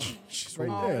 When he was home. She's right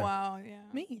Oh, there. wow. Yeah.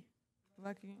 Me.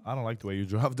 Lucky. I don't like the way you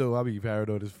drive though. I'll be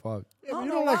paranoid as fuck. Yeah, but Oh, you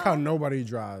no, don't like wow. how nobody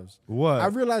drives. What? I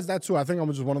realized that too. I think I'm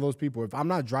just one of those people. If I'm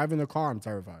not driving the car, I'm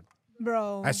terrified.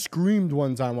 Bro. I screamed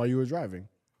one time while you were driving.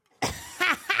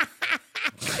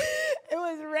 It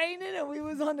was raining and we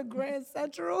was on the Grand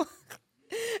Central.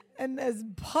 And this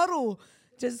puddle,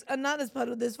 not this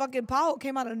puddle, this fucking pothole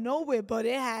came out of nowhere, but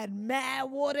it had mad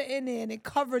water in it and it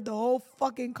covered the whole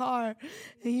fucking car.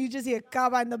 And you just hear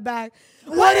Kaba in the back.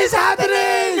 What is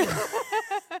happening?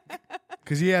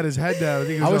 Because he had his head down. I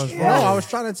think he was on his phone. I was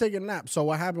trying to take a nap. So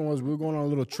what happened was we were going on a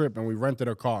little trip and we rented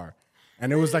a car.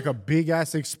 And it was like a big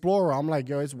ass Explorer. I'm like,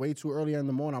 yo, it's way too early in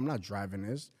the morning. I'm not driving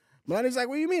this. Melania's like,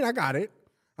 what do you mean? I got it.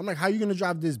 I'm like, how you gonna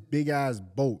drive this big ass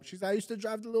boat? She's like, I used to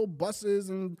drive the little buses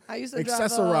and I used to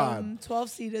accessoride. drive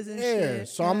 12-seaters and Yeah. shit.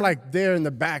 So I'm like there in the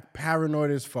back,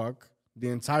 paranoid as fuck the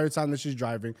entire time that she's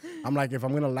driving. I'm like, if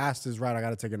I'm gonna last this ride, I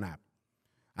gotta take a nap.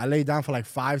 I lay down for like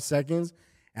 5 seconds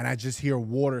and I just hear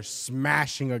water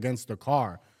smashing against the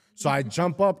car. So I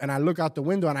jump up and I look out the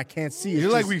window and I can't see.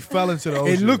 It's like we fell into the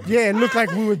ocean. It looked like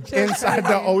we were inside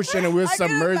the ocean and we were I can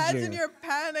imagine submerging. your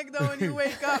panic though when you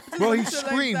wake up. Bro, he Shit like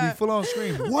screamed. He that. full on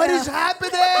screamed. What is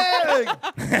happening?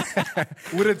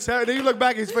 With a terror. Then you look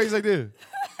back, his face like this.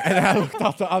 And I looked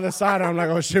off the other side and I'm like,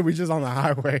 oh shit, we just on the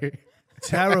highway.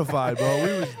 Terrified, bro.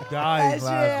 We was dying This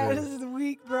laughing. is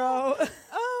weak, bro.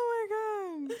 Oh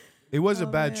my god. It was a Oh,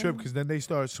 bad man. trip because then they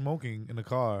started smoking in the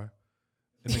car.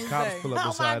 And the cops they? pull up Oh my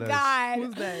beside us. God.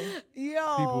 Who's they?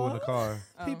 Yo. People in the car.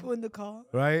 People in the car.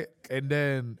 Right? And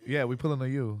then, yeah, we pulling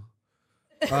on you.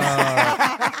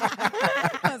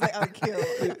 I was like,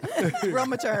 oh, cute. Real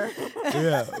mature.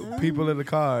 Yeah, people in the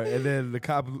car. And then the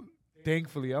cop,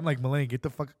 thankfully, I'm like, Mulaney, get the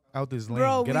fuck out this lane.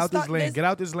 Bro, get we out this stuck lane. this- Get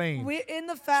out this lane. We're in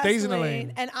the fast Stays in the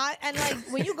lane, lane. and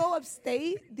like when you go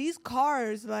upstate, these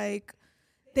cars like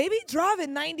they be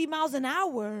driving 90 miles an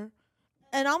hour,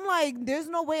 and I'm like, there's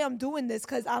no way I'm doing this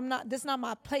because I'm not. This is not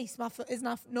my place. It's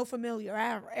not no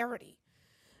familiarity,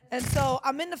 and so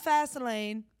I'm in the fast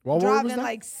lane What word driving was that?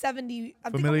 like 70. I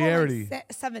Familiarity. Think I'm going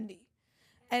like 70,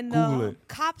 and Google the it.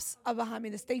 cops are behind me.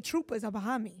 The state troopers are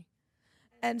behind me,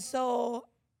 and so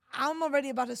I'm already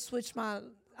about to switch my.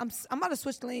 I'm about to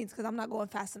switch lanes because I'm not going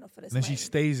fast enough for this. And then she lane.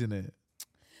 stays in it.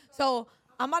 So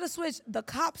I'm about to switch. The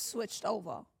cops switched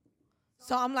over.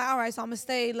 So I'm like, all right, so I'm going to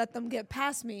stay, let them get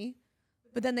past me.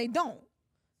 But then they don't.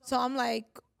 So I'm like,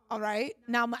 All right,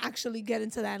 now I'm actually get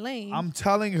into that lane. I'm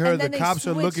telling her And the then they cops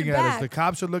are switch looking at us. back. The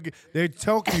cops are looking. They're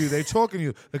talking to you. They're talking to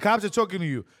you. The cops are talking to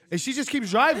you. And she just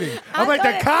keeps driving. I'm like,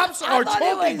 the cops are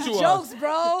talking to jokes, us.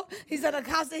 bro. He said the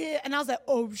cops are here, and I was like,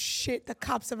 oh shit, the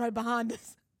cops are right behind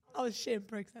us. I was shitting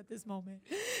bricks at this moment,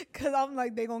 cause I'm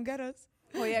like, they gonna get us.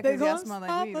 Oh yeah, They because y'all gonna smell like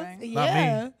stop weed, us. right? Not me.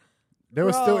 Yeah. They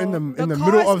were still in the car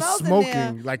middle of smells in smoking,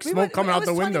 there. like We smoke were- coming out the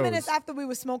It was 20 windows. minutes after we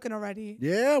were smoking already.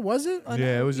 Yeah, was it? Or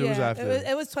Yeah, no? it was after.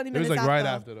 It was 20 It minutes was like after. right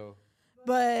after, though.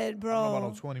 But, I don't know bro,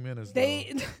 about no 20 minutes,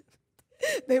 they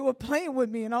they were playing with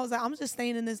me, and I was like, I'm just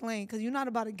staying in this lane because you're not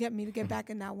about to get me to get back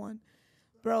in that one.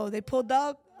 Bro, they pulled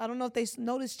up. I don't know if they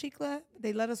noticed Chicle.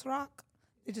 They let us rock.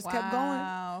 They just kept going.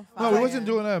 Wow, No, we fire. wasn't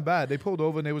doing that bad. They pulled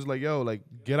over and they was like, yo, like,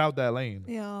 get out that lane.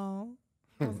 Yo.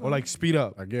 Or like, speed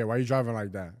up. Like, yeah, why you driving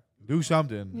like that? Do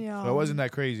something. Yeah. So it wasn't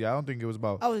that crazy. I don't think it was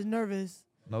about I was nervous.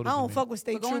 noticing I don't me. fuck with We're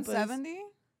state going troopers. 70.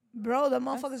 Bro, the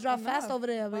motherfuckers That's drive fast enough. over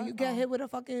there, but you get Uh-oh. hit with a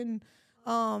fucking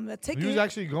a ticket. He was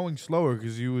actually going slower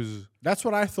because he was. That's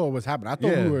what I thought was happening.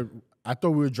 I thought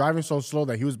we were driving so slow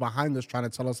that he was behind us trying to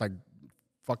tell us like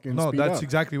fucking No, speed that's up.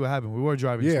 exactly what happened. We were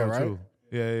driving Yeah, slow right? too.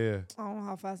 Yeah. I don't know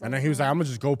how fast. And then he was like, I'm gonna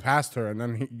just go past her. And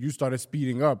then you started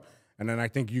speeding up. And then I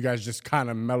think you guys just kind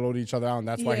of mellowed each other out. And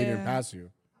that's why he didn't Yeah. pass you.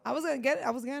 I was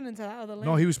getting into that other lane.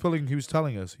 No, he was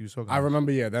telling us. He was talking. I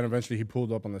remember, yeah. Then eventually he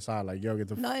pulled up on the side, like, yo, get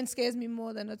the Nothing scares me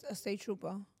more than a state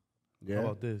trooper. yeah. How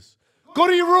about this? Go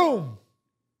to your room.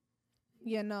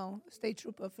 Yeah, no, state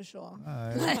trooper for sure. All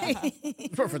right.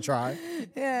 For try.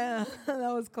 Yeah,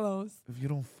 that was close. If you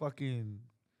don't fucking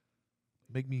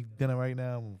make me dinner right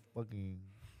now, I'm gonna fucking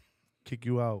kick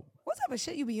you out. What type of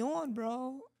shit you be on,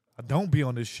 bro? I don't be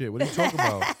on this shit. What are you talking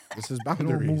about? This is You don't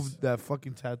boundaries. remove that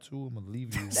fucking tattoo, I'm gonna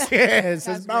leave you. Yeah, it says That's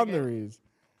wicked. boundaries.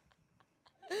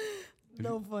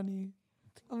 No funny.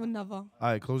 I would never. All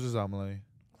right, close this out, Malay.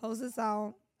 Close this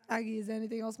out. Aggie, is there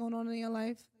anything else going on in your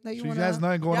life that you She want has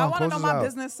nothing going Y'all on. want to Close know this my out.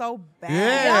 business so bad.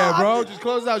 Yeah, Yeah, bro. Just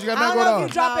close it out. You got I nothing don't know going if on.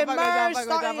 you dropping Nah, fuck it, merch, fuck it,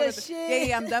 starting fuck your it. shit.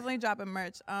 Yeah, I'm definitely dropping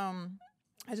merch.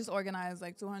 I just organized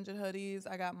like 200 hoodies.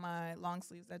 I got my long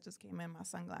sleeves that just came in, my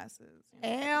sunglasses. You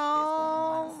know,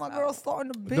 Damn, my so- girl's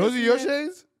starting to business. Those are your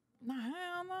shades? Nah,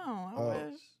 hell no. I Oh.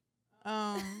 wish.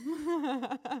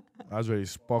 I was ready to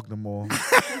spark them all.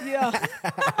 Yeah.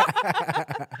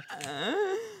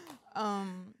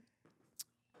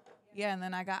 Yeah, and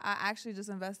then I actually just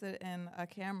invested in a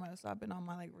camera, so I've been on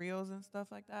my like reels and stuff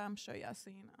like that. I'm sure y'all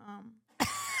seen.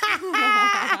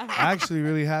 I actually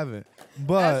really haven't.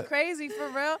 But That's crazy for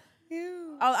real.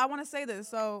 I want to say this.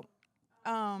 So,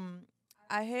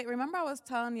 remember I was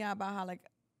telling y'all about how like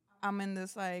I'm in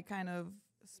this like kind of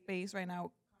space right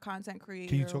now, content creator.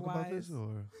 can you talk about this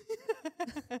or?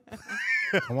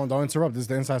 Come on, don't interrupt. This is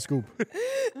the inside scoop.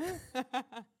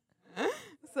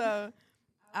 So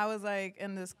I was like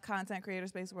in this content creator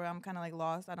space where I'm kind of like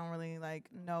lost. I don't really like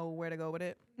know where to go with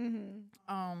it. And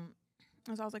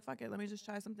so I was like, fuck it, let me just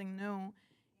try something new.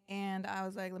 And I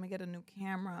was like, let me get a new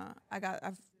camera. I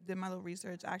did my little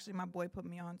research. Actually, my boy put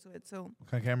me onto it too. What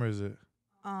kind of camera is it?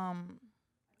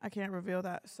 I can't reveal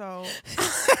that. So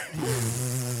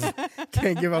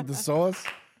Can't give out the sauce.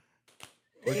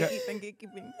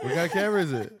 gatekeeping. What kind of camera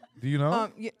is it? Do you know?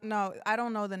 No, I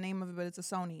don't know the name of it, but it's a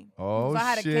Sony. Oh, So I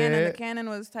had shit. a Canon. The Canon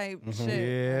was type shit.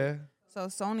 Yeah. So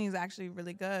Sony's actually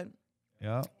really good.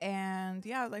 Yeah. And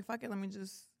yeah, I was like, fuck it, let me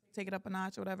just take it up a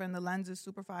notch or whatever. And the lens is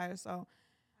super fire. So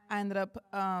I ended up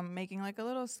making like a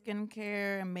little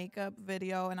skincare and makeup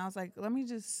video. And I was like, let me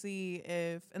just see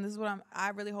if, and this is what I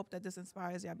really hope that this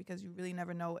inspires you because you really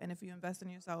never know. And if you invest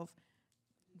in yourself,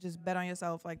 just bet on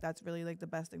yourself. Like that's really like the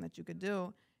best thing that you could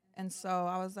do. And so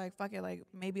I was like, fuck it, like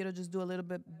maybe it'll just do a little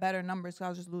bit better numbers because I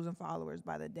was just losing followers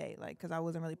by the day. Like, because I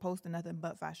wasn't really posting nothing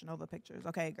but Fashion Nova pictures.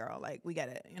 Okay, girl, like we get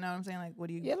it. You know what I'm saying? Like, what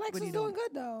do you Your Lex what are is you doing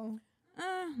good though.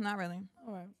 Not really.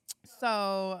 All right.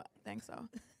 So, thanks so.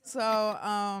 So,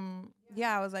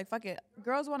 yeah, I was like, fuck it.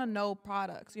 Girls want to know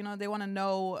products. You know, they want to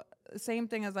know, same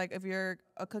thing as like if you're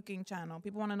a cooking channel.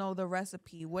 People want to know the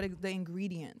recipe, the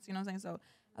ingredients. You know what I'm saying? So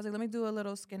I was like, let me do a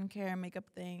little skincare makeup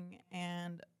thing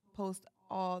and post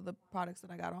all the products that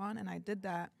I got on. And I did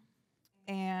that.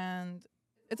 And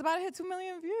it's about to hit 2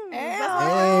 million views.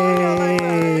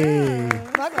 Hey.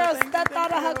 My girl stepped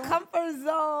out of her comfort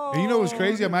zone. And you know what's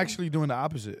crazy? I'm actually doing the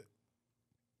opposite.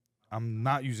 I'm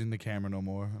not using the camera no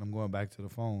more, and I'm going back to the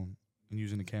phone and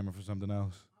using the camera for something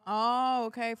else. Oh,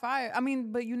 okay, fire. I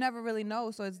mean, but you never really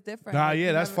know, so it's different. Nah, Like, yeah,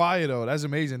 you that's never- fire though. That's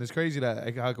amazing. It's crazy that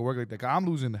I could work like that. 'Cause I'm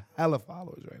losing hella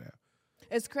followers right now.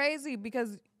 It's crazy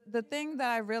because the thing that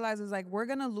I realize is like we're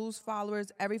gonna lose followers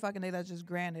every fucking day. That's just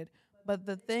granted. But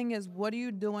the thing is, what are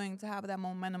you doing to have that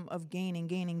momentum of gaining?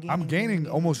 I'm gaining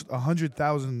almost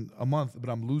 100,000 a month, but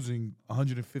I'm losing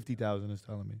 150,000. It's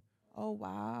telling me. Oh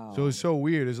wow. So it's so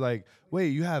weird. It's like, wait,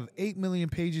 you have 8 million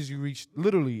pages you reached.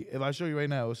 Literally, if I show you right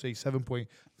now, it'll say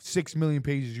 7.6 million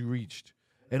pages you reached,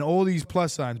 and all these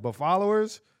plus signs. But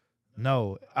followers,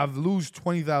 no, I've lose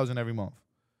 20,000 every month.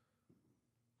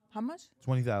 How much?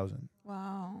 20,000.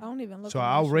 Wow. I don't even look. So at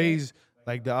I'll that shit. raise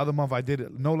like the other month I did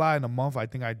it. No lie, in a month I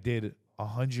think I did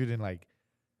 100 and like,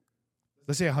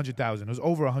 let's say 100,000. It was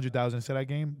over 100,000. It said I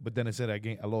gained, but then it said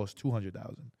I lost 200,000.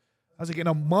 I was like, in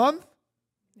a month,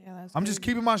 Yeah, that's. I'm just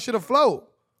crazy. keeping my shit afloat.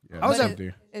 Yeah, I was that's at-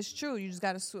 empty. It's true. You just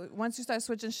gotta once you start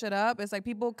switching shit up, it's like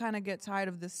people kind of get tired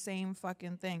of the same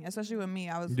fucking thing. Especially with me,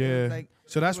 I was Yeah. like,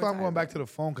 So that's super why I'm tired going of back it. to the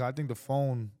phone, because I think the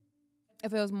phone,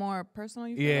 If it was more personal,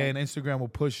 you feel yeah, like? and Instagram will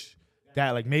push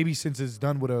that. Like maybe since it's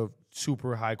done with a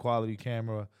super high quality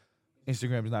camera,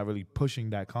 Instagram is not really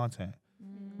pushing that content.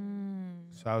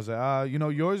 So I was like,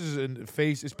 yours is in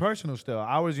face, it's personal still.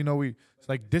 Ours, it's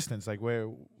like distance, like where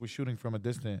we're shooting from a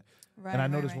distance. Right, And I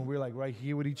right, noticed right. when we're like right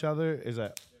here with each other, is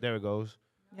that there it goes.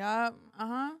 Yup.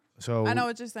 So I know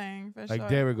what you're saying for like sure.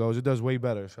 there it goes. It does way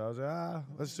better. So I was like,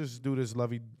 let's just do this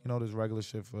this regular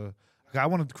shit for. Like, I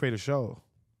wanted to create a show.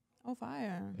 Oh,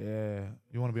 fire. Yeah,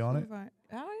 you want to be on it? Fire.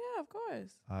 Oh yeah, of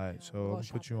course. All right, so Go I'm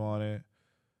put you shopping. on it.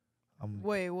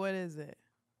 Wait, what is it?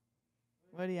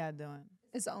 What are y'all doing?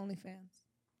 It's OnlyFans.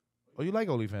 Oh, you like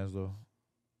OnlyFans though,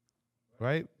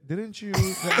 right? Didn't you?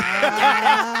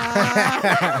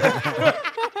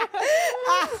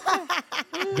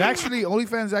 Actually,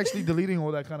 OnlyFans is actually deleting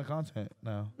all that kind of content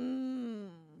now.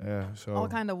 Yeah, so All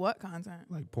kind of what content?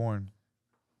 like porn.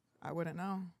 I wouldn't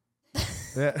know.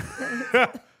 Yeah,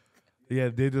 yeah,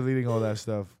 they're deleting all that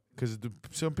stuff because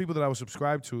some people that I was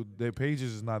subscribed to, their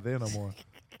pages is not there no more.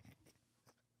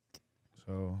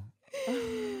 So,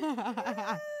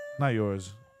 not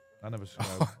yours. I never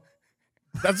subscribed.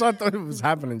 That's what I thought it was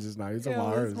happening just now. You're talking Yeah,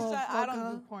 about it hers. was I don't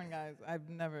Motherfucker. do porn, guys. I've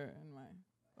never in my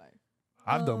life.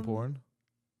 I've done porn.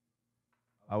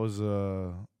 I was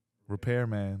a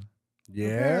repairman.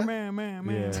 Yeah. Man.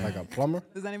 Yeah. Like a plumber.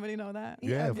 Does anybody know that?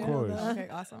 Yeah, of course. Okay,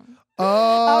 awesome.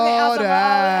 Oh, Okay, awesome.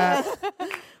 that.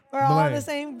 We're all Malay. the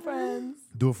same friends.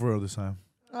 Do it for real this time.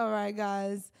 All right,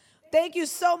 guys. Thank you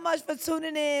so much for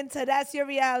tuning in to That's Your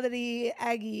Reality,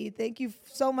 Aggie. Thank you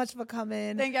so much for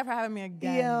coming. Thank you for having me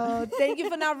again. Yo, thank you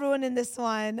for not ruining this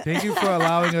one. Thank you for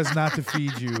allowing us not to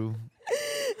feed you.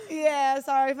 Yeah,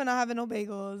 sorry for not having no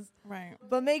bagels. Right.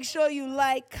 But make sure you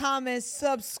like, comment,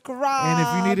 subscribe. And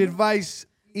if you need advice,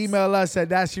 email us at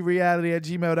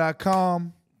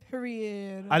that'syourreality@gmail.com.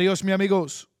 Period. Adios, mi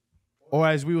amigos. Or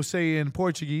as we will say in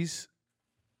Portuguese.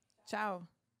 Ciao.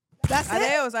 That's it.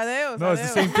 Adeus. No, it's the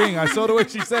same thing. I saw the way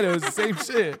she said it. It was the same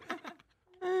shit.